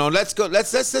 no. Let's go.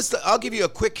 Let's. I'll give you a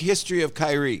quick history of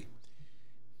Kyrie.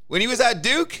 When he was at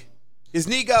Duke, his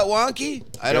knee got wonky.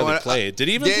 I don't want to play. Did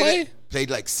he even play?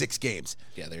 Played 6 games.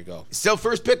 Yeah, there you go. Still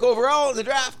first pick overall in the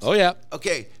draft. Oh yeah.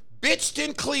 Okay, bitched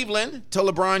in Cleveland till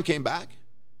LeBron came back.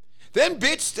 Then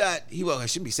bitched at I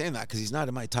shouldn't be saying that because he's not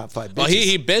in my top 5 bitches. Well,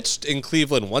 he bitched in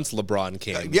Cleveland once LeBron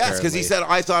came. Yes, because he said,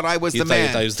 I thought I was the man.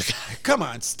 He thought he was the guy. Come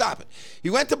on, stop it. He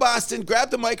went to Boston,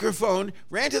 grabbed the microphone,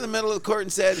 ran to the middle of the court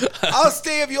and said, I'll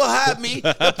stay if you'll have me.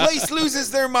 The place loses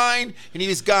their mind. And he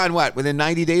was gone, within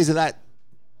 90 days of that?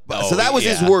 So that was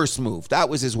his worst move. That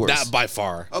was his worst. That by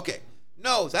far. Okay.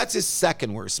 No, that's his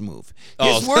second worst move.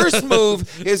 His worst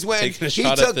move is when he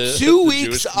took 2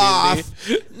 weeks off.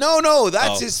 No,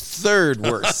 that's his third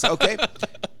worst, okay?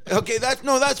 Okay,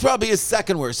 that's probably his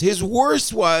second worst. His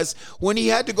worst was when he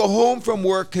had to go home from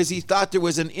work because he thought there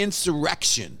was an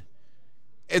insurrection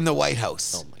in the White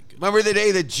House. Oh, my goodness. Remember the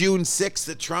day, the June 6th,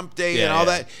 the Trump Day and all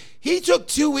that? He took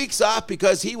 2 weeks off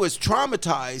because he was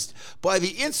traumatized by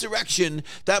the insurrection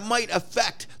that might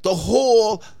affect the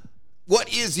whole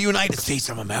what is the United States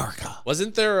of America.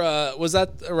 Wasn't there, was that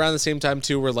around the same time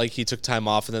too where like he took time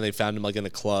off and then they found him like in a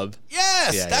club?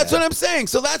 Yes, that's what I'm saying.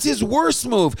 So that's his worst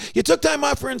move. You took time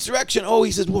off for insurrection. Oh,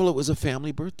 he says, well, it was a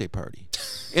family birthday party.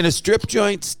 In a strip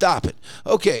joint, stop it.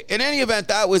 Okay, in any event,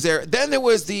 that was there. Then there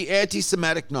was the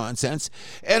anti-Semitic nonsense.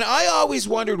 And I always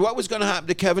wondered what was going to happen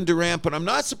to Kevin Durant, but I'm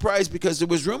not surprised because there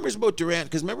was rumors about Durant,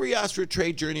 because remember he asked for a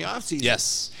trade during the offseason?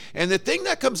 Yes. And the thing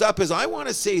that comes up is I want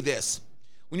to say this.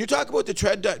 When you talk about the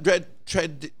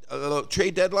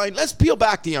trade deadline, let's peel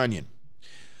back the onion.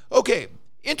 Okay,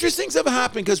 interesting things have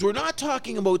happened because we're not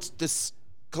talking about this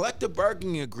collective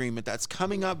bargaining agreement that's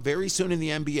coming up very soon in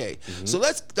the NBA. Mm-hmm. So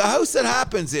the house that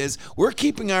happens is we're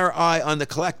keeping our eye on the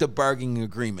collective bargaining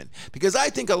agreement because I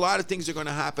think a lot of things are going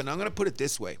to happen. I'm going to put it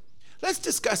this way. Let's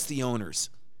discuss the owners.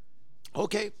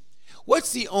 Okay?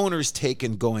 What's the owner's take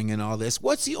in going in all this?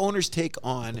 What's the owner's take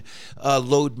on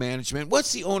load management?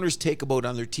 What's the owner's take about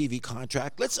on their TV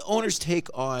contract? Let's the owner's take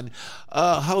on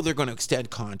how they're going to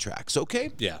extend contracts,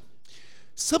 okay? Yeah.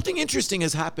 Something interesting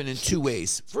has happened in 2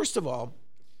 ways. First of all,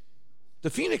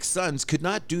 the Phoenix Suns could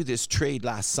not do this trade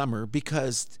last summer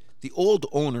because the old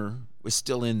owner was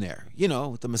still in there. You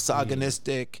know, the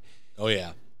misogynistic. Oh,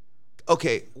 yeah.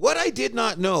 Okay, what I did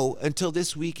not know until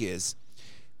this week is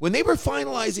when they were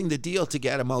finalizing the deal to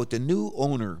get him out, the new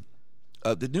owner,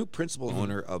 the new principal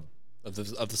owner of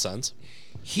the Suns,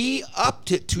 he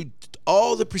upped it to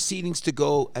all the proceedings to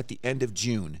go at the end of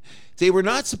June. They were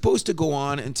not supposed to go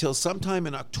on until sometime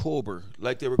in October,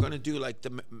 like they were going to do, like the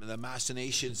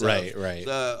machinations, right.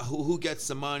 The who gets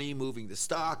the money, moving the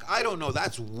stock. I don't know.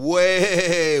 That's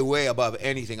way above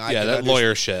anything I could understand.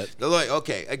 Lawyer shit. The lawyer.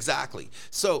 Okay, exactly.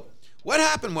 So what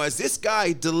happened was this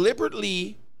guy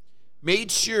deliberately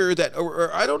made sure that,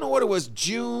 or I don't know what it was,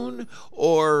 June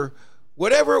or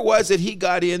whatever it was that he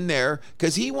got in there,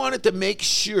 because he wanted to make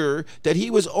sure that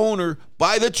he was owner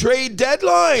by the trade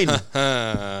deadline.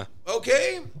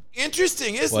 Okay?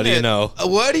 Interesting, isn't it? What do you know?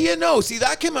 What do you know? See,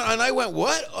 that came out, and I went,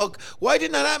 what? Why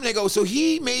didn't that happen? They go, so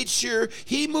he made sure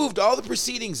he moved all the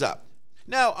proceedings up.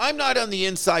 Now, I'm not on the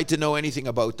inside to know anything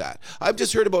about that. I've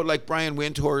just heard about like Brian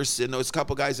Windhorst and those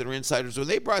couple guys that are insiders when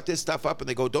they brought this stuff up and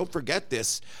they go, don't forget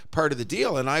this part of the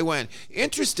deal. And I went,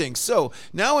 interesting. So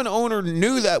now an owner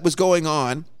knew that was going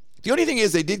on. The only thing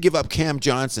is they did give up Cam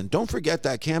Johnson. Don't forget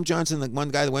that. Cam Johnson, the one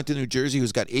guy that went to New Jersey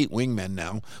who's got 8 wingmen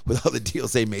now with all the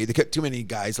deals they made. They got too many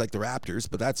guys like the Raptors,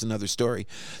 but that's another story.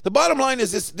 The bottom line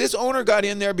is this owner got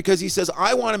in there because he says,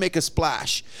 I want to make a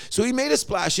splash. So he made a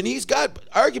splash, and he's got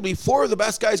arguably 4 of the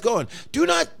best guys going. Do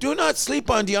not sleep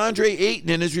on DeAndre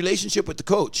Ayton and his relationship with the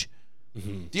coach.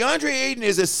 Mm-hmm. DeAndre Ayton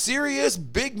is a serious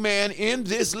big man in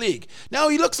this league. Now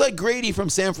he looks like Grady from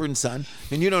Sanford and Son,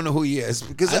 and you don't know who he is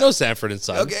because I know Sanford and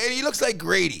Son. Okay, he looks like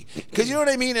Grady because you know what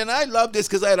I mean. And I love this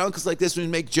because I had uncles like this who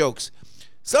make jokes.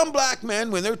 Some black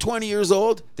men, when they're 20 years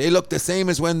old, they look the same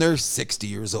as when they're 60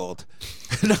 years old.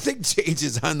 Nothing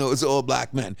changes on those old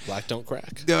black men. Black don't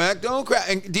crack. Black don't crack.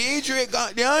 And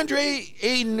DeAndre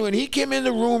Ayton, when he came in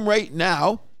the room right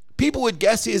now, people would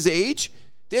guess his age.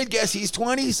 They'd guess he's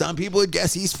 20. Some people would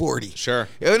guess he's 40. Sure.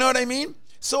 You know what I mean?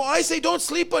 So I say don't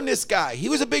sleep on this guy. He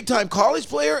was a big-time college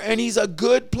player, and he's a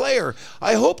good player.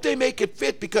 I hope they make it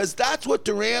fit because that's what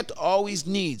Durant always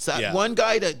needs, that one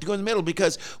guy to go in the middle.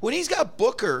 Because when he's got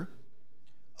Booker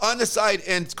on the side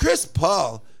and Chris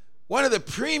Paul, one of the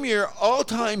premier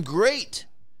all-time great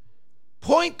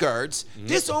point guards,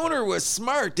 this owner was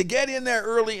smart to get in there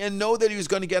early and know that he was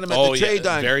going to get him at the trade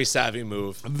time. Very savvy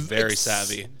move. Very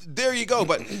savvy. There you go.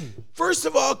 But first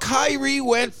of all, Kyrie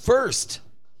went first.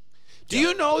 Do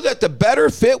you know that the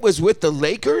better fit was with the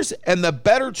Lakers and the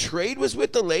better trade was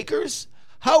with the Lakers?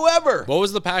 However, what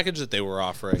was the package that they were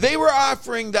offering? They were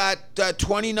offering that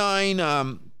 29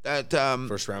 That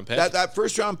first round pick. That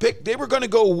first round pick. They were going to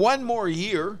go one more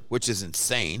year, which is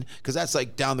insane because that's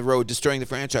like down the road destroying the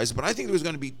franchise. But I think there was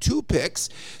going to be 2 picks.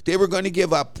 They were going to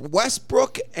give up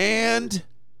Westbrook and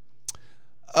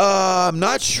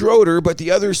not Schroeder, but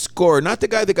the other scorer, not the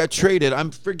guy that got traded.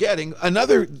 I'm forgetting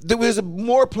another. There was a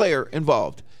more player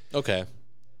involved. Okay.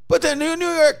 But the New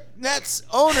York Nets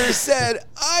owner said,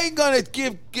 I ain't going to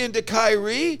give in to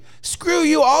Kyrie. Screw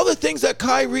you. All the things that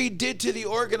Kyrie did to the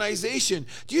organization.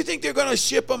 Do you think they're going to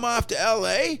ship him off to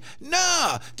L.A.?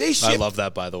 Nah. I love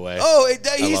that, by the way. Oh,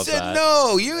 he said,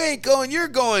 no, you ain't going. You're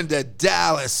going to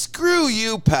Dallas. Screw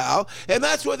you, pal. And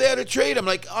that's why they had to trade him.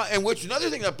 And which another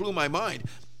thing that blew my mind.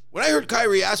 When I heard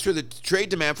Kyrie ask for the trade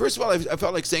demand, first of all, I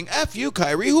felt like saying, F you,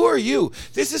 Kyrie. Who are you?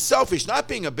 This is selfish, not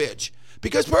being a bitch.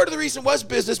 Because part of the reason was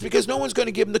business because no one's going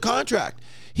to give him the contract.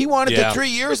 He wanted the 3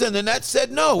 years, and the Nets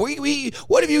said, no.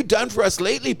 What have you done for us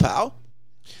lately, pal?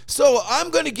 So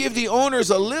I'm going to give the owners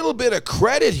a little bit of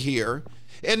credit here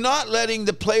and not letting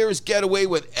the players get away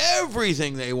with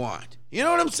everything they want. You know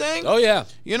what I'm saying? Oh, yeah.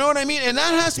 You know what I mean? And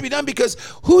that has to be done because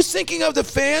who's thinking of the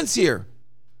fans here?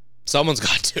 Someone's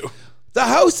got to. The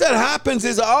house that happens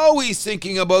is always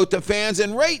thinking about the fans.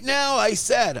 And right now, I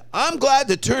said, I'm glad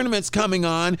the tournament's coming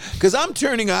on because I'm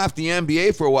turning off the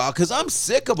NBA for a while because I'm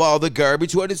sick of all the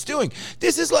garbage, what it's doing.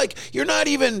 This is like,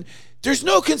 there's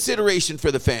no consideration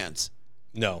for the fans.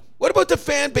 No. What about the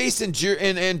fan base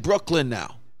in Brooklyn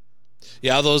now?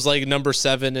 Yeah, those like number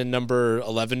 7 and number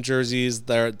 11 jerseys,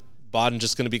 they're bought and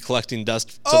just going to be collecting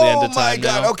dust till the end of time. Oh, my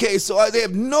God. Now. Okay, so they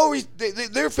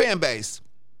have their fan base.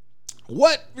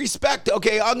 What respect?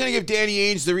 Okay, I'm going to give Danny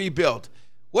Ainge the rebuild.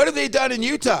 What have they done in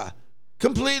Utah?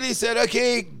 Completely said,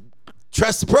 okay,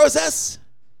 trust the process.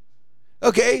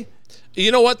 Okay.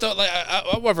 You know what, though?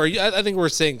 However, I think we're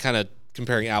saying kind of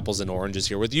comparing apples and oranges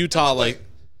here. With Utah, they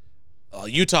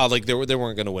weren't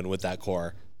going to win with that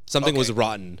core. Something was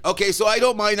rotten. Okay, so I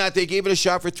don't mind that. They gave it a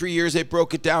shot for 3 years. They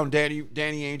broke it down. Danny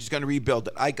Ainge is going to rebuild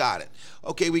it. I got it.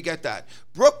 Okay, we get that.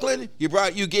 Brooklyn, you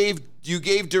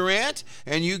gave Durant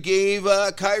and you gave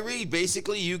Kyrie.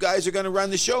 Basically, you guys are going to run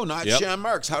the show, not Sean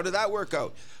Marks. How did that work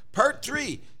out? Part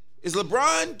 3. Is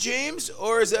LeBron James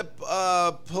or is it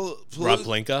Rob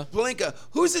Pelinka? Pelinka.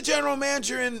 Who's the general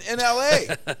manager in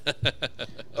L.A.?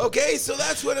 Okay, so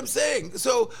that's what I'm saying.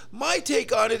 So my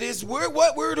take on it is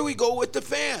where do we go with the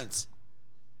fans?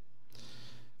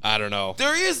 I don't know.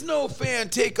 There is no fan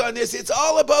take on this. It's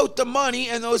all about the money,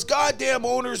 and those goddamn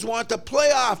owners want the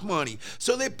playoff money.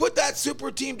 So they put that super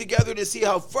team together to see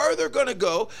how far they're going to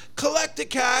go, collect the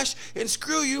cash, and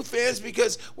screw you fans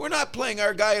because we're not playing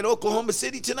our guy in Oklahoma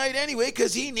City tonight anyway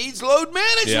because he needs load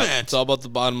management. Yeah, it's all about the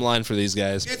bottom line for these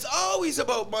guys. It's always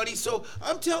about money. So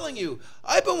I'm telling you,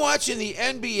 I've been watching the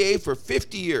NBA for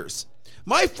 50 years.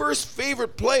 My first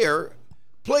favorite player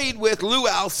played with Lou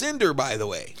Alcindor, by the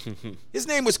way. His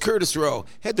name was Curtis Rowe.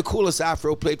 Had the coolest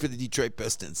afro, played for the Detroit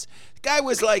Pistons. The guy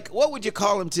was like, what would you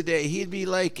call him today? He'd be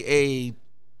like,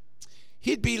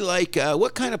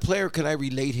 what kind of player could I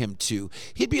relate him to?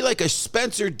 He'd be like a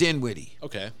Spencer Dinwiddie.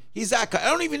 Okay. He's that guy. I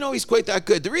don't even know he's quite that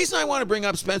good. The reason I want to bring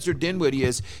up Spencer Dinwiddie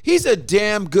is he's a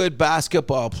damn good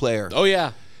basketball player. Oh,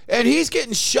 yeah. And he's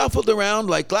getting shuffled around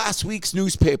like last week's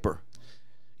newspaper.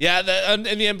 Yeah, in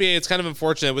the NBA, it's kind of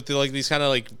unfortunate with these kind of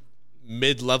like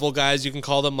mid-level guys. You can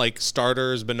call them like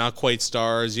starters, but not quite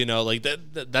stars. You know, like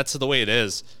that's the way it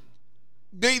is.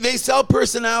 They sell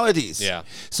personalities. Yeah.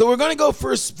 So we're going to go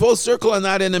first full circle on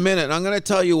that in a minute. I'm going to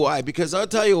tell you why. Because I'll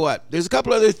tell you what. There's a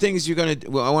couple other things I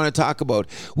want to talk about.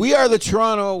 We are the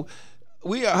Toronto.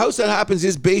 House That Happens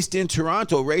is based in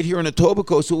Toronto, right here in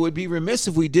Etobicoke. So it would be remiss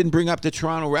if we didn't bring up the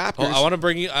Toronto Raptors. Oh,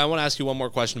 I want to ask you one more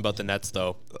question about the Nets,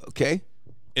 though. Okay.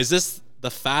 Is this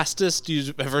the fastest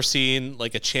you've ever seen,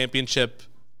 like a championship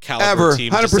caliber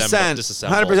team 100%,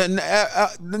 disassemble?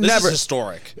 100%. This Never. is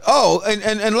historic. Oh,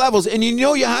 and levels. And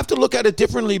you have to look at it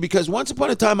differently because once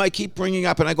upon a time I keep bringing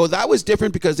up and I go, that was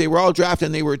different because they were all drafted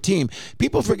and they were a team.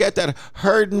 People forget that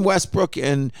Harden, Westbrook,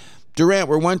 and Durant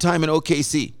were one time in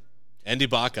OKC. And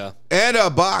Ibaka.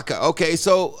 Okay,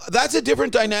 so that's a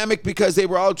different dynamic because they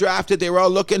were all drafted. They were all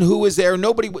looking who was there.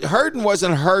 Harden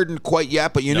wasn't Harden quite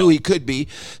yet, but you knew he could be.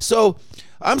 So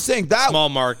I'm saying that small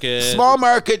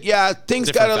market, yeah.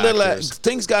 Things got a factors.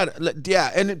 little,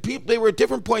 and they were at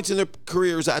different points in their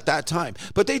careers at that time,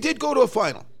 but they did go to a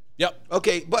final. Yep.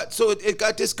 Okay, but so it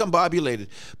got discombobulated.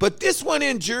 But this one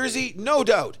in Jersey, no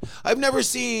doubt. I've never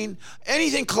seen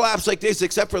anything collapse like this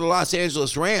except for the Los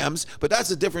Angeles Rams, but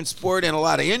that's a different sport and a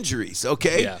lot of injuries,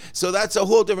 okay? Yeah. So that's a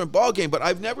whole different ballgame. But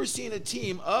I've never seen a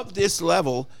team of this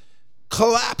level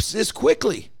collapse this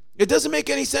quickly. It doesn't make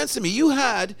any sense to me. You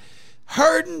had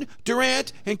Harden,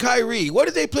 Durant, and Kyrie. What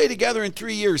did they play together in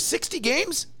 3 years? 60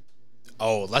 games?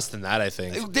 Oh, less than that, I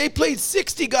think. They played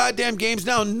 60 goddamn games.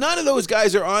 Now, none of those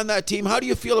guys are on that team. How do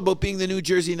you feel about being the New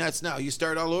Jersey Nets now? You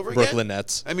start all over again? Brooklyn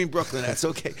Nets. I mean, Brooklyn Nets,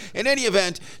 okay. In any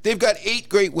event, they've got 8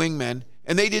 great wingmen,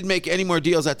 and they didn't make any more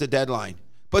deals at the deadline.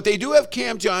 But they do have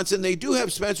Cam Johnson, they do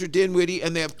have Spencer Dinwiddie,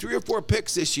 and they have 3 or 4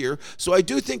 picks this year. So I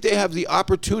do think they have the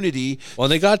opportunity. Well,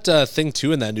 they got thing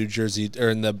too in that New Jersey or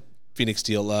in the Phoenix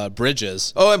deal,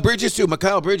 Bridges. Oh, and Bridges too,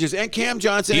 Mikal Bridges and Cam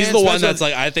Johnson. He's and the Spencer. one that's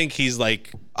like, I think he's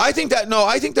like. I think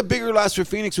the bigger loss for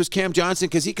Phoenix was Cam Johnson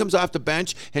because he comes off the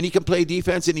bench and he can play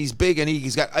defense and he's big and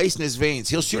he's got ice in his veins.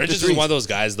 He'll shoot Bridges the threes. is one of those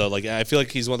guys though. Like I feel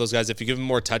like he's one of those guys. If you give him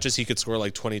more touches, he could score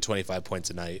like 20, 25 points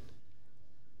a night.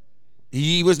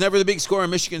 He was never the big scorer in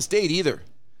Michigan State either.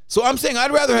 So I'm saying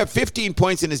I'd rather have 15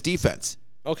 points in his defense.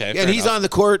 Okay, and he's enough. on the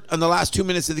court on the last 2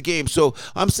 minutes of the game. So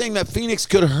I'm saying that Phoenix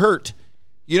could hurt.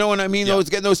 You know what I mean? Yeah.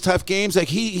 Getting those tough games. Like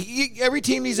every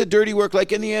team needs a dirty work,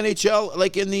 like in the NHL,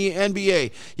 like in the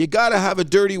NBA. You got to have a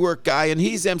dirty work guy, and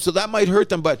he's them. So that might hurt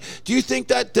them. But do you think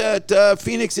that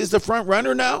Phoenix is the front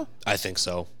runner now? I think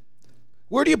so.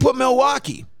 Where do you put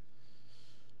Milwaukee?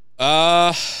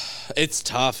 It's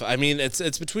tough. I mean,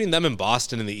 it's between them and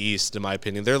Boston in the East, in my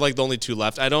opinion. They're like the only 2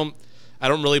 left. I don't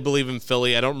really believe in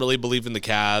Philly. I don't really believe in the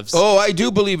Cavs. Oh, I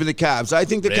do believe in the Cavs. I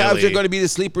think the Cavs are going to be the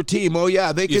sleeper team. Oh, yeah.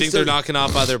 You think they're knocking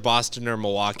off either Boston or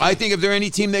Milwaukee? I think if they're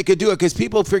any team, they could do it because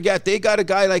people forget they got a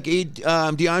guy like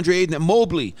DeAndre Ayton and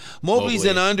Mobley. Mobley's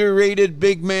an underrated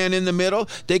big man in the middle.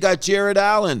 They got Jared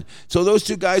Allen. So those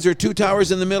 2 guys are 2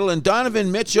 towers in the middle. And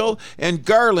Donovan Mitchell and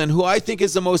Garland, who I think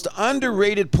is the most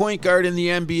underrated point guard in the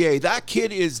NBA. That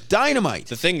kid is dynamite.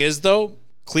 The thing is, though,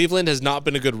 Cleveland has not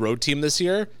been a good road team this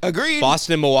year. Agreed.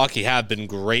 Boston and Milwaukee have been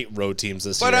great road teams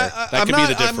this year. That could be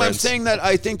the difference. I'm saying that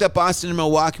I think that Boston and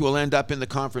Milwaukee will end up in the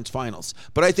conference finals.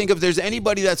 But I think if there's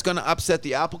anybody that's going to upset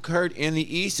the apple cart in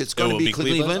the East, it's going to be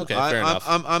Cleveland. Okay, fair enough.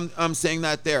 I'm saying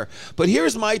that there. But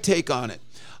here's my take on it.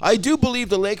 I do believe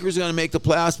the Lakers are going to make the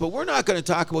playoffs, but we're not going to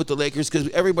talk about the Lakers because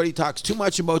everybody talks too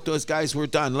much about those guys. We're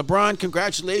done. LeBron,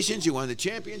 congratulations. You won the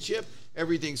championship.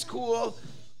 Everything's cool.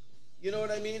 You know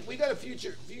what I mean? We got a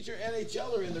future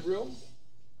NHLer in the room.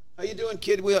 How you doing,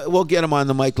 kid? We'll get him on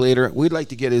the mic later. We'd like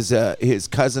to get his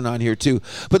cousin on here too.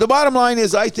 But the bottom line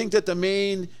is, I think that the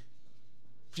main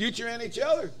future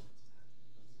NHLer.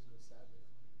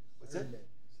 What's that?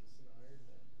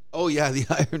 Oh yeah, the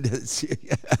Iron.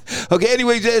 Yeah. Okay.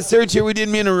 Anyway, Serge here. We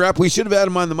didn't mean to interrupt. We should have had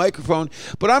him on the microphone.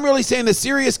 But I'm really saying the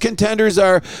serious contenders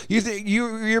are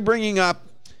you're bringing up.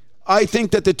 I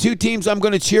think that the 2 teams I'm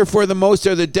going to cheer for the most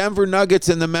are the Denver Nuggets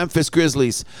and the Memphis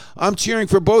Grizzlies. I'm cheering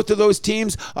for both of those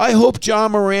teams. I hope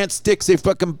John Morant sticks a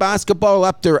fucking basketball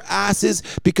up their asses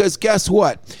because guess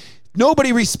what?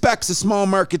 Nobody respects a small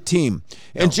market team.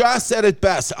 And Josh said it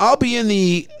best. I'll be in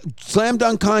the slam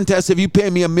dunk contest if you pay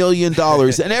me $1 million.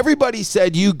 And everybody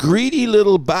said, you greedy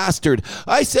little bastard.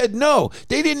 I said, no.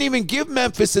 They didn't even give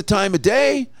Memphis the time of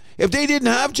day. If they didn't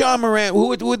have John Morant, who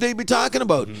would they be talking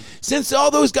about? Mm-hmm. Since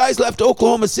all those guys left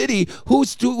Oklahoma City,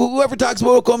 whoever talks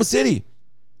about Oklahoma City?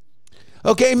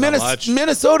 Okay,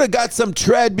 Minnesota got some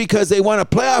tread because they won a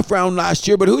playoff round last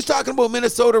year, but who's talking about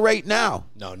Minnesota right now?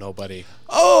 No, nobody.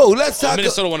 Oh, let's talk.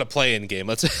 Minnesota won a play-in game.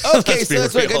 Let's now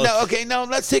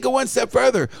let's take it one step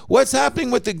further. What's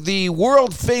happening with the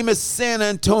world-famous San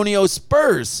Antonio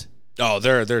Spurs? Oh,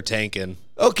 they're tanking.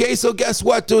 Okay, so guess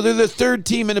what? They're the 3rd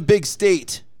team in a big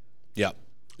state. Yep.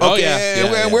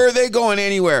 Okay, where are they going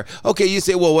anywhere? Okay, you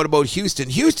say, well, what about Houston?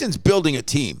 Houston's building a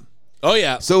team. Oh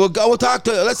yeah. So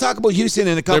let's talk about Houston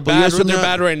in a couple years from now. They're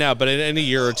bad right now, but in a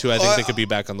year or 2, I think they could be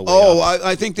back on the way.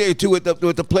 I think they too with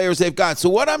the players they've got. So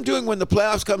what I'm doing when the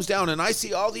playoffs comes down, and I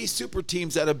see all these super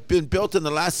teams that have been built in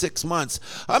the last 6 months,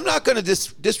 I'm not going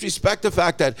to disrespect the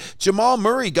fact that Jamal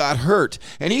Murray got hurt,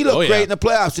 and he looked great in the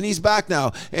playoffs, and he's back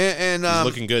now, and he's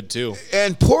looking good too.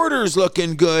 And Porter's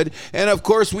looking good, and of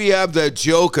course we have the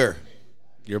Joker.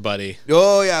 Your buddy.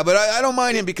 Oh, yeah, but I don't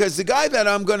mind him because the guy that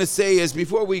I'm going to say is,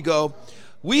 before we go,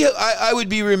 I would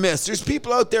be remiss. There's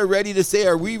people out there ready to say,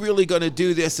 are we really going to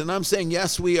do this? And I'm saying,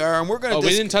 yes, we are. And we're going to...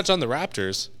 we didn't touch on the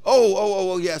Raptors.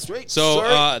 Oh, yes, right.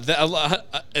 So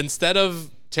instead of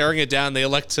tearing it down, they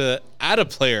elect to add a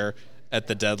player at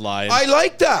the deadline. I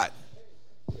like that.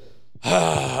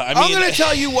 I'm going to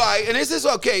tell you why. And this is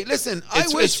okay. Listen,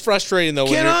 it's frustrating, though.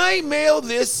 Can I mail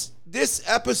this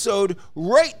episode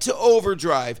right to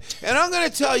Overdrive? And I'm going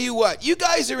to tell you what, you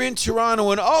guys are in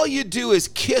Toronto and all you do is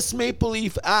kiss Maple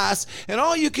Leaf ass, and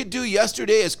all you could do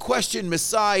yesterday is question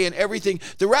Masai and everything.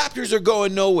 The Raptors are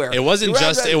going nowhere. It wasn't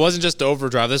just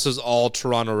Overdrive. This was all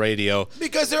Toronto radio.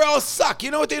 Because they're all suck. You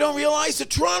know what they don't realize? So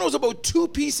Toronto's about 2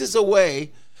 pieces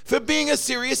away for being a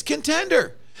serious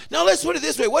contender. Now, let's put it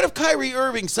this way. What if Kyrie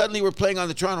Irving suddenly were playing on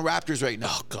the Toronto Raptors right now?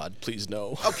 Oh, God, please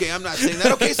no. Okay, I'm not saying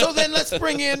that. Okay, so then let's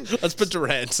bring in... Let's put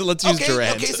Durant. So let's use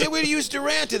Durant. Okay, say we use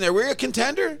Durant in there. We're a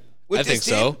contender with I this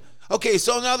think team? so. Okay,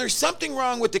 so now there's something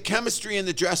wrong with the chemistry in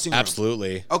the dressing room.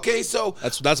 Absolutely. Okay, so...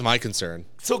 That's my concern.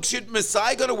 So should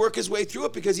Masai got to work his way through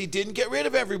it because he didn't get rid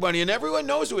of everybody? And everyone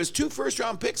knows there was 2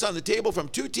 first-round picks on the table from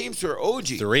 2 teams for OG.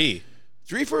 3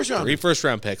 first-round? 3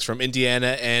 first-round picks from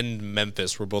Indiana and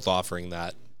Memphis were both offering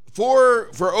that. For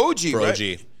OG, For right?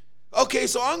 OG. Okay,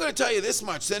 so I'm going to tell you this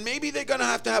much. Then maybe they're going to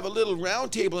have a little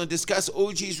round table and discuss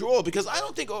OG's role because I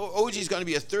don't think OG's going to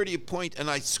be a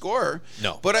 30-point-a-night scorer.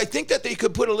 No. But I think that they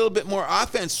could put a little bit more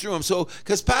offense through him. So,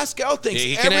 because Pascal thinks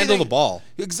he can handle the ball.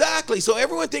 Exactly. So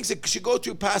everyone thinks it should go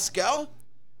through Pascal.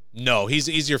 No, he's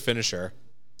an easier finisher.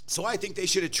 So I think they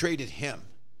should have traded him.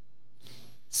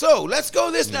 So let's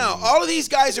go this now. All of these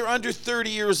guys are under 30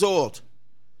 years old.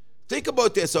 Think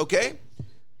about this, okay?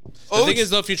 The thing is,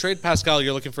 though, if you trade Pascal,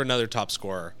 you're looking for another top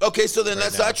scorer. Okay, so then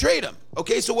let's not trade him.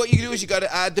 Okay, so what you do is you got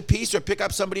to add the piece or pick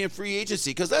up somebody in free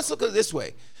agency. Because let's look at it this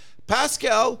way.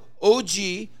 Pascal,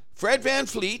 OG, Fred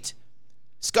VanVleet,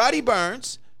 Scotty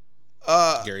Barnes,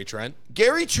 Gary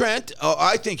Trent. Oh,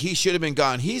 I think he should have been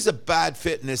gone. He's a bad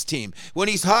fit in this team. When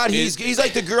he's hot, he's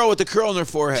like the girl with the curl on her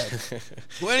forehead.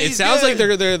 When It sounds like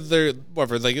they're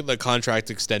whatever. Like the contract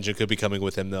extension could be coming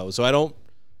with him though, so I don't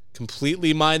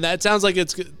completely mind that. It sounds like I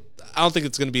don't think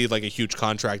it's going to be like a huge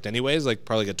contract anyways, like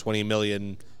probably like a $20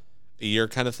 million a year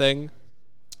kind of thing.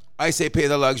 I say pay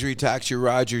the luxury tax. You're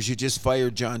Rogers. You just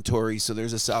fired John Tory, so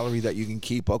there's a salary that you can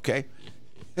keep, okay?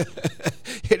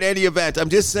 In any event, I'm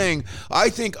just saying, I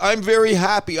think I'm very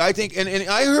happy. I think, and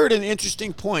I heard an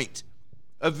interesting point,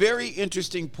 a very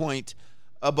interesting point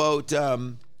about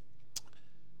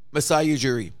Masai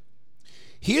Ujiri.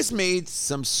 He has made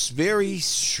some very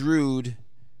shrewd,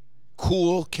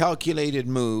 cool, calculated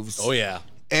moves. Oh, yeah.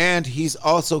 And he's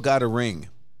also got a ring.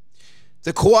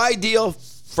 The Kawhi deal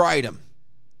fried him.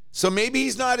 So maybe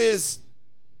he's not as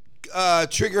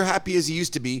trigger happy as he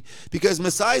used to be because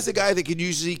Masai's the guy that could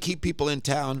usually keep people in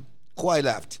town. Kawhi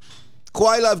left.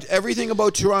 Kawhi loved everything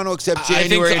about Toronto except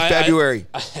January and February.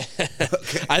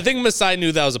 Okay. I think Masai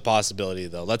knew that was a possibility,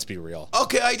 though. Let's be real.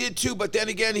 Okay, I did too. But then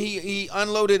again, he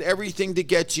unloaded everything to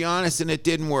get Giannis, and it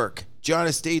didn't work.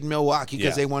 Giannis stayed in Milwaukee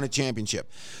because they won a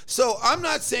championship. So I'm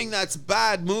not saying that's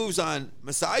bad moves on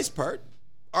Masai's part.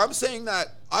 I'm saying that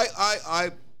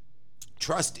I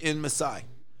trust in Masai.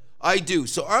 I do.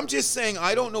 So I'm just saying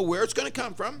I don't know where it's going to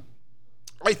come from.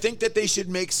 I think that they should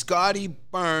make Scotty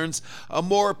Barnes a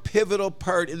more pivotal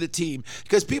part in the team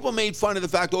because people made fun of the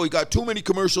fact, he got too many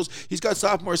commercials. He's got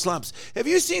sophomore slumps. Have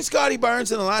you seen Scotty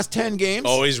Barnes in the last 10 games?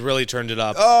 Oh, he's really turned it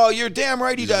up. Oh, you're damn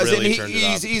right he does. Really and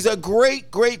he's a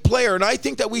great player. And I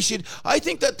think that I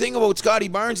think that thing about Scotty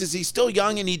Barnes is he's still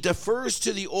young and he defers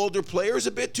to the older players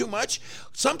a bit too much.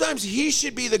 Sometimes he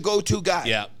should be the go-to guy.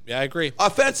 Yeah, I agree.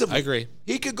 Offensively. I agree.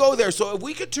 He could go there. So if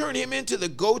we could turn him into the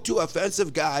go-to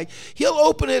offensive guy, he'll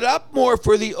open it up more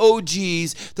for the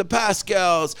OGs, the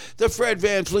Pascals, the Fred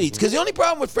VanVleets. Because the only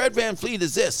problem with Fred VanVleet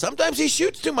is this. Sometimes he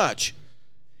shoots too much.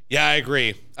 Yeah, I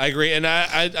agree. And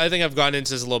I think I've gone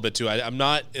into this a little bit too. I'm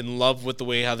not in love with the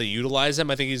way how they utilize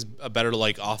him. I think he's a better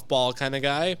like off-ball kind of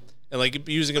guy. And like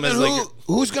using him as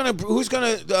who's gonna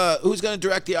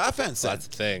direct the offense? That's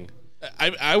the thing.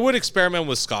 I would experiment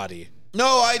with Scotty.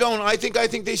 No, I don't. I think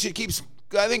they should keep.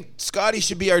 I think Scotty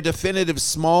should be our definitive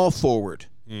small forward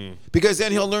because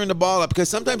then he'll learn the ball up. Because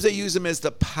sometimes they use him as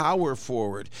the power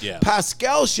forward. Yeah.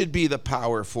 Pascal should be the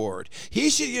power forward. He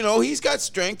should, he's got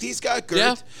strength. He's got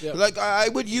girth. Yeah. Like I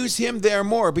would use him there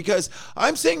more because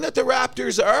I'm saying that the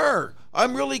Raptors are.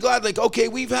 I'm really glad. Like, okay,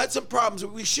 we've had some problems.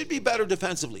 We should be better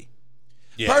defensively.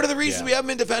 Yeah, part of the reason we haven't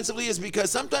been defensively is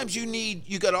because sometimes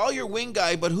you got all your wing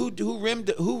guy, but who rimmed?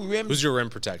 Who's your rim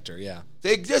protector? Yeah,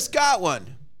 they just got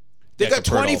one. They got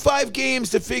 25 games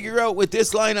to figure out with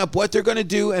this lineup what they're going to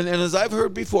do, and as I've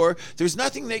heard before, there's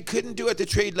nothing they couldn't do at the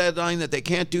trade deadline that they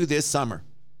can't do this summer.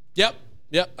 Yep,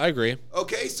 I agree.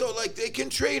 Okay, so like they can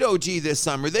trade OG this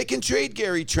summer, they can trade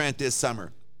Gary Trent this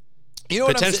summer. You know,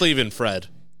 potentially even Fred.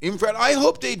 Even Fred, I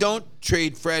hope they don't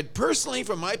trade Fred. Personally,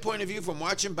 from my point of view, from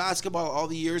watching basketball all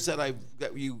the years that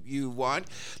you want,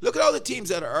 look at all the teams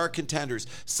that are contenders.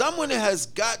 Someone has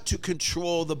got to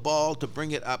control the ball to bring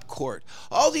it up court.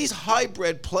 All these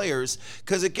hybrid players,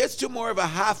 because it gets to more of a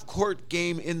half-court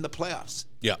game in the playoffs.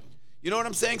 Yeah. You know what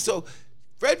I'm saying? So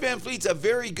Fred VanVleet's a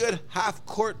very good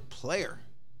half-court player.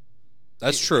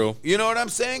 That's true. You know what I'm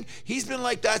saying? He's been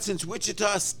like that since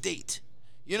Wichita State.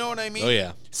 You know what I mean? Oh,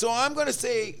 yeah. So I'm going to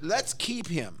say, let's keep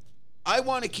him. I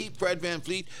want to keep Fred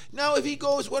VanVleet. Now, if he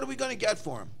goes, what are we going to get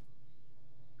for him?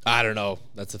 I don't know.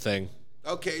 That's the thing.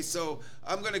 Okay, so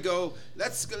I'm gonna go.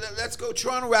 Let's go.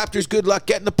 Toronto Raptors. Good luck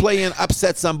getting the play in.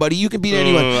 Upset somebody. You can beat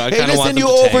anyone. Hey, listen, you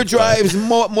overdrives,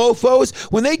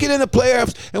 mofos. When they get in the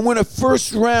playoffs and win a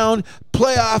first round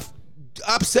playoff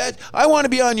upset, I want to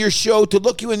be on your show to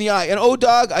look you in the eye. And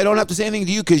dog, I don't have to say anything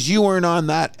to you because you weren't on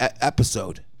that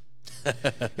episode.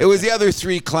 It was the other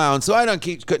three clowns, so I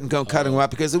couldn't go cutting them up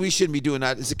because we shouldn't be doing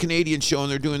that. It's a Canadian show,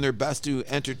 and they're doing their best to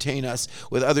entertain us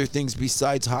with other things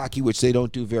besides hockey, which they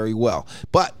don't do very well.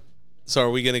 But so, are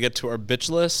we going to get to our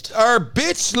bitch list? Our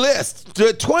bitch list,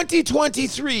 the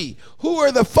 2023. Who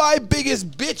are the 5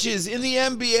 biggest bitches in the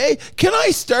NBA? Can I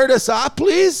start us off,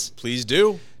 please? Please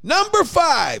do. Number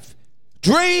 5,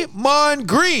 Draymond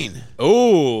Green.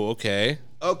 Oh, okay.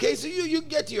 Okay, so you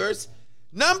get to yours.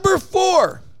 Number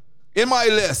 4. In my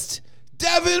list,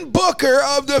 Devin Booker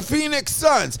of the Phoenix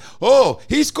Suns. Oh,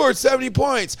 he scored 70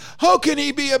 points. How can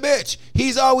he be a bitch?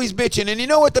 He's always bitching. And you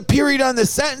know what the period on the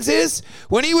sentence is?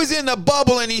 When he was in the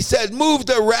bubble and he said, move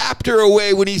the Raptor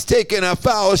away when he's taking a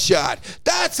foul shot.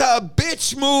 That's a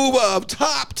bitch move of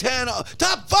top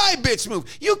 5 bitch move.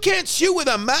 You can't shoot with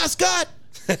a mascot.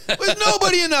 There's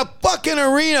nobody in the fucking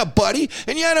arena, buddy.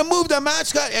 And you had to move the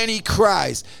mascot, and he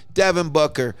cries. Devin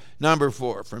Booker, number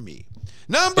 4 for me.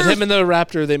 But him and the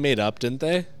Raptor, they made up, didn't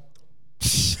they?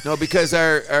 No, because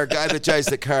our guy that drives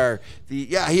the car, he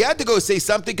had to go say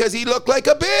something because he looked like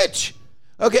a bitch.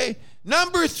 Okay,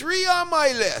 number 3 on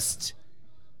my list,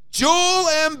 Joel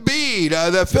Embiid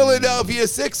of the Philadelphia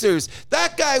Sixers.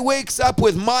 That guy wakes up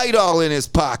with Midol in his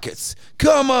pockets.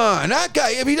 Come on, that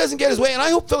guy, if he doesn't get his way, and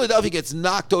I hope Philadelphia gets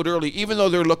knocked out early, even though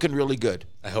they're looking really good.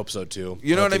 I hope so, too.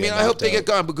 You know what I mean? I hope they get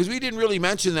gone because we didn't really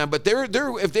mention them, but they're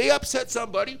if they upset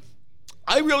somebody,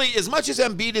 as much as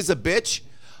Embiid is a bitch,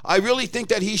 I really think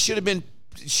that he should have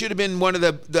been one of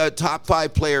the top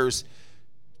 5 players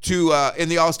to in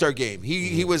the All-Star game.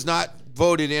 He was not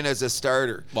voted in as a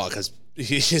starter. Well, because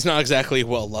he's not exactly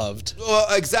well loved. Well,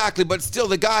 exactly, but still,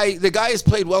 the guy has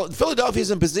played well. Philadelphia's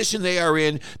in position they are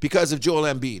in because of Joel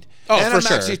Embiid. Oh, and for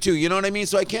sure. Actually too. You know what I mean?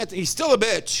 So I can't. He's still a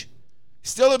bitch.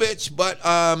 But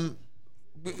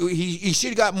he should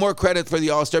have got more credit for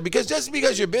the All-Star because just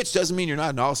because you're a bitch doesn't mean you're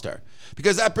not an All-Star.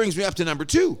 Because that brings me up to number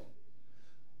 2.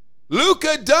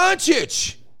 Luka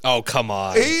Doncic. Oh, come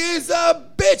on. He is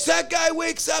a bitch. That guy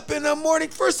wakes up in the morning.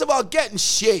 First of all, get in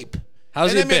shape.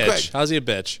 How's he a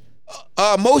bitch?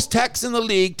 Most techs in the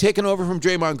league, taken over from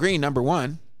Draymond Green, number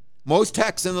 1. Most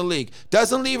techs in the league.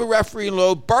 Doesn't leave a referee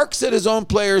alone. Barks at his own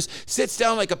players. Sits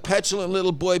down like a petulant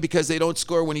little boy because they don't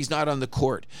score when he's not on the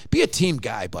court. Be a team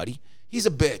guy, buddy. He's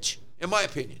a bitch, in my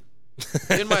opinion.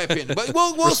 But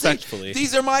we'll see.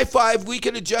 These are my 5. We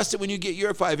can adjust it when you get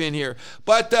your 5 in here.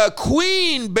 But the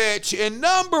queen bitch in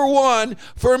number 1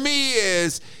 for me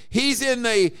is he's in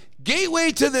the gateway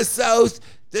to the South,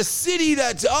 the city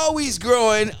that's always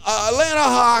growing, Atlanta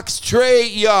Hawks,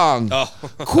 Trae Young. Oh.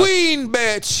 Queen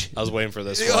bitch. I was waiting for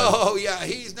this one. Oh, yeah.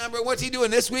 What's he doing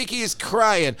this week? He's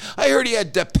crying. I heard he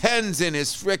had Depends in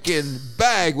his frickin'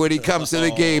 bag when he comes to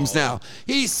the games now.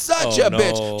 He's such a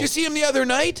bitch. Did you see him the other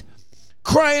night?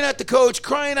 Crying at the coach,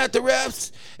 crying at the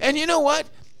refs. And you know what?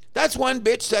 That's one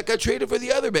bitch that got traded for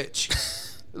the other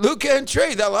bitch. Luka and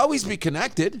Trae, they'll always be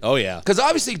connected. Oh, yeah. Because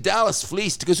obviously Dallas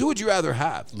fleeced. Because who would you rather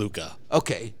have? Luka.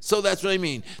 Okay, so that's what I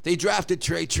mean. They drafted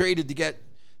Trae, traded to get...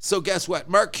 So guess what?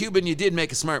 Mark Cuban, you did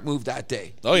make a smart move that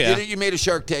day. Oh, yeah. You made a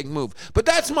Shark Tank move. But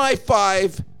that's my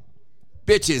 5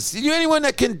 bitches. You anyone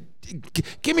that can...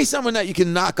 Give me someone that you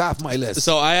can knock off my list.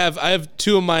 So I have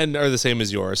 2 of mine are the same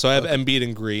as yours. So I have Embiid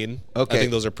and Green. Okay. I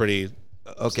think those are pretty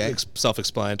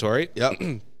self-explanatory.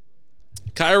 Yep.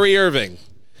 Kyrie Irving.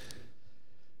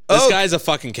 This guy's a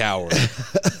fucking coward.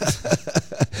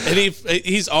 And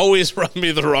he's always run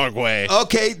me the wrong way.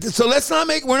 Okay, so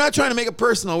we're not trying to make it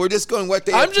personal. We're just going what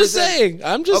they I'm just saying.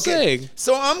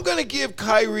 So I'm going to give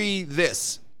Kyrie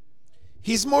this.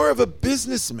 He's more of a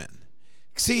businessman.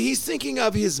 See, he's thinking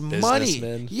of his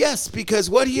money. Yes, because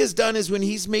what he has done is when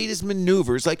he's made his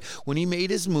maneuvers, like when he made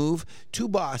his move to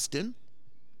Boston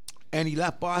and he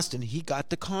left Boston, he got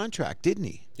the contract, didn't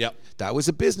he? Yep. That was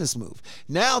a business move.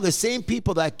 Now, the same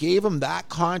people that gave him that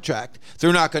contract,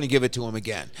 they're not going to give it to him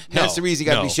again. That's the reason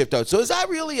he got to be shipped out. So is that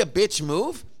really a bitch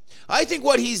move? I think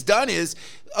what he's done is,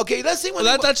 okay, let's say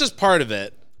that's just part of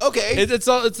it. Okay. It's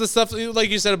the stuff, like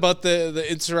you said about the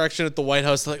insurrection at the White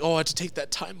House, like, I had to take that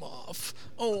time off.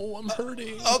 Oh, I'm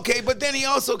hurting. Okay, but then he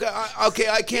also got,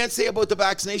 I can't say about the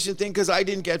vaccination thing because I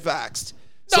didn't get vaxxed.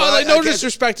 So no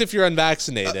disrespect if you're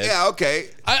unvaccinated. Yeah, okay.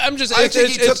 I'm just. I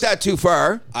think he took that too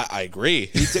far. I agree.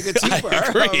 He took it too far. I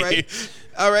agree. All right.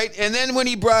 All right, and then when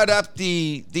he brought up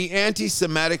the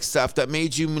anti-Semitic stuff that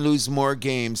made you lose more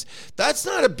games, that's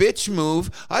not a bitch move.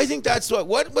 I think that's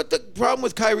what the problem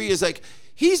with Kyrie is. Like,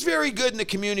 he's very good in the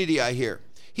community, I hear.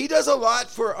 He does a lot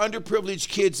for underprivileged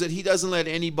kids that he doesn't let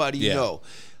anybody know.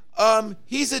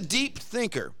 He's a deep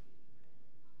thinker.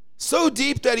 So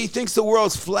deep that he thinks the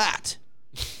world's flat.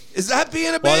 Is that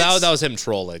being a bitch? Well, that was him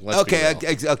trolling.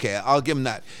 Okay, I'll give him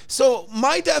that. So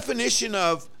my definition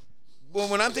of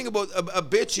when I'm thinking about a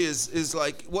bitch is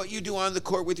like what you do on the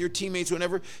court with your teammates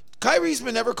whenever. Kyrie's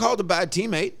been never called a bad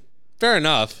teammate. Fair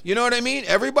enough. You know what I mean?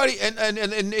 Everybody and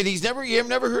you've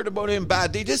never heard about him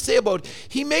bad. They just say about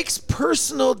he makes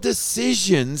personal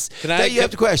decisions that you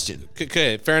have to question.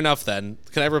 Okay, fair enough then.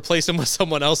 Can I replace him with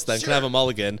someone else then? Sure. Can I have a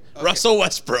mulligan? Okay. Russell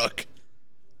Westbrook.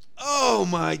 Oh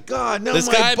my God! No, this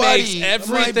my guy buddy, makes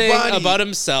everything about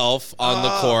himself on the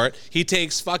court. He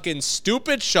takes fucking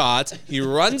stupid shots. He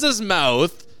runs his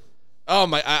mouth. Oh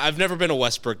my! I've never been a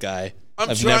Westbrook guy.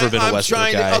 I've never been a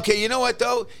Westbrook guy. Okay, you know what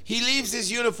though? He leaves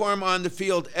his uniform on the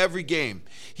field every game.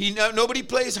 Nobody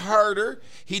plays harder.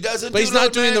 He doesn't. But he's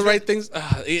not doing the right things.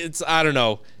 I don't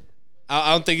know.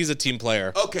 I don't think he's a team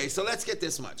player. Okay, so let's get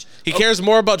this much. He cares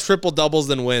more about triple doubles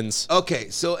than wins. Okay,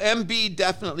 so MB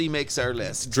definitely makes our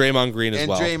list. Draymond Green as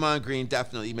well. And Draymond Green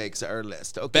definitely makes our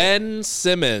list. Okay. Ben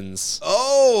Simmons.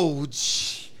 Oh,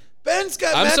 Ben's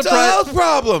got mental health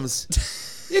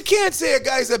problems. You can't say a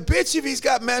guy's a bitch if he's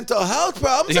got mental health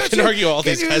problems. You can argue all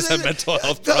these guys have mental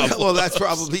health problems. Well, that's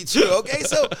probably true. Okay,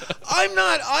 so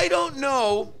I don't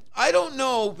know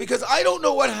because I don't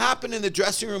know what happened in the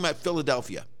dressing room at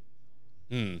Philadelphia.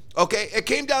 Okay, it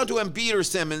came down to Embiid or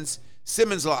Simmons.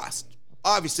 Simmons lost,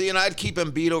 obviously, and I'd keep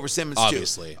Embiid over Simmons too.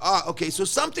 Obviously. Okay, so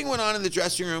something went on in the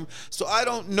dressing room, so I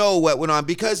don't know what went on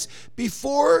because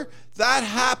before that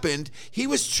happened, he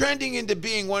was trending into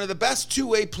being one of the best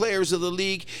two-way players of the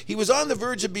league. He was on the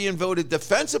verge of being voted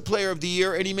Defensive Player of the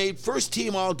Year, and he made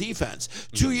first-team All-Defense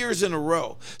 2 years in a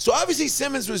row. So obviously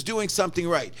Simmons was doing something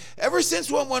right. Ever since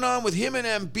what went on with him and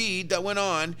Embiid that went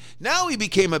on, now he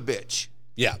became a bitch.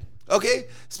 Yeah. Okay,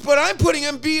 but I'm putting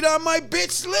Embiid on my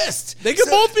bitch list. They could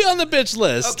both be on the bitch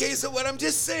list. Okay, so what I'm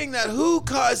just saying that who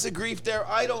caused the grief there,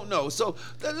 I don't know. So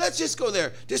let's just go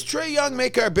there. Does Trae Young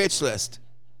make our bitch list?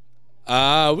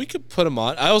 We could put him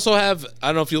on. I also have, I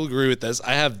don't know if you'll agree with this,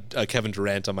 I have Kevin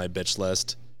Durant on my bitch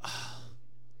list.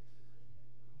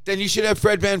 Then you should have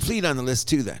Fred VanVleet on the list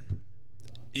too then.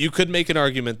 You could make an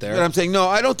argument there. But I'm saying, no,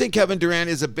 I don't think Kevin Durant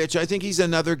is a bitch. I think he's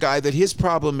another guy that his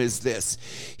problem is this.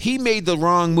 He made the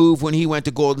wrong move when he went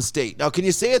to Golden State. Now, can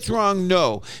you say it's wrong?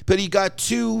 No. But he got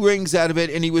 2 rings out of it,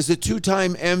 and he was a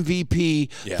 2-time MVP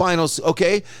finals.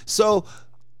 Okay? So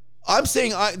I'm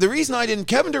saying the reason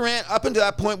Kevin Durant up until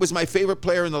that point was my favorite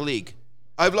player in the league.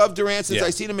 I've loved Durant since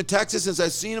I've seen him in Texas, since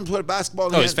I've seen him play basketball.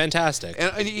 He's fantastic.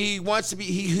 And he wants to be,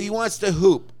 he wants to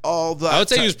hoop all the time. I would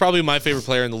say he was probably my favorite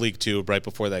player in the league too, right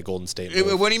before that Golden State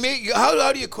move. When he made,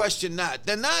 how do you question that?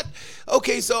 Then that,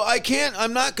 okay, so he's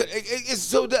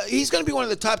going to be one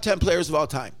of the top 10 players of all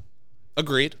time.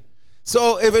 Agreed.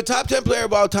 So if a top 10 player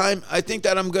of all time, I think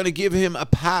that I'm going to give him a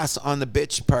pass on the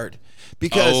bitch part.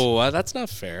 Because that's not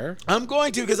fair. I'm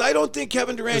going to, because I don't think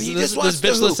Kevin Durant, this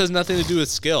bitch list has nothing to do with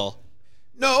skill.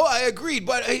 No, I agreed,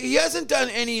 but he hasn't done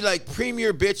any like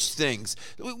premier bitch things.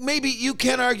 Maybe you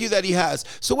can argue that he has.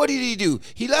 So what did he do?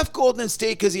 He left Golden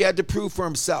State because he had to prove for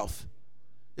himself.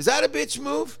 Is that a bitch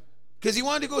move? Because he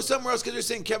wanted to go somewhere else because they're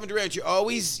saying, Kevin Durant,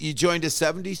 you joined a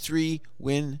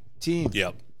 73-win team.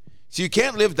 Yep. So you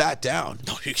can't live that down.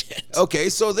 No, you can't. Okay,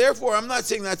 so therefore I'm not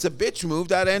saying that's a bitch move.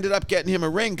 That ended up getting him a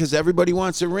ring because everybody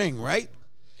wants a ring, right?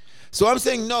 So I'm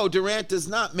saying no, Durant does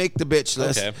not make the bitch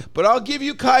list. Okay. But I'll give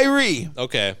you Kyrie.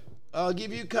 Okay. I'll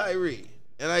give you Kyrie.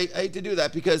 And I hate to do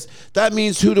that because that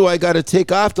means who do I got to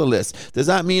take off the list? Does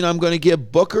that mean I'm going to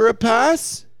give Booker a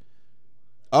pass?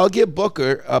 I'll give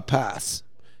Booker a pass.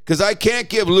 Because I can't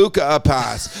give Luka a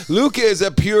pass. Luka is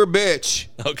a pure bitch.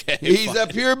 Okay. He's a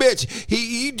pure bitch.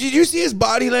 Did you see his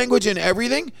body language and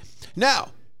everything? Now,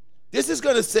 this is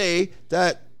going to say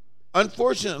that,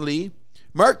 unfortunately,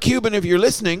 Mark Cuban, if you're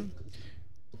listening,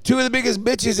 2 of the biggest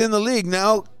bitches in the league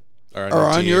now are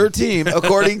on your team,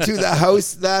 according to the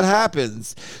house that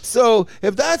happens. So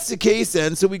if that's the case,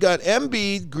 then, so we got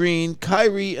Embiid, Green,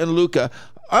 Kyrie, and Luka.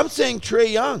 I'm saying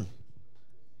Trae Young.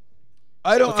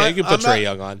 You can put Trae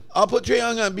Young on. I'll put Trae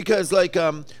Young on because,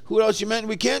 who else you mentioned?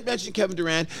 We can't mention Kevin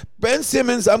Durant. Ben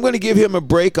Simmons, I'm going to give him a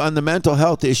break on the mental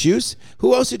health issues.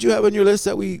 Who else did you have on your list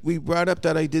that we brought up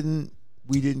that we didn't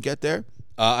get there?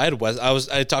 I had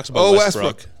I talked about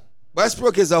Westbrook.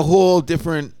 Westbrook is a whole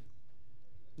different.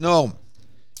 No,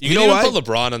 You can even put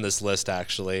LeBron on this list,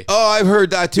 actually. Oh, I've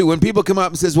heard that too. When people come up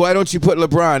and says, why don't you put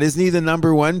LeBron? Isn't he the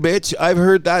number one, bitch? I've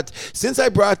heard that since I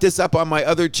brought this up on my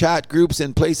other chat groups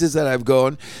and places that I've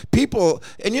gone. People,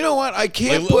 and you know what? I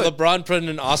can't LeBron put in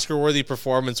an Oscar-worthy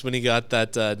performance when he got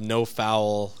that no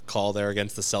foul call there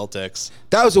against the Celtics.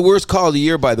 That was the worst call of the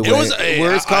year, by the way. It was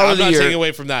worst call of the year. I'm not taking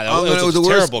away from that. It was a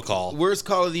terrible call. Worst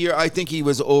call of the year. I think he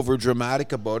was over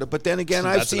dramatic about it. But then again,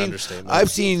 I've seen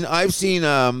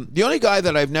the only guy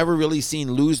that I've never really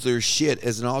seen lose their shit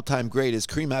as an all-time great is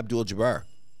Kareem Abdul-Jabbar.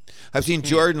 I've seen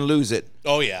Jordan lose it.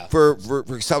 Oh, yeah. For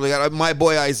stuff like that. My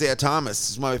boy Isaiah Thomas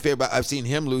is my favorite. I've seen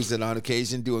him lose it on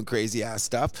occasion doing crazy-ass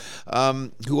stuff.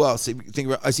 Who else?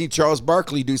 I've seen Charles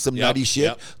Barkley do some nutty shit.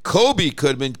 Yep. Kobe could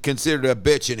have been considered a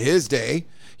bitch in his day.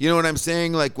 You know what I'm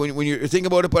saying? Like when you're thinking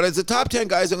about it. But as the top 10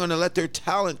 guys, I'm going to let their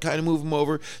talent kind of move them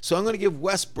over. So I'm going to give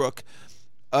Westbrook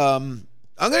a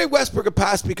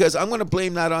pass because I'm going to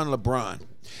blame that on LeBron.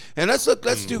 And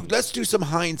let's do some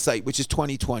hindsight, which is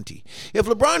 2020. If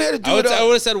LeBron had to do it, I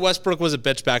would have said Westbrook was a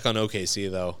bitch back on OKC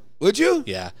though. Would you?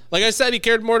 Yeah. Like I said, he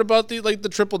cared more about the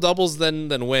triple doubles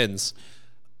than wins.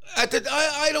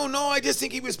 I don't know. I just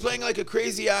think he was playing like a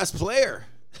crazy ass player.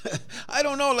 I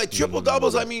don't know, like triple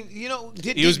doubles. I mean, you know,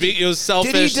 he was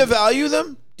selfish. Did he devalue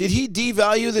them? Did he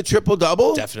devalue the triple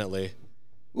double? Definitely.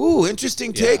 Ooh,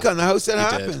 interesting take on the house that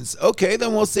happens. Did. Okay,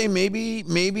 then we'll say maybe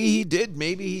he did,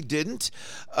 maybe he didn't.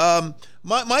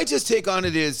 My just take on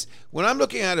it is when I'm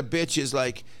looking at a bitch is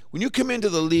like when you come into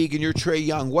the league and you're Trae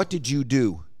Young, what did you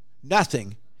do?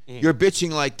 Nothing. You're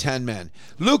bitching like 10 men.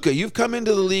 Luka, you've come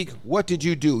into the league. What did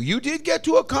you do? You did get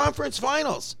to a conference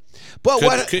finals.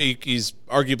 But he's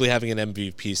arguably having an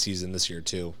MVP season this year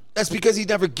too. That's because he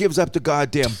never gives up the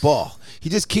goddamn ball. He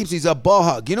just he's a ball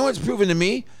hog. You know what's proven to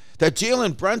me? That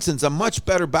Jalen Brunson's a much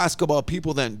better basketball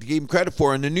people than gave him credit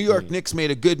for. And the New York Knicks made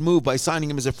a good move by signing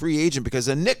him as a free agent because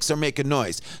the Knicks are making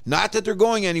noise. Not that they're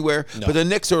going anywhere, but the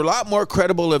Knicks are a lot more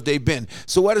credible if they've been.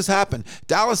 So what has happened?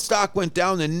 Dallas stock went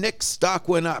down, the Knicks stock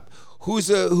went up. What's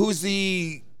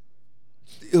the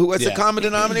common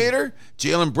denominator?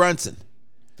 Jalen Brunson.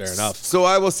 Fair enough. So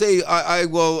I will say I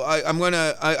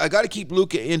got to keep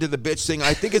Luka into the bitch thing.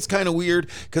 I think it's kind of weird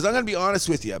because I'm going to be honest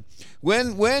with you.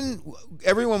 When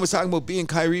everyone was talking about being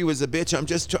Kyrie was a bitch,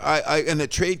 and the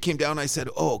trade came down, I said,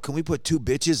 "Oh, can we put two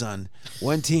bitches on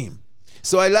one team?"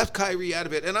 So I left Kyrie out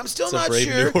of it, and I'm still not sure. It's a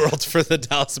brave new world for the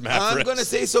Dallas Mavericks. I'm going to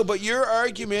say so, but your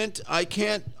argument, I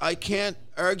can't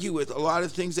argue with a lot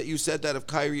of things that you said that if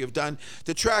Kyrie have done.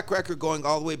 The track record going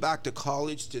all the way back to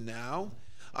college to now.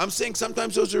 I'm saying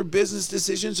sometimes those are business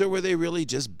decisions, or were they really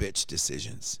just bitch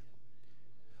decisions?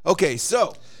 Okay,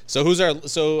 so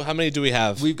how many do we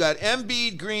have? We've got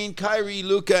Embiid, Green, Kyrie,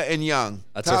 Luka, and Young.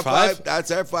 That's our five?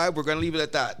 That's our five. We're going to leave it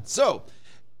at that. So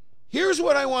here's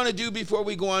what I want to do before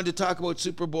we go on to talk about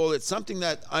Super Bowl. It's something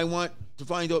that I want to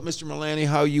find out, Mr. Mullaney,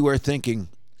 how you are thinking.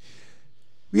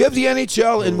 We have the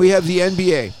NHL and we have the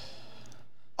NBA.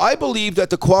 I believe that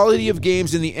the quality of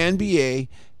games in the NBA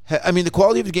the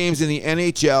quality of the games in the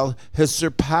NHL has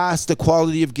surpassed the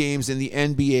quality of games in the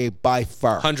NBA by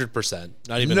far. 100%.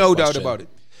 Not even no doubt about it.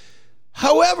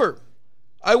 However,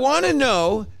 I want to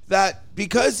know that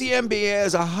because the NBA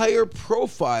has a higher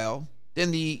profile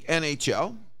than the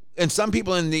NHL, and some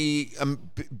people in the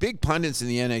big pundits in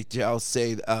the NHL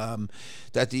say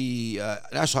that the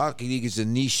National Hockey League is a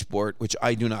niche sport, which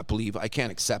I do not believe. I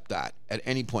can't accept that at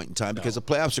any point in time because the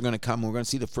playoffs are going to come and we're going to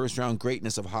see the first round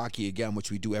greatness of hockey again,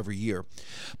 which we do every year.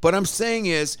 But I'm saying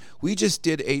is we just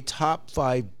did a top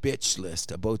 5 bitch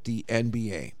list about the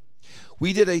NBA.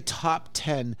 We did a top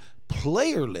 10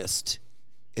 player list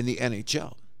in the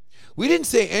NHL. We didn't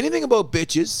say anything about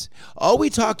bitches. All we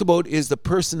talked about is the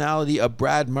personality of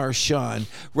Brad Marchand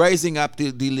rising up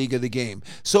to the league of the game.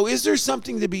 So is there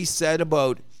something to be said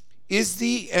about, is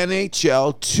the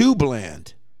NHL too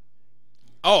bland?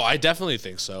 Oh, I definitely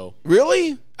think so.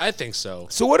 Really? I think so.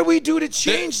 So what do we do to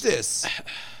change this?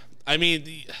 I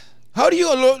mean... How do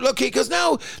you look? Okay, because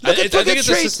now I think it's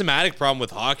a systematic problem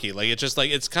with hockey. Like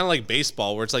it's kind of like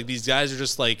baseball, where it's like these guys are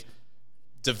just like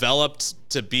developed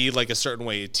to be like a certain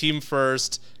way, team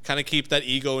first, kind of keep that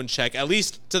ego in check, at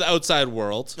least to the outside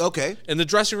world. Okay. In the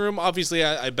dressing room, obviously,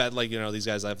 I bet like these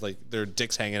guys have like their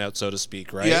dicks hanging out, so to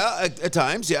speak, right? Yeah, at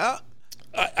times, yeah.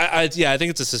 I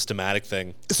think it's a systematic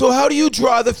thing. So how do you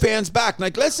draw the fans back?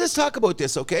 Like, let's just talk about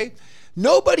this, okay?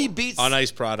 Nobody beats on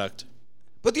ice product.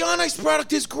 But the on-ice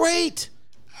product is great.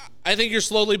 I think you're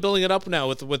slowly building it up now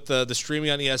with the streaming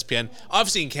on ESPN.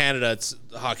 Obviously, in Canada, it's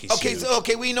hockey's huge.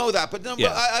 Okay, we know that, but, no,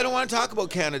 but I don't want to talk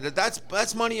about Canada.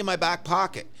 That's money in my back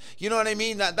pocket. You know what I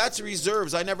mean? That's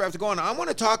reserves. I never have to go on. I want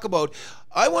to talk about.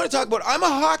 I'm a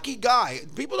hockey guy.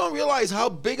 People don't realize how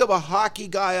big of a hockey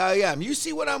guy I am. You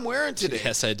see what I'm wearing today?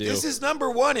 Yes, I do. This is number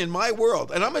one in my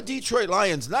world, and I'm a Detroit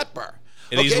Lions nut bar.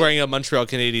 And he's wearing a Montreal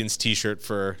Canadiens T-shirt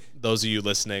for those of you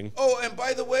listening. Oh, and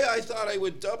by the way, I thought I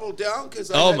would double down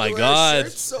because oh my God!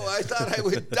 So I thought I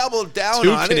would double down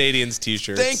Two on Canadiens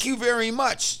T-shirts. Thank you very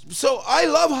much. So I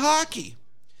love hockey,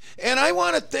 and I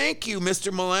want to thank you,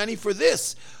 Mr. Milani, for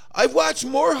this. I've watched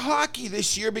more hockey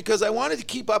this year because I wanted to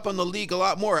keep up on the league a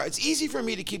lot more. It's easy for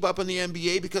me to keep up on the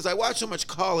NBA because I watch so much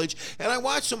college and I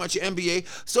watch so much NBA.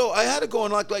 So I had to go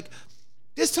and like.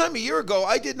 This time a year ago,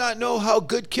 I did not know how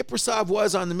good Kiprasov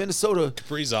was on the Minnesota.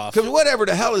 Kaprizov. Because whatever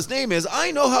the hell his name is,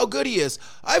 I know how good he is.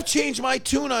 I've changed my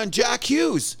tune on Jack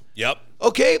Hughes. Yep.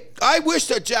 Okay? I wish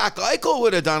that Jack Eichel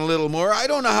would have done a little more. I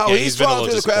don't know how he's fallen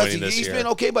through the cracks. He's been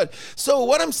okay, but so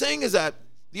what I'm saying is that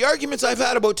the arguments I've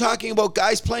had about talking about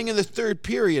guys playing in the third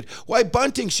period, why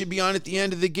bunting should be on at the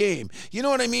end of the game. You know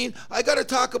what I mean? I got to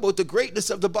talk about the greatness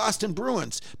of the Boston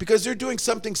Bruins because they're doing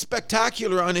something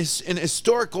spectacular in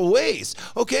historical ways.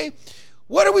 Okay?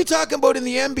 What are we talking about in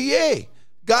the NBA?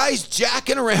 Guys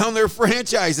jacking around their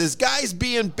franchises, guys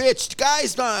being bitched,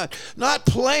 guys not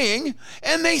playing,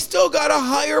 and they still got a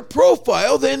higher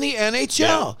profile than the NHL.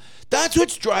 Yeah. That's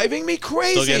what's driving me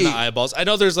crazy. Still getting the eyeballs. I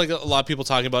know there's like a lot of people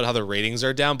talking about how the ratings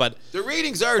are down, but the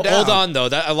ratings are down. Hold on though,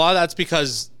 a lot of that's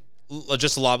because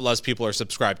just a lot less people are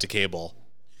subscribed to cable,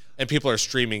 and people are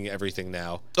streaming everything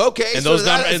now. Okay, and so is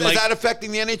that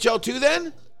affecting the NHL too?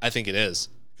 Then I think it is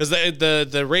because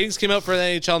the ratings came out for the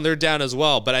NHL and they're down as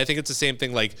well. But I think it's the same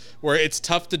thing, like where it's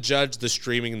tough to judge the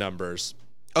streaming numbers.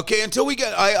 Okay, until we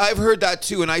get, I've heard that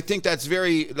too, and I think that's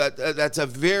that's a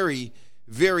very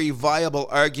viable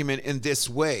argument in this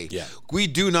way. Yeah. We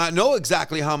do not know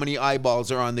exactly how many eyeballs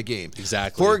are on the game.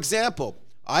 Exactly. For example,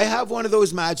 I have one of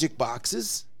those magic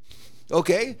boxes.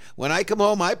 Okay? When I come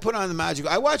home, I put on the magic.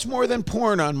 I watch more than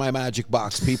porn on my magic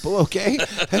box, people, okay?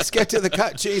 Let's get to the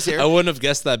chase here. I wouldn't have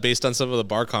guessed that based on some of the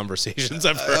bar conversations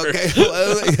I've heard. Okay.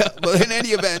 Well, in any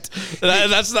event.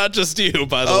 That's not just you,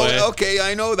 by the way. Okay,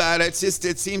 I know that. It's just,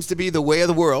 it seems to be the way of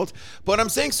the world. But I'm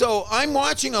saying, so I'm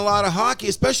watching a lot of hockey,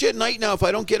 especially at night now. If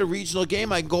I don't get a regional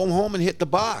game, I can go home and hit the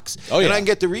box. Oh, yeah. And I can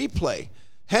get the replay.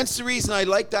 Hence the reason I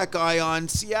like that guy on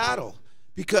Seattle.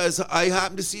 Because I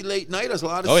happen to see late night. There's a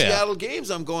lot of Seattle games.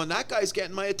 I'm going, that guy's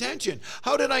getting my attention.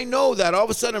 How did I know that? All of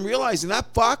a sudden I'm realizing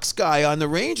that Fox guy on the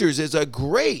Rangers is a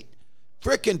great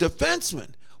frickin'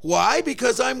 defenseman. Why?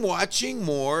 Because I'm watching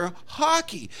more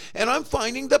hockey. And I'm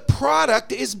finding the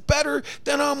product is better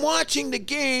than I'm watching the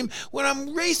game. When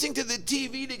I'm racing to the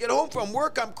TV to get home from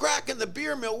work, I'm cracking the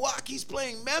beer. Milwaukee's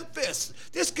playing Memphis.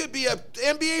 This could be a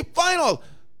NBA final.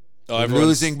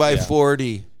 Losing by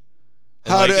 40.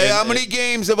 How many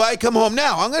games have I come home?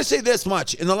 Now, I'm going to say this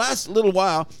much. In the last little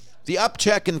while, the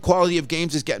upcheck and quality of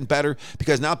games is getting better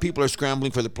because now people are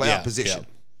scrambling for the playoff position. Yeah.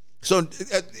 So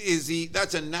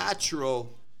that's a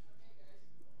natural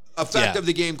effect of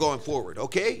the game going forward,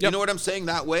 okay? Yep. You know what I'm saying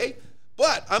that way?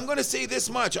 But I'm going to say this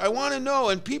much. I want to know,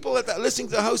 and people listening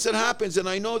to the House That Happens, and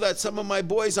I know that some of my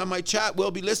boys on my chat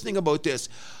will be listening about this.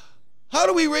 How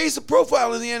do we raise the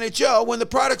profile in the NHL when the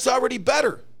product's already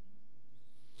better?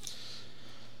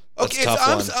 Okay,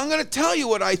 I'm going to tell you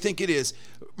what I think it is.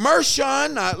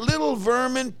 Marchand, that little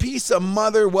vermin, piece of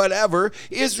mother, whatever,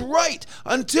 is right.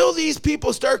 Until these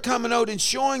people start coming out and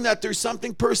showing that there's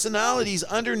something personalities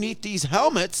underneath these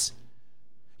helmets,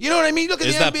 you know what I mean? Look at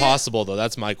is the that NBA. Possible, though?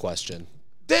 That's my question.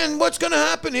 Then what's going to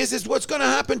happen is what's going to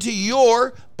happen to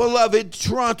your beloved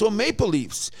Toronto Maple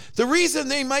Leafs. The reason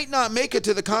they might not make it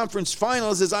to the conference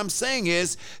finals, as I'm saying,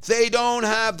 is they don't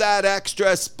have that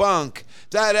extra spunk.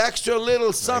 That extra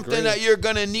little something that you're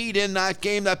going to need in that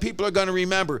game that people are going to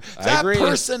remember. That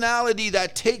personality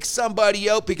that takes somebody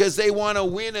out because they want to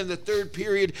win in the third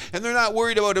period and they're not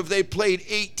worried about if they played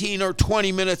 18 or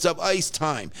 20 minutes of ice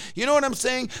time. You know what I'm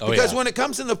saying? Because when it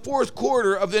comes in the fourth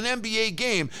quarter of an NBA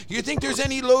game, you think there's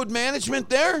any load management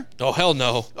there? Oh, hell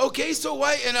no. Okay, so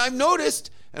why? And I've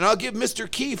noticed, and I'll give Mr.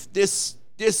 Keefe this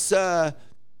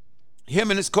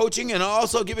him and his coaching, and I'll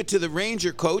also give it to the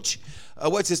Ranger coach.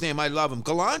 What's his name? I love him.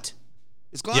 Gallant?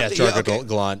 Is Gallant? Yeah,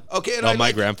 Gallant. Okay. And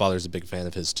my grandfather's a big fan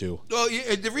of his, too. Well,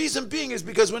 yeah, the reason being is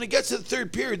because when it gets to the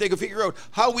third period, they can figure out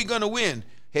how are we going to win.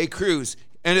 Hey, Cruz,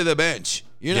 end of the bench.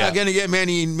 You're not going to get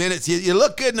many minutes. You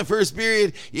look good in the first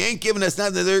period. You ain't giving us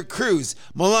nothing. They're Cruz,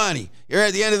 Milani. You're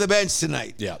at the end of the bench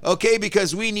tonight. Yeah. Okay,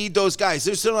 because we need those guys.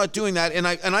 They're still not doing that. And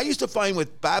I used to find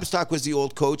with Babstock was the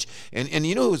old coach, and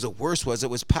you know who was the worst was? It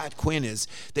was Pat Quinn.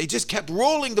 They just kept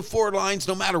rolling the four lines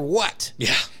no matter what.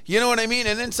 Yeah. You know what I mean?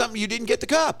 And then something, you didn't get the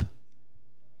cup.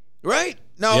 Right?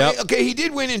 Now, okay, he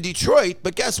did win in Detroit,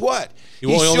 but guess what? He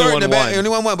only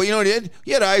won one. But you know what he did?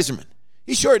 He had Yzerman.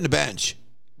 He shortened the bench.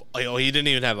 Oh, he didn't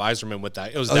even have Yzerman with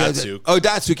that. It was Datsuk.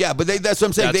 Datsuk, yeah. But that's what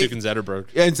I'm saying. Datsuk and Zetterberg.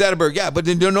 Yeah, and Zetterberg, yeah. But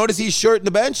then you'll notice he's short in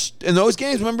the bench in those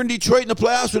games. Remember in Detroit in the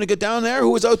playoffs when they get down there? Who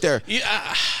was out there?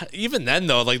 Yeah, even then,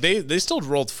 though, like they still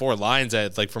rolled four lines,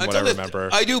 from what I remember.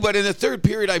 I do, but in the third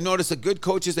period, I've noticed the good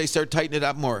coaches, they start tightening it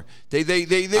up more. They're going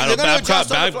to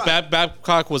adjust on the fly.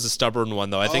 Babcock was a stubborn one,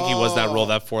 though. I think he was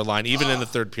that four line, even in the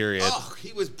third period. Oh,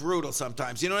 he was brutal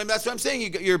sometimes. You know what I mean? That's what I'm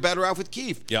saying. You're better off with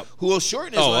Keefe, yep. who will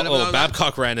shorten his line.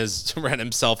 Babcock ran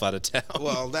himself out of town.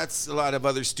 Well, that's a lot of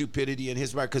other stupidity in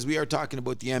his part because we are talking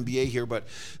about the NBA here. But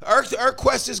our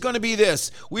quest is going to be this.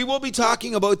 We will be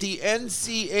talking about the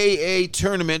NCAA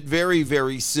tournament very,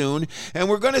 very soon. And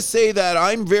we're going to say that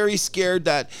I'm very scared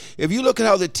that if you look at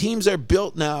how the teams are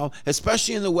built now,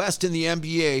 especially in the West in the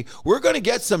NBA, we're going to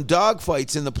get some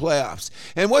dogfights in the playoffs.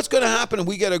 And what's going to happen if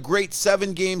we get a great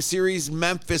 7-game series,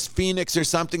 Memphis, Phoenix or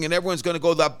something, and everyone's going to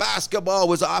go, the basketball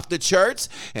was off the charts,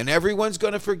 and everyone's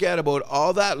going to forget about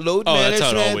all that load management.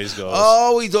 That's how it always goes.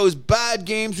 Always those bad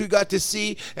games we got to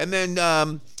see. And then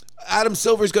Adam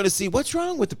Silver's going to see what's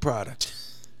wrong with the product.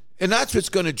 And that's what's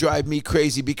going to drive me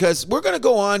crazy because we're going to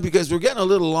go on because we're getting a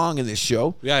little long in this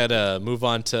show. We got to move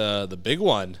on to the big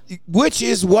one. Which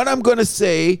is what I'm going to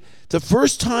say, the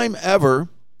first time ever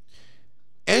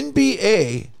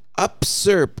NBA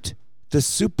usurped the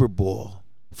Super Bowl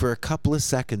for a couple of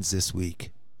seconds this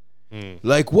week.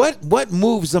 Like what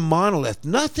moves the monolith?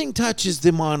 Nothing touches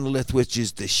the monolith, which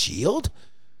is the shield.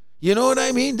 You know what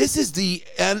I mean? This is the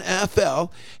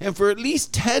NFL, and for at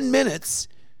least 10 minutes,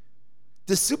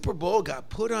 the Super Bowl got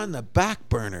put on the back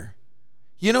burner.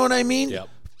 You know what I mean? Yep.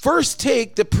 First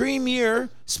Take, the premier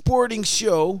sporting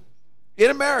show in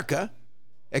America,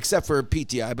 except for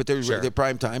PTI, but they're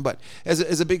prime time. But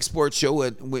as a big sports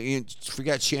show,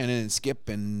 forget Shannon and Skip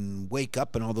and Wake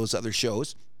Up and all those other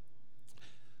shows.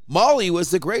 Molly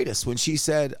was the greatest when she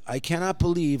said, I cannot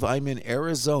believe I'm in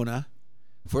Arizona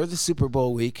for the Super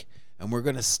Bowl week, and we're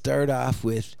going to start off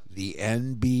with the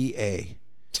NBA.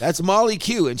 That's Molly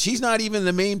Q, and she's not even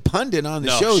the main pundit on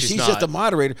the show. She's just a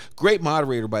moderator. Great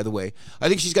moderator, by the way. I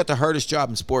think she's got the hardest job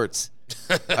in sports.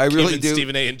 I really do.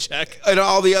 Stephen A. in check. And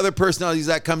all the other personalities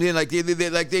that come in,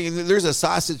 there's a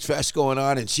sausage fest going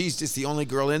on, and she's just the only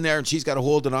girl in there, and she's got to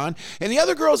hold it on. And the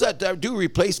other girls that do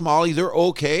replace Molly, they're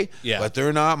okay, but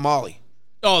they're not Molly.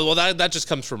 Oh, well, that just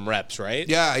comes from reps, right?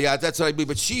 Yeah, that's what I mean.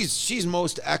 But she's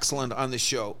most excellent on the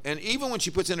show. And even when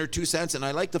she puts in her 2 cents, and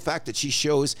I like the fact that she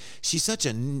shows she's such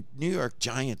a New York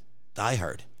Giant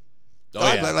diehard.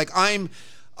 Like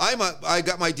I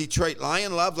got my Detroit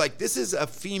Lion love. Like, this is a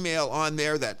female on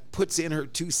there that puts in her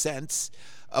 2 cents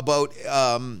about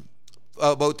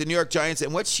the New York Giants.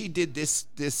 And what she did this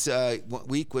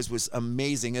week was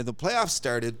amazing. And the playoffs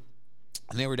started,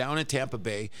 and they were down in Tampa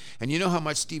Bay. And you know how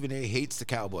much Stephen A. hates the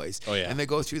Cowboys. Oh, yeah. And they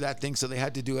go through that thing, so they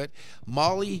had to do it.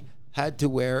 Molly had to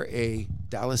wear a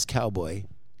Dallas Cowboy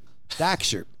Dak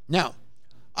shirt. Now,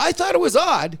 I thought it was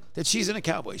odd that she's in a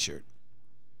Cowboy shirt.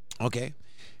 Okay.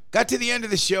 Got to the end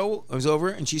of the show, it was over,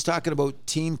 and she's talking about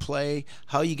team play,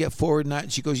 how you get forward and that.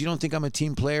 And she goes, you don't think I'm a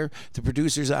team player? The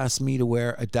producers asked me to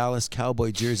wear a Dallas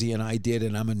Cowboy jersey, and I did,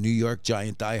 and I'm a New York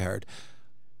Giant diehard.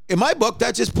 In my book,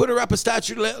 that just put her up a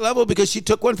stature level because she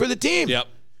took one for the team. Yep.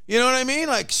 You know what I mean?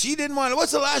 Like, she didn't want to.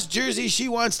 What's the last jersey she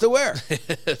wants to wear?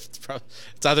 It's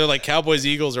either like Cowboys,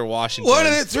 Eagles, or Washington. One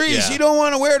of the three. Yeah. She don't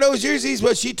want to wear those jerseys,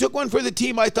 but she took one for the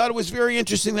team. I thought it was very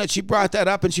interesting that she brought that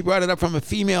up, and she brought it up from a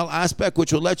female aspect,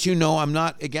 which will let you know I'm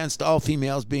not against all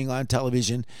females being on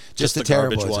television. Just the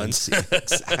terrible ones.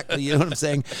 Exactly. You know what I'm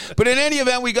saying? But in any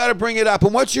event, we got to bring it up.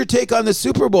 And what's your take on the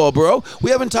Super Bowl, bro?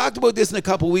 We haven't talked about this in a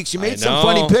couple weeks. You made some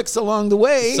funny picks along the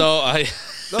way. So I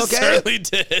certainly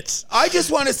did. I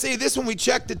just want to say this: when we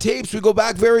check the tapes, we go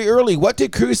back very early. What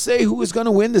did Cruz say? Who was going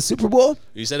to win the Super Bowl?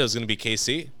 You said it was going to be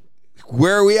KC.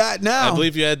 Where are we at now? I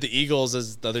believe you had the Eagles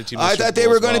as the other team. I thought they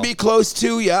were going to be close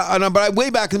too. Yeah, but way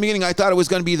back in the beginning, I thought it was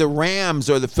going to be the Rams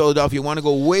or the Philadelphia. You want to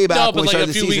go way back? No, but like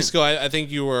a few weeks ago, I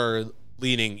think you were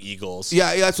leaning Eagles.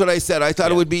 Yeah, that's what I said. I thought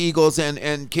it would be Eagles and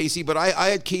KC, but I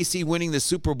had KC winning the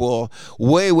Super Bowl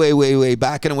way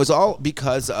back, and it was all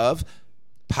because of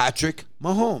Patrick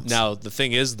Mahomes. Now, the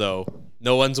thing is, though,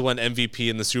 no one's won MVP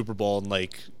in the Super Bowl in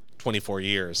like 24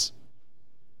 years.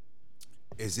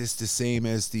 Is this the same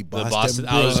as the The Boston? Boston.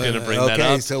 I was going to bring that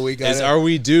Okay, up. so we got. Are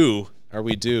we due? Are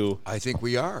we due? I think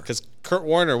we are. Because Kurt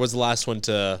Warner was the last one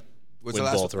to win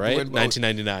both, right? Win both.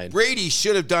 1999. Brady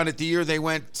should have done it the year they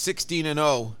went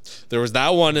 16-0. There was that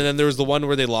one, and then there was the one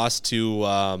where they lost to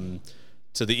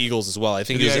the Eagles as well. I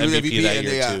think he was MVP that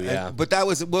year too. Yeah, but that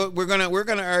was we're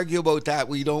gonna argue about that.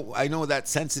 We don't. I know that's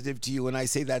sensitive to you, and I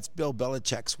say that's Bill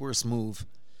Belichick's worst move.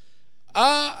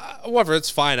 However, it's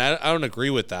fine. I don't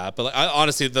agree with that, but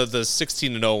honestly, the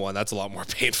 16-0 one, that's a lot more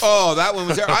painful. Oh, that one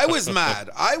was there. I was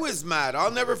mad. I'll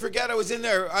never forget. I was in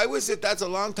there. That's a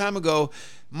long time ago.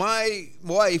 My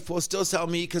wife will still tell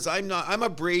me because I'm a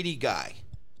Brady guy.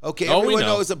 Okay, everyone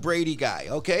knows a Brady guy.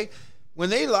 Okay, when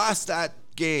they lost that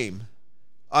game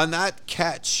on that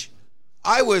catch,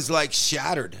 I was like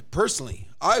shattered personally.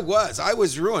 I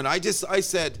was ruined. I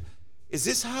said, "Is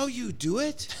this how you do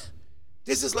it?"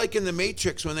 This is like in The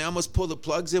Matrix when they almost pull the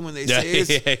plugs in when they say,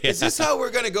 is this how we're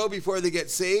going to go before they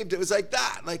get saved? It was like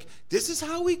that. Like, this is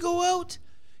how we go out?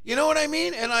 You know what I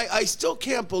mean? And I still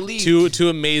can't believe. Two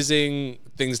amazing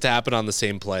things to happen on the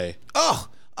same play. Oh,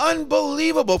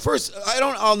 unbelievable. First,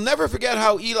 I'll never forget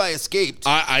how Eli escaped.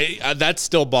 I that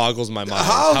still boggles my mind.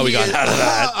 How he got out of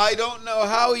that. I don't know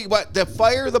how to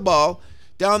fire the ball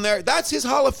down there. That's his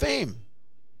Hall of Fame.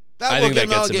 I think that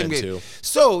gets him in too.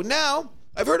 So now,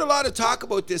 I've heard a lot of talk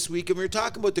about this week, and we were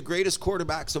talking about the greatest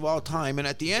quarterbacks of all time. And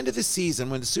at the end of the season,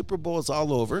 when the Super Bowl is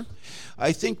all over,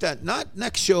 I think that not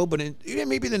next show, but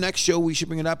maybe the next show we should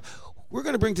bring it up. We're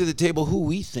going to bring to the table who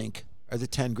we think are the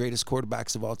 10 greatest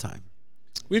quarterbacks of all time.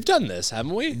 We've done this,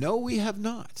 haven't we? No, we have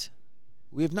not.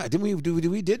 We have not. Didn't we?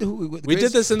 We did. We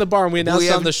did this in the bar, and we announced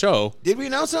it on the show. Did we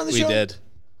announce it on the show? We did.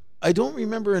 I don't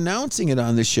remember announcing it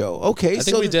on the show. Okay, I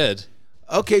think we did.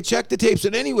 Okay, check the tapes.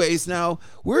 But anyways, now,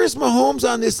 where's Mahomes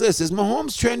on this list? Is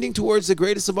Mahomes trending towards the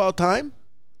greatest of all time?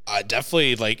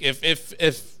 Definitely. Like,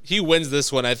 if he wins this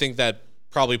one, I think that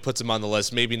probably puts him on the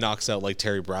list. Maybe knocks out, like,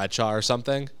 Terry Bradshaw or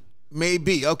something.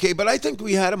 Maybe. Okay, but I think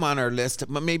we had him on our list,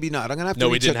 but maybe not. I'm going to have to No,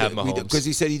 we didn't have Mahomes. Because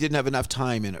he said he didn't have enough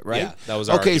time in it, right? Yeah, that was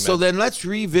our Okay, argument. so then let's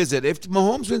revisit. If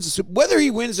Mahomes wins the Super, whether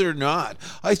he wins it or not,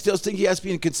 I still think he has to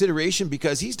be in consideration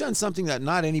because he's done something that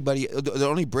not anybody, that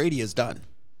only Brady has done.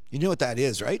 You know what that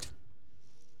is, right?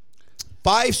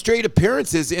 5 straight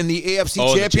appearances in the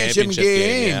AFC Championship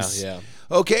games. Yeah.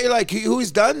 Okay, like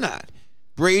who's done that?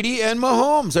 Brady and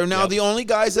Mahomes are now the only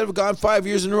guys that have gone 5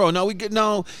 years in a row.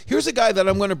 Now here's a guy that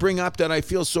I'm going to bring up that I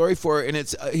feel sorry for, and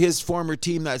it's his former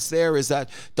team that's there. Is that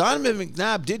Donovan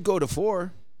McNabb did go to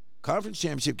 4 conference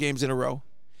championship games in a row,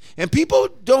 and people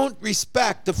don't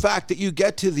respect the fact that you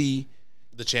get to the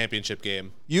championship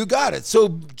game. You got it.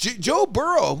 So Joe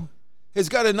Burrow has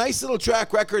got a nice little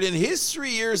track record in his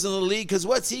 3 years in the league because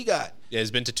what's he got? Yeah, he's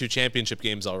been to 2 championship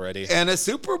games already. And a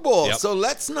Super Bowl. Yep. So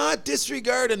let's not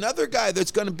disregard another guy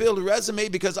that's going to build a resume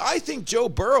because I think Joe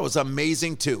Burrow is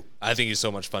amazing too. I think he's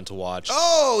so much fun to watch.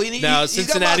 Oh, now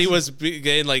Cincinnati was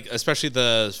getting like, especially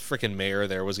the freaking mayor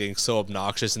there was getting so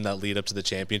obnoxious in that lead up to the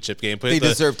championship game. They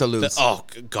deserve to lose. Oh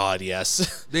God,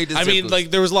 yes. They deserve I mean, to lose.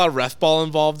 like there was a lot of ref ball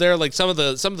involved there. Like some of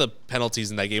the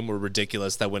penalties in that game were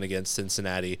ridiculous that went against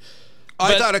Cincinnati.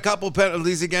 I thought a couple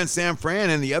penalties against San Fran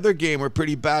in the other game were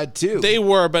pretty bad too. They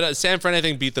were, but San Fran I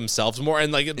think beat themselves more,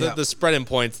 and like the spread in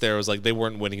points there was like they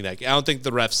weren't winning that game. I don't think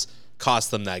the refs cost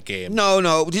them that game.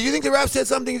 No. Did you think the refs had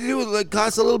something to do with it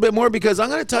cost a little bit more? Because I'm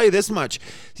going to tell you this much: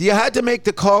 you had to make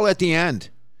the call at the end.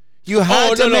 You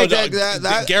had to make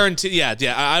that guarantee. Yeah.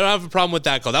 I don't have a problem with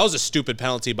that call. That was a stupid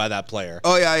penalty by that player.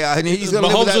 Oh yeah. And he's going to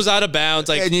Mahomes was out of bounds.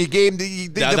 Like, and you gave the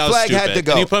flag had to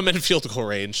go. And you put him in field goal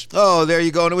range. Oh, there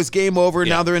you go. And it was game over.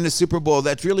 Yeah. Now they're in the Super Bowl.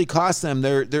 That's really cost them.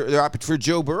 They're opting for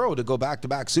Joe Burrow to go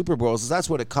back-to-back Super Bowls. That's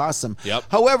what it cost them. Yep.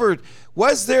 However,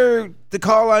 was there the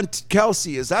call on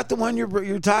Kelsey? Is that the one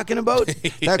you're talking about?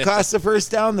 That cost the first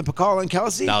down. The call on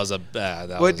Kelsey.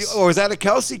 That was or was that a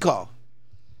Kelsey call?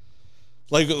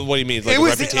 Like, what do you mean? Like a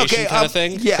reputation kind of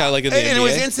thing? Yeah. Kind of like in the NBA? It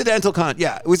was incidental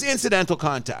it was incidental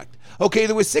contact. Okay,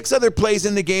 there was 6 other plays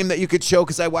in the game that you could show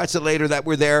because I watched it later that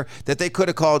were there that they could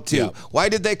have called too. Yeah. Why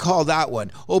did they call that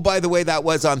one? Oh, by the way, that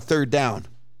was on 3rd down.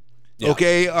 Yeah.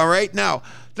 Okay, all right. Now,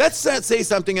 let's say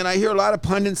something, and I hear a lot of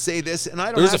pundits say this, and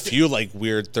I don't. There's a few like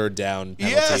weird 3rd down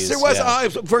penalties. Yes, there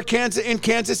was for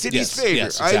Kansas City's favor.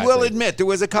 Yes, exactly. I will admit there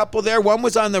was a couple there. One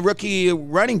was on the rookie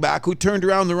running back who turned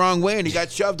around the wrong way, and he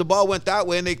got shoved. The ball went that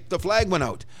way, and the flag went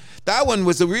out. That one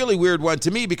was a really weird one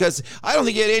to me because I don't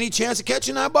think he had any chance of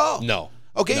catching that ball. No.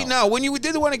 Okay, now when you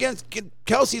did the one against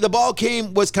Kelsey, the ball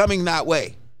was coming that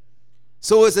way,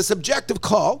 so it was a subjective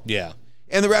call. Yeah,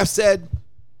 and the ref said.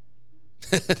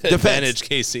 Advantage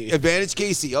KC. Advantage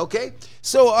KC. Okay,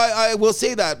 so I will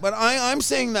say that, but I'm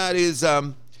saying that is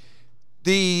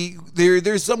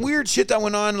there's some weird shit that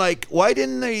went on. Like, why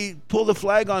didn't they pull the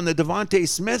flag on the Devontae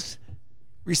Smith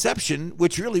reception,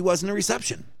 which really wasn't a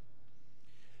reception?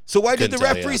 So why did the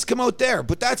referees come out there?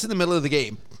 But that's in the middle of the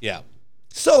game. Yeah.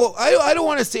 So I don't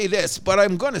want to say this, but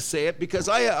I'm going to say it because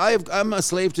I'm a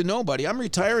slave to nobody. I'm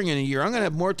retiring in a year. I'm going to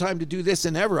have more time to do this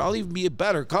than ever. I'll even be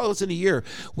better. Call us in a year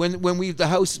when the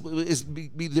house is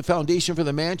be the foundation for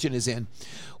the mansion is in.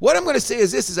 What I'm going to say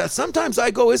is this: is that sometimes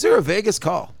I go, is there a Vegas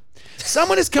call?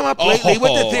 Someone has come up lately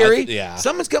with the theory.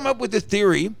 Someone's come up with the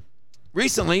theory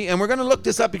recently, and we're going to look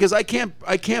this up because I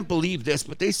can't believe this,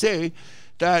 but they say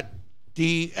that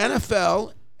the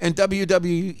NFL and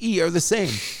WWE are the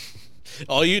same.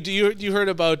 Oh, you heard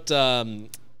about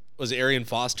was it Arian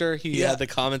Foster? He had the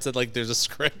comments that like there's a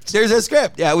script. There's a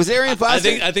script. Yeah, it was Arian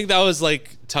Foster. I think that was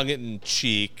like tongue in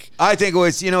cheek. I think it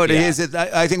was. You know what it is?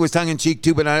 I think it was tongue in cheek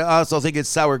too, but I also think it's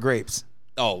sour grapes.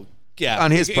 Oh. Yeah,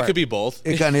 on his part. It could be both.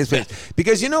 On his face.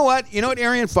 Because you know what? You know what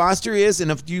Arian Foster is?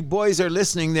 And if you boys are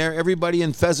listening there, everybody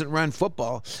in Pheasant Run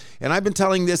football, and I've been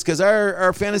telling this because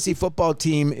our fantasy football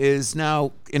team is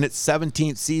now in its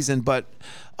 17th season, but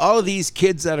all of these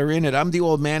kids that are in it, I'm the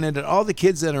old man in it, all the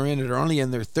kids that are in it are only in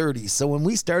their 30s. So when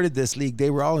we started this league, they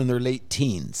were all in their late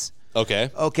teens.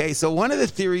 Okay, so one of the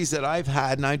theories that I've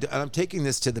had, and I'm taking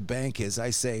this to the bank, is I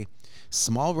say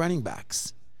small running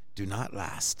backs do not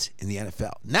last in the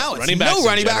NFL. Now it's no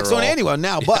running backs on anyone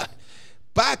now, but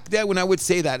back then when I would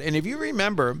say that, and if you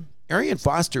remember, Arian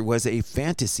Foster was a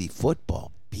fantasy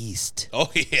football beast. Oh,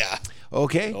 yeah.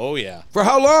 Okay? Oh, yeah. For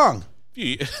how long? Not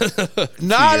years.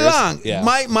 long. Yeah.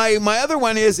 My other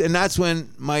one is, and that's when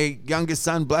my youngest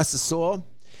son, bless his soul,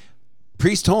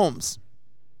 Priest Holmes,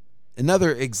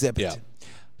 another exhibit. Yeah.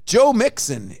 Joe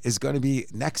Mixon is going to be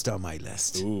next on my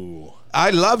list. Ooh. I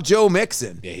love Joe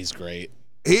Mixon. Yeah, he's great.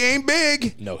 He ain't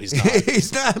big. No, he's not.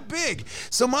 He's not big.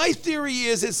 So my theory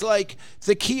is it's like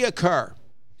the Kia car.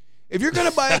 If you're going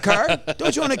to buy a car,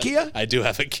 don't you own a Kia? I do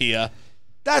have a Kia.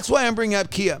 That's why I'm bringing up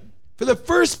Kia. For the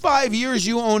first 5 years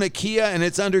you own a Kia and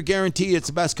it's under guarantee, it's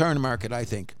the best car in the market, I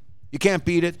think. You can't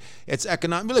beat it. It's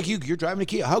economic. Look, you're driving a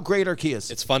Kia. How great are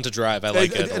Kias? It's fun to drive. I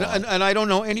like it a lot. And I don't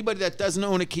know anybody that doesn't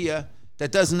own a Kia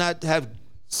that does not have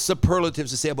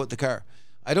superlatives to say about the car.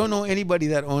 I don't know anybody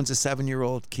that owns a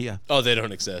 7-year-old Kia. Oh, they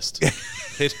don't exist.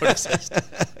 They don't exist.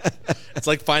 It's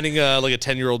like finding a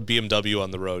 10-year-old BMW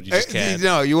on the road. You just can't.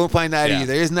 No, you won't find that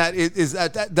either. Isn't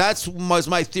that? That's was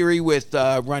my theory with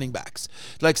running backs,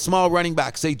 like small running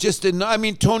backs. They just didn't. I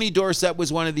mean, Tony Dorsett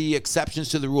was one of the exceptions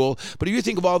to the rule. But if you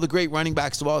think of all the great running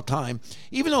backs of all time,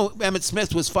 even though Emmitt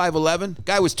Smith was 5'11",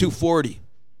 guy was 240.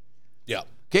 Yeah.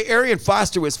 Okay, Arian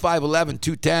Foster was 5'11",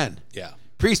 210. Yeah.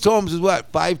 Priest Holmes is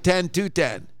what? 5'10",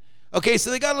 210. Okay, so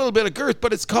they got a little bit of girth,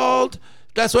 but it's called,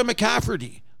 that's why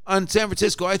McCafferty on San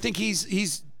Francisco, I think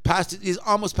he's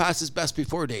almost past his best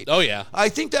before date. Oh, yeah. I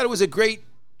think that it was a great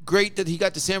that he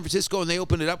got to San Francisco and they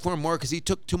opened it up for him more because he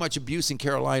took too much abuse in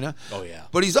Carolina. Oh, yeah.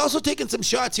 But he's also taking some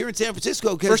shots here in San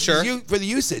Francisco for sure. For the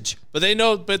usage. But they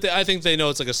know. I think they know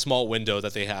it's like a small window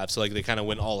that they have, so like they kind of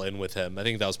went all in with him. I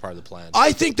think that was part of the plan.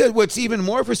 I think that what's even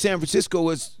more for San Francisco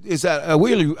is that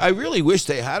I really wish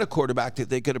they had a quarterback that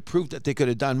they could have proved that they could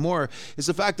have done more. Is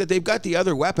the fact that they've got the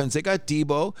other weapons. They got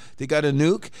Debo, they got a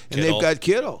Nuke, and they've got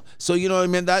Kittle. So you know what I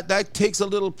mean. That takes a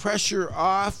little pressure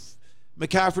off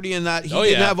McCafferty in that he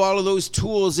didn't have all of those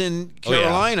tools in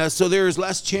Carolina, so there's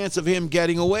less chance of him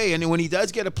getting away. And when he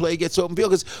does get a play, he gets open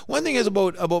field. Because one thing is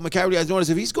about McCafferty, I've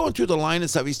noticed if he's going through the line and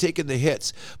stuff, he's taking the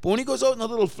hits. But when he goes out in the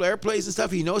little flare plays and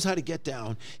stuff, he knows how to get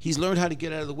down. He's learned how to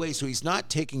get out of the way, so he's not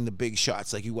taking the big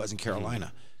shots like he was in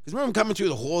Carolina. Because remember him coming through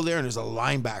the hole there, and there's a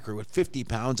linebacker with 50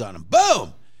 pounds on him.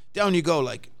 Boom! Down you go.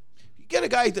 Like, you get a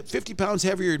guy that 50 pounds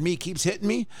heavier than me keeps hitting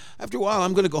me, after a while,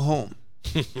 I'm going to go home.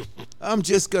 I'm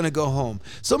just going to go home.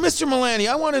 So, Mr. Milani,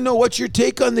 I want to know what's your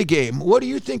take on the game. What do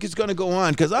you think is going to go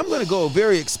on? Because I'm going to go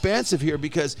very expansive here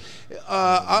because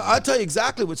I'll tell you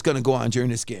exactly what's going to go on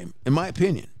during this game, in my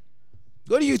opinion.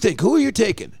 What do you think? Who are you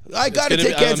taking? I got to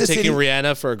take Kansas City. I'm taking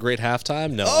Rihanna for a great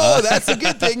halftime. No. Oh, that's a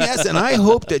good thing, yes. And I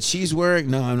hope that she's wearing...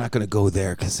 No, I'm not going to go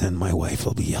there because then my wife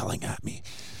will be yelling at me.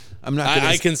 I'm not.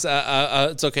 I can.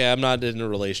 It's okay. I'm not in a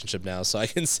relationship now, so I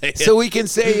can say it. So we can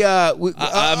say. I want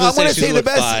to say the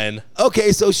best. Fine.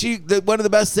 Okay, so one of the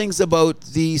best things about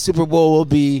the Super Bowl will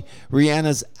be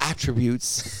Rihanna's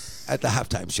attributes at the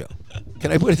halftime show.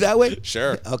 Can I put it that way?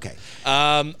 Sure. Okay.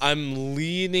 I'm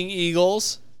leaning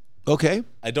Eagles. Okay.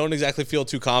 I don't exactly feel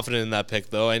too confident in that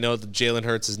pick, though. I know that Jalen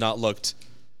Hurts has not looked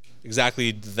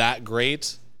exactly that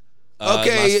great.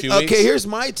 last few weeks. Here's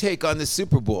my take on the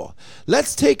Super Bowl.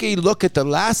 Let's take a look at the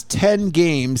last 10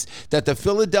 games that the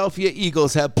Philadelphia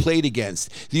Eagles have played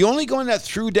against. The only one that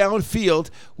threw downfield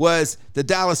was the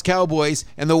Dallas Cowboys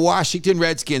and the Washington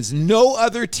Redskins. No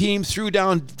other team threw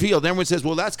downfield. Everyone says,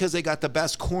 well, that's because they got the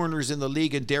best corners in the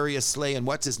league and Darius Slay and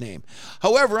what's his name.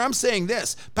 However, I'm saying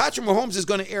this. Patrick Mahomes is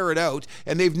going to air it out,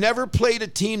 and they've never played a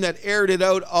team that aired it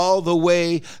out all the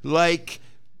way like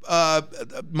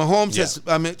Mahomes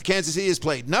Kansas City has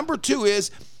played. Number 2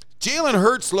 is Jalen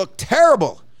Hurts looked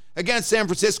terrible against San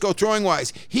Francisco throwing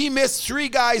wise. He missed 3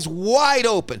 guys wide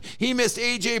open. He missed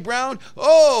A.J. Brown.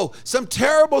 Oh, some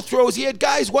terrible throws. He had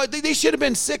guys wide. They should have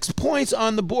been 6 points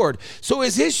on the board. So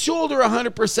is his shoulder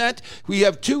 100%? We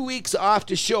have 2 weeks off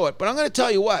to show it. But I'm going to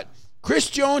tell you what. Chris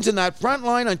Jones and that front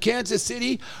line on Kansas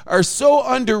City are so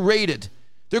underrated.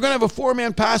 They're going to have a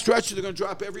 4-man pass rush. They're going to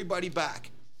drop everybody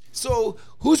back. So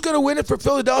who's going to win it for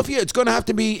Philadelphia? It's going to have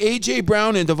to be A.J.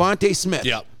 Brown and Devontae Smith.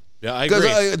 Yeah, I agree.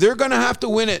 Because they're going to have to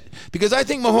win it. Because I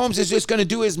think Mahomes is just going to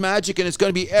do his magic, and it's going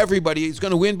to be everybody. He's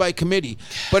going to win by committee.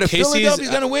 But if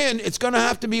Philadelphia's going to win, it's going to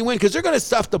have to be win because they're going to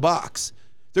stuff the box.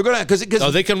 They're going to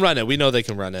because they can run it. We know they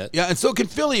can run it. Yeah, and so can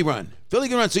Philly run. Philly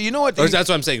can run. So you know what? That's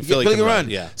what I'm saying. Philly can run.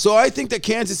 Yeah. So I think that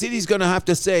Kansas City's going to have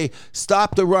to say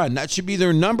stop the run. That should be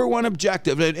their number one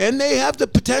objective, and they have the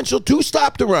potential to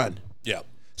stop the run. Yeah.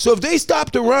 So if they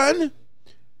stop the run,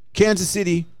 Kansas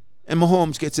City and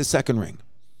Mahomes gets his second ring.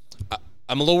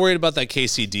 I'm a little worried about that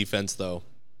KC defense, though.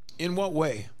 In what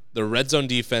way? The red zone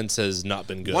defense has not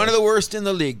been good. One of the worst in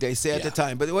the league, they say at the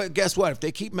time. But guess what? If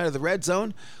they keep them out of the red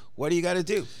zone, what do you got to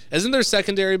do? Hasn't their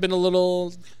secondary been a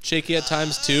little shaky at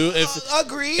times, too?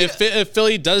 Agreed. If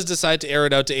Philly does decide to air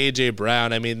it out to A.J.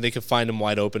 Brown, I mean, they could find him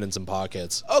wide open in some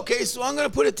pockets. Okay, so I'm going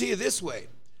to put it to you this way.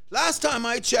 Last time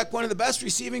I checked, one of the best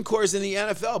receiving corps in the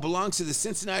NFL belongs to the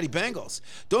Cincinnati Bengals.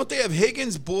 Don't they have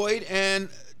Higgins, Boyd, and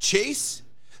Chase?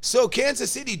 So Kansas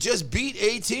City just beat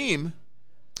a team.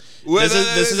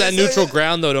 This is at neutral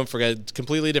ground, though. Don't forget,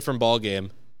 completely different ball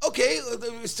game. Okay,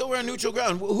 still we're on neutral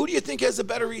ground. Who do you think has a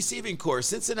better receiving corps,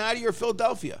 Cincinnati or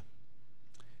Philadelphia?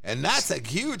 And that's a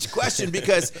huge question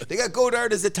because they got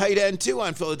Goddard as a tight end too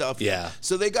on Philadelphia. Yeah.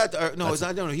 So they got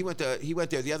he went there.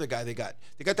 The other guy they got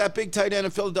that big tight end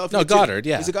in Philadelphia. No, Goddard.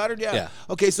 Yeah. Is it Goddard? Yeah. Yeah.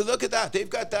 Okay, so look at that.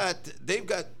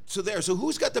 So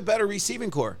who's got the better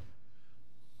receiving corps?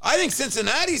 I think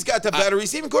Cincinnati's got the better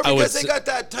receiving corps because they got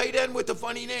that tight end with the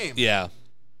funny name. Yeah.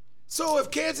 So if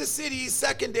Kansas City's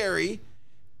secondary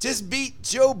just beat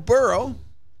Joe Burrow,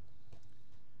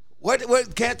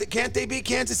 what can't they beat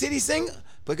Kansas City's thing?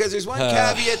 Because there's one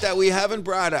caveat that we haven't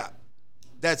brought up.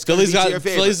 That's Philly's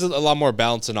a lot more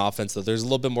balance in offense, though. There's a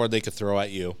little bit more they could throw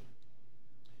at you.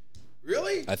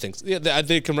 Really? I think so. Yeah,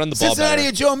 they can run the ball Cincinnati better.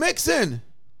 and Joe Mixon.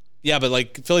 Yeah, but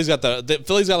like Philly's got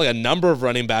like a number of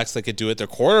running backs that could do it. Their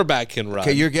quarterback can run.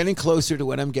 Okay, you're getting closer to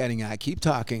what I'm getting at. Keep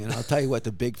talking, and I'll tell you what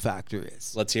the big factor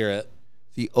is. Let's hear it.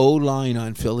 The O-line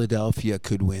on Philadelphia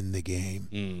could win the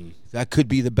game. That could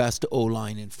be the best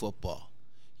O-line in football.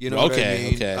 You know what I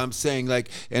mean? Okay. I'm saying like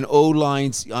an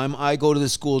O-line's. I go to the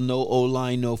school, no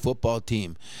O-line, no football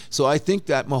team. So I think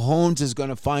that Mahomes is going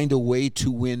to find a way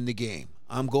to win the game.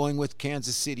 I'm going with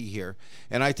Kansas City here,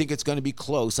 and I think it's going to be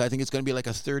close. I think it's going to be like a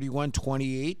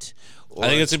 31-28. I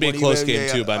think it's going to be a close game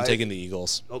too, but I'm taking the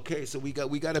Eagles. Okay, so we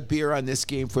got a beer on this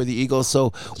game for the Eagles.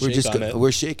 So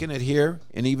we're shaking it here,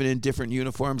 and even in different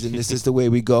uniforms, and this is the way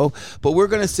we go. But we're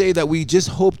going to say that we just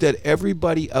hope that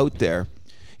everybody out there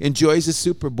enjoys the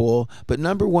Super Bowl, but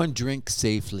number one, drink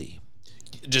safely.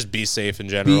 Just be safe in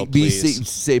general, please. Be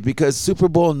safe because Super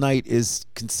Bowl night is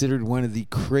considered one of the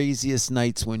craziest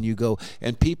nights when you go.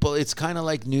 And people, it's kind of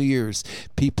like New Year's.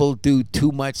 People do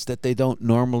too much that they don't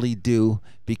normally do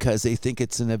because they think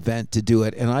it's an event to do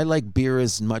it. And I like beer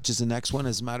as much as the next one.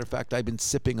 As a matter of fact, I've been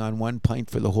sipping on one pint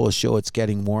for the whole show. It's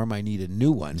getting warm. I need a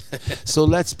new one. So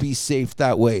let's be safe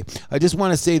that way. I just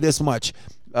want to say this much.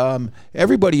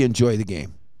 Everybody enjoy the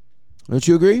game. Don't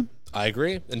you agree? I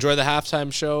agree. Enjoy the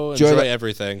halftime show. Enjoy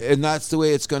everything. And that's the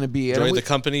way it's going to be. Enjoy the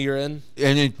company you're in.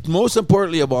 Most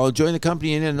importantly of all, enjoy the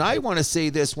company you're in. And I want to say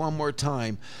this one more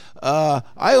time. I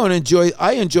enjoy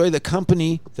the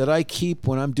company that I keep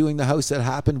when I'm doing the House That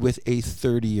Happened with a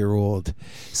 30-year-old.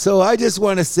 So I just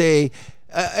want to say,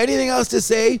 anything else to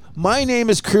say? My name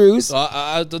is Cruz.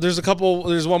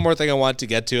 There's one more thing I want to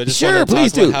get to. I just want to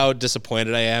talk about how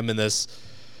disappointed I am in this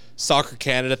Soccer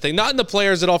Canada thing. Not in the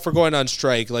players at all for going on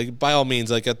strike. Like, by all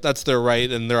means, like, that's their right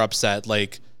and they're upset.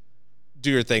 Like, do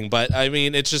your thing. But I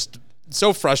mean, it's just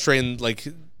so frustrating. Like,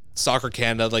 Soccer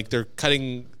Canada, like, they're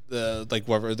cutting like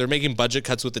whatever they're making budget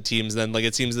cuts with the teams. Then like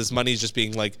it seems this money is just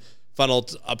being like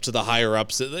funneled up to the higher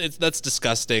ups. That's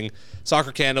disgusting.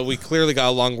 Soccer Canada, we clearly got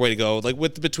a long way to go. Like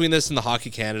between this and the Hockey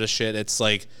Canada shit, it's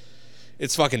like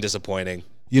it's fucking disappointing.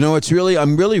 You know,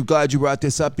 I'm really glad you brought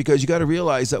this up because you got to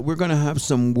realize that we're going to have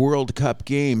some World Cup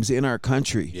games in our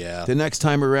country the next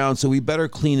time around, so we better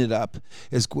clean it up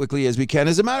as quickly as we can.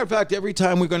 As a matter of fact, every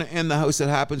time we're going to end the House That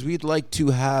Happens, we'd like to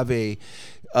have a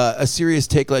serious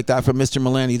take like that from Mr.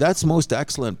 Milani. That's most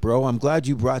excellent, bro. I'm glad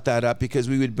you brought that up because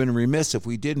we would have been remiss if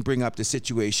we didn't bring up the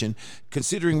situation,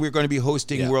 considering we're going to be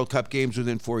hosting World Cup games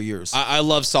within 4 years. I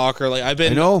love soccer. Like I've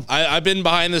been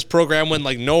behind this program when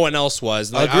like no one else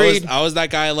was. Like, Agreed. I was that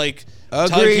guy like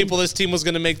telling people this team was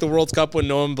going to make the World Cup when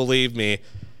no one believed me.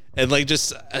 And like just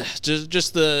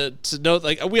to know,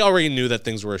 like we already knew that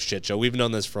things were a shit show. We've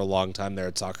known this for a long time there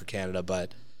at Soccer Canada,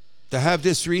 but to have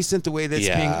this recent, the way that's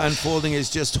being unfolding is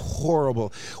just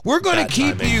horrible. We're going to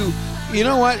keep you, you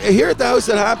know what, here at the House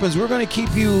That Happens, we're going to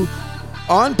keep you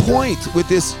on point with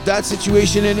that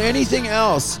situation and anything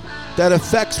else that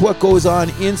affects what goes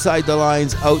on inside the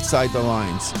lines, outside the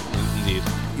lines. Indeed.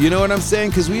 You know what I'm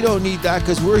saying? Because we don't need that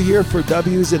because we're here for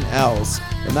W's and L's,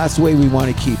 and that's the way we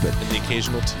want to keep it. And the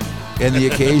occasional T. And the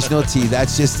occasional T.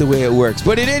 That's just the way it works.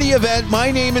 But in any event, my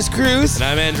name is Cruz. And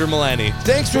I'm Andrew Milani.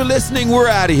 Thanks for listening. We're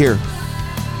out of here.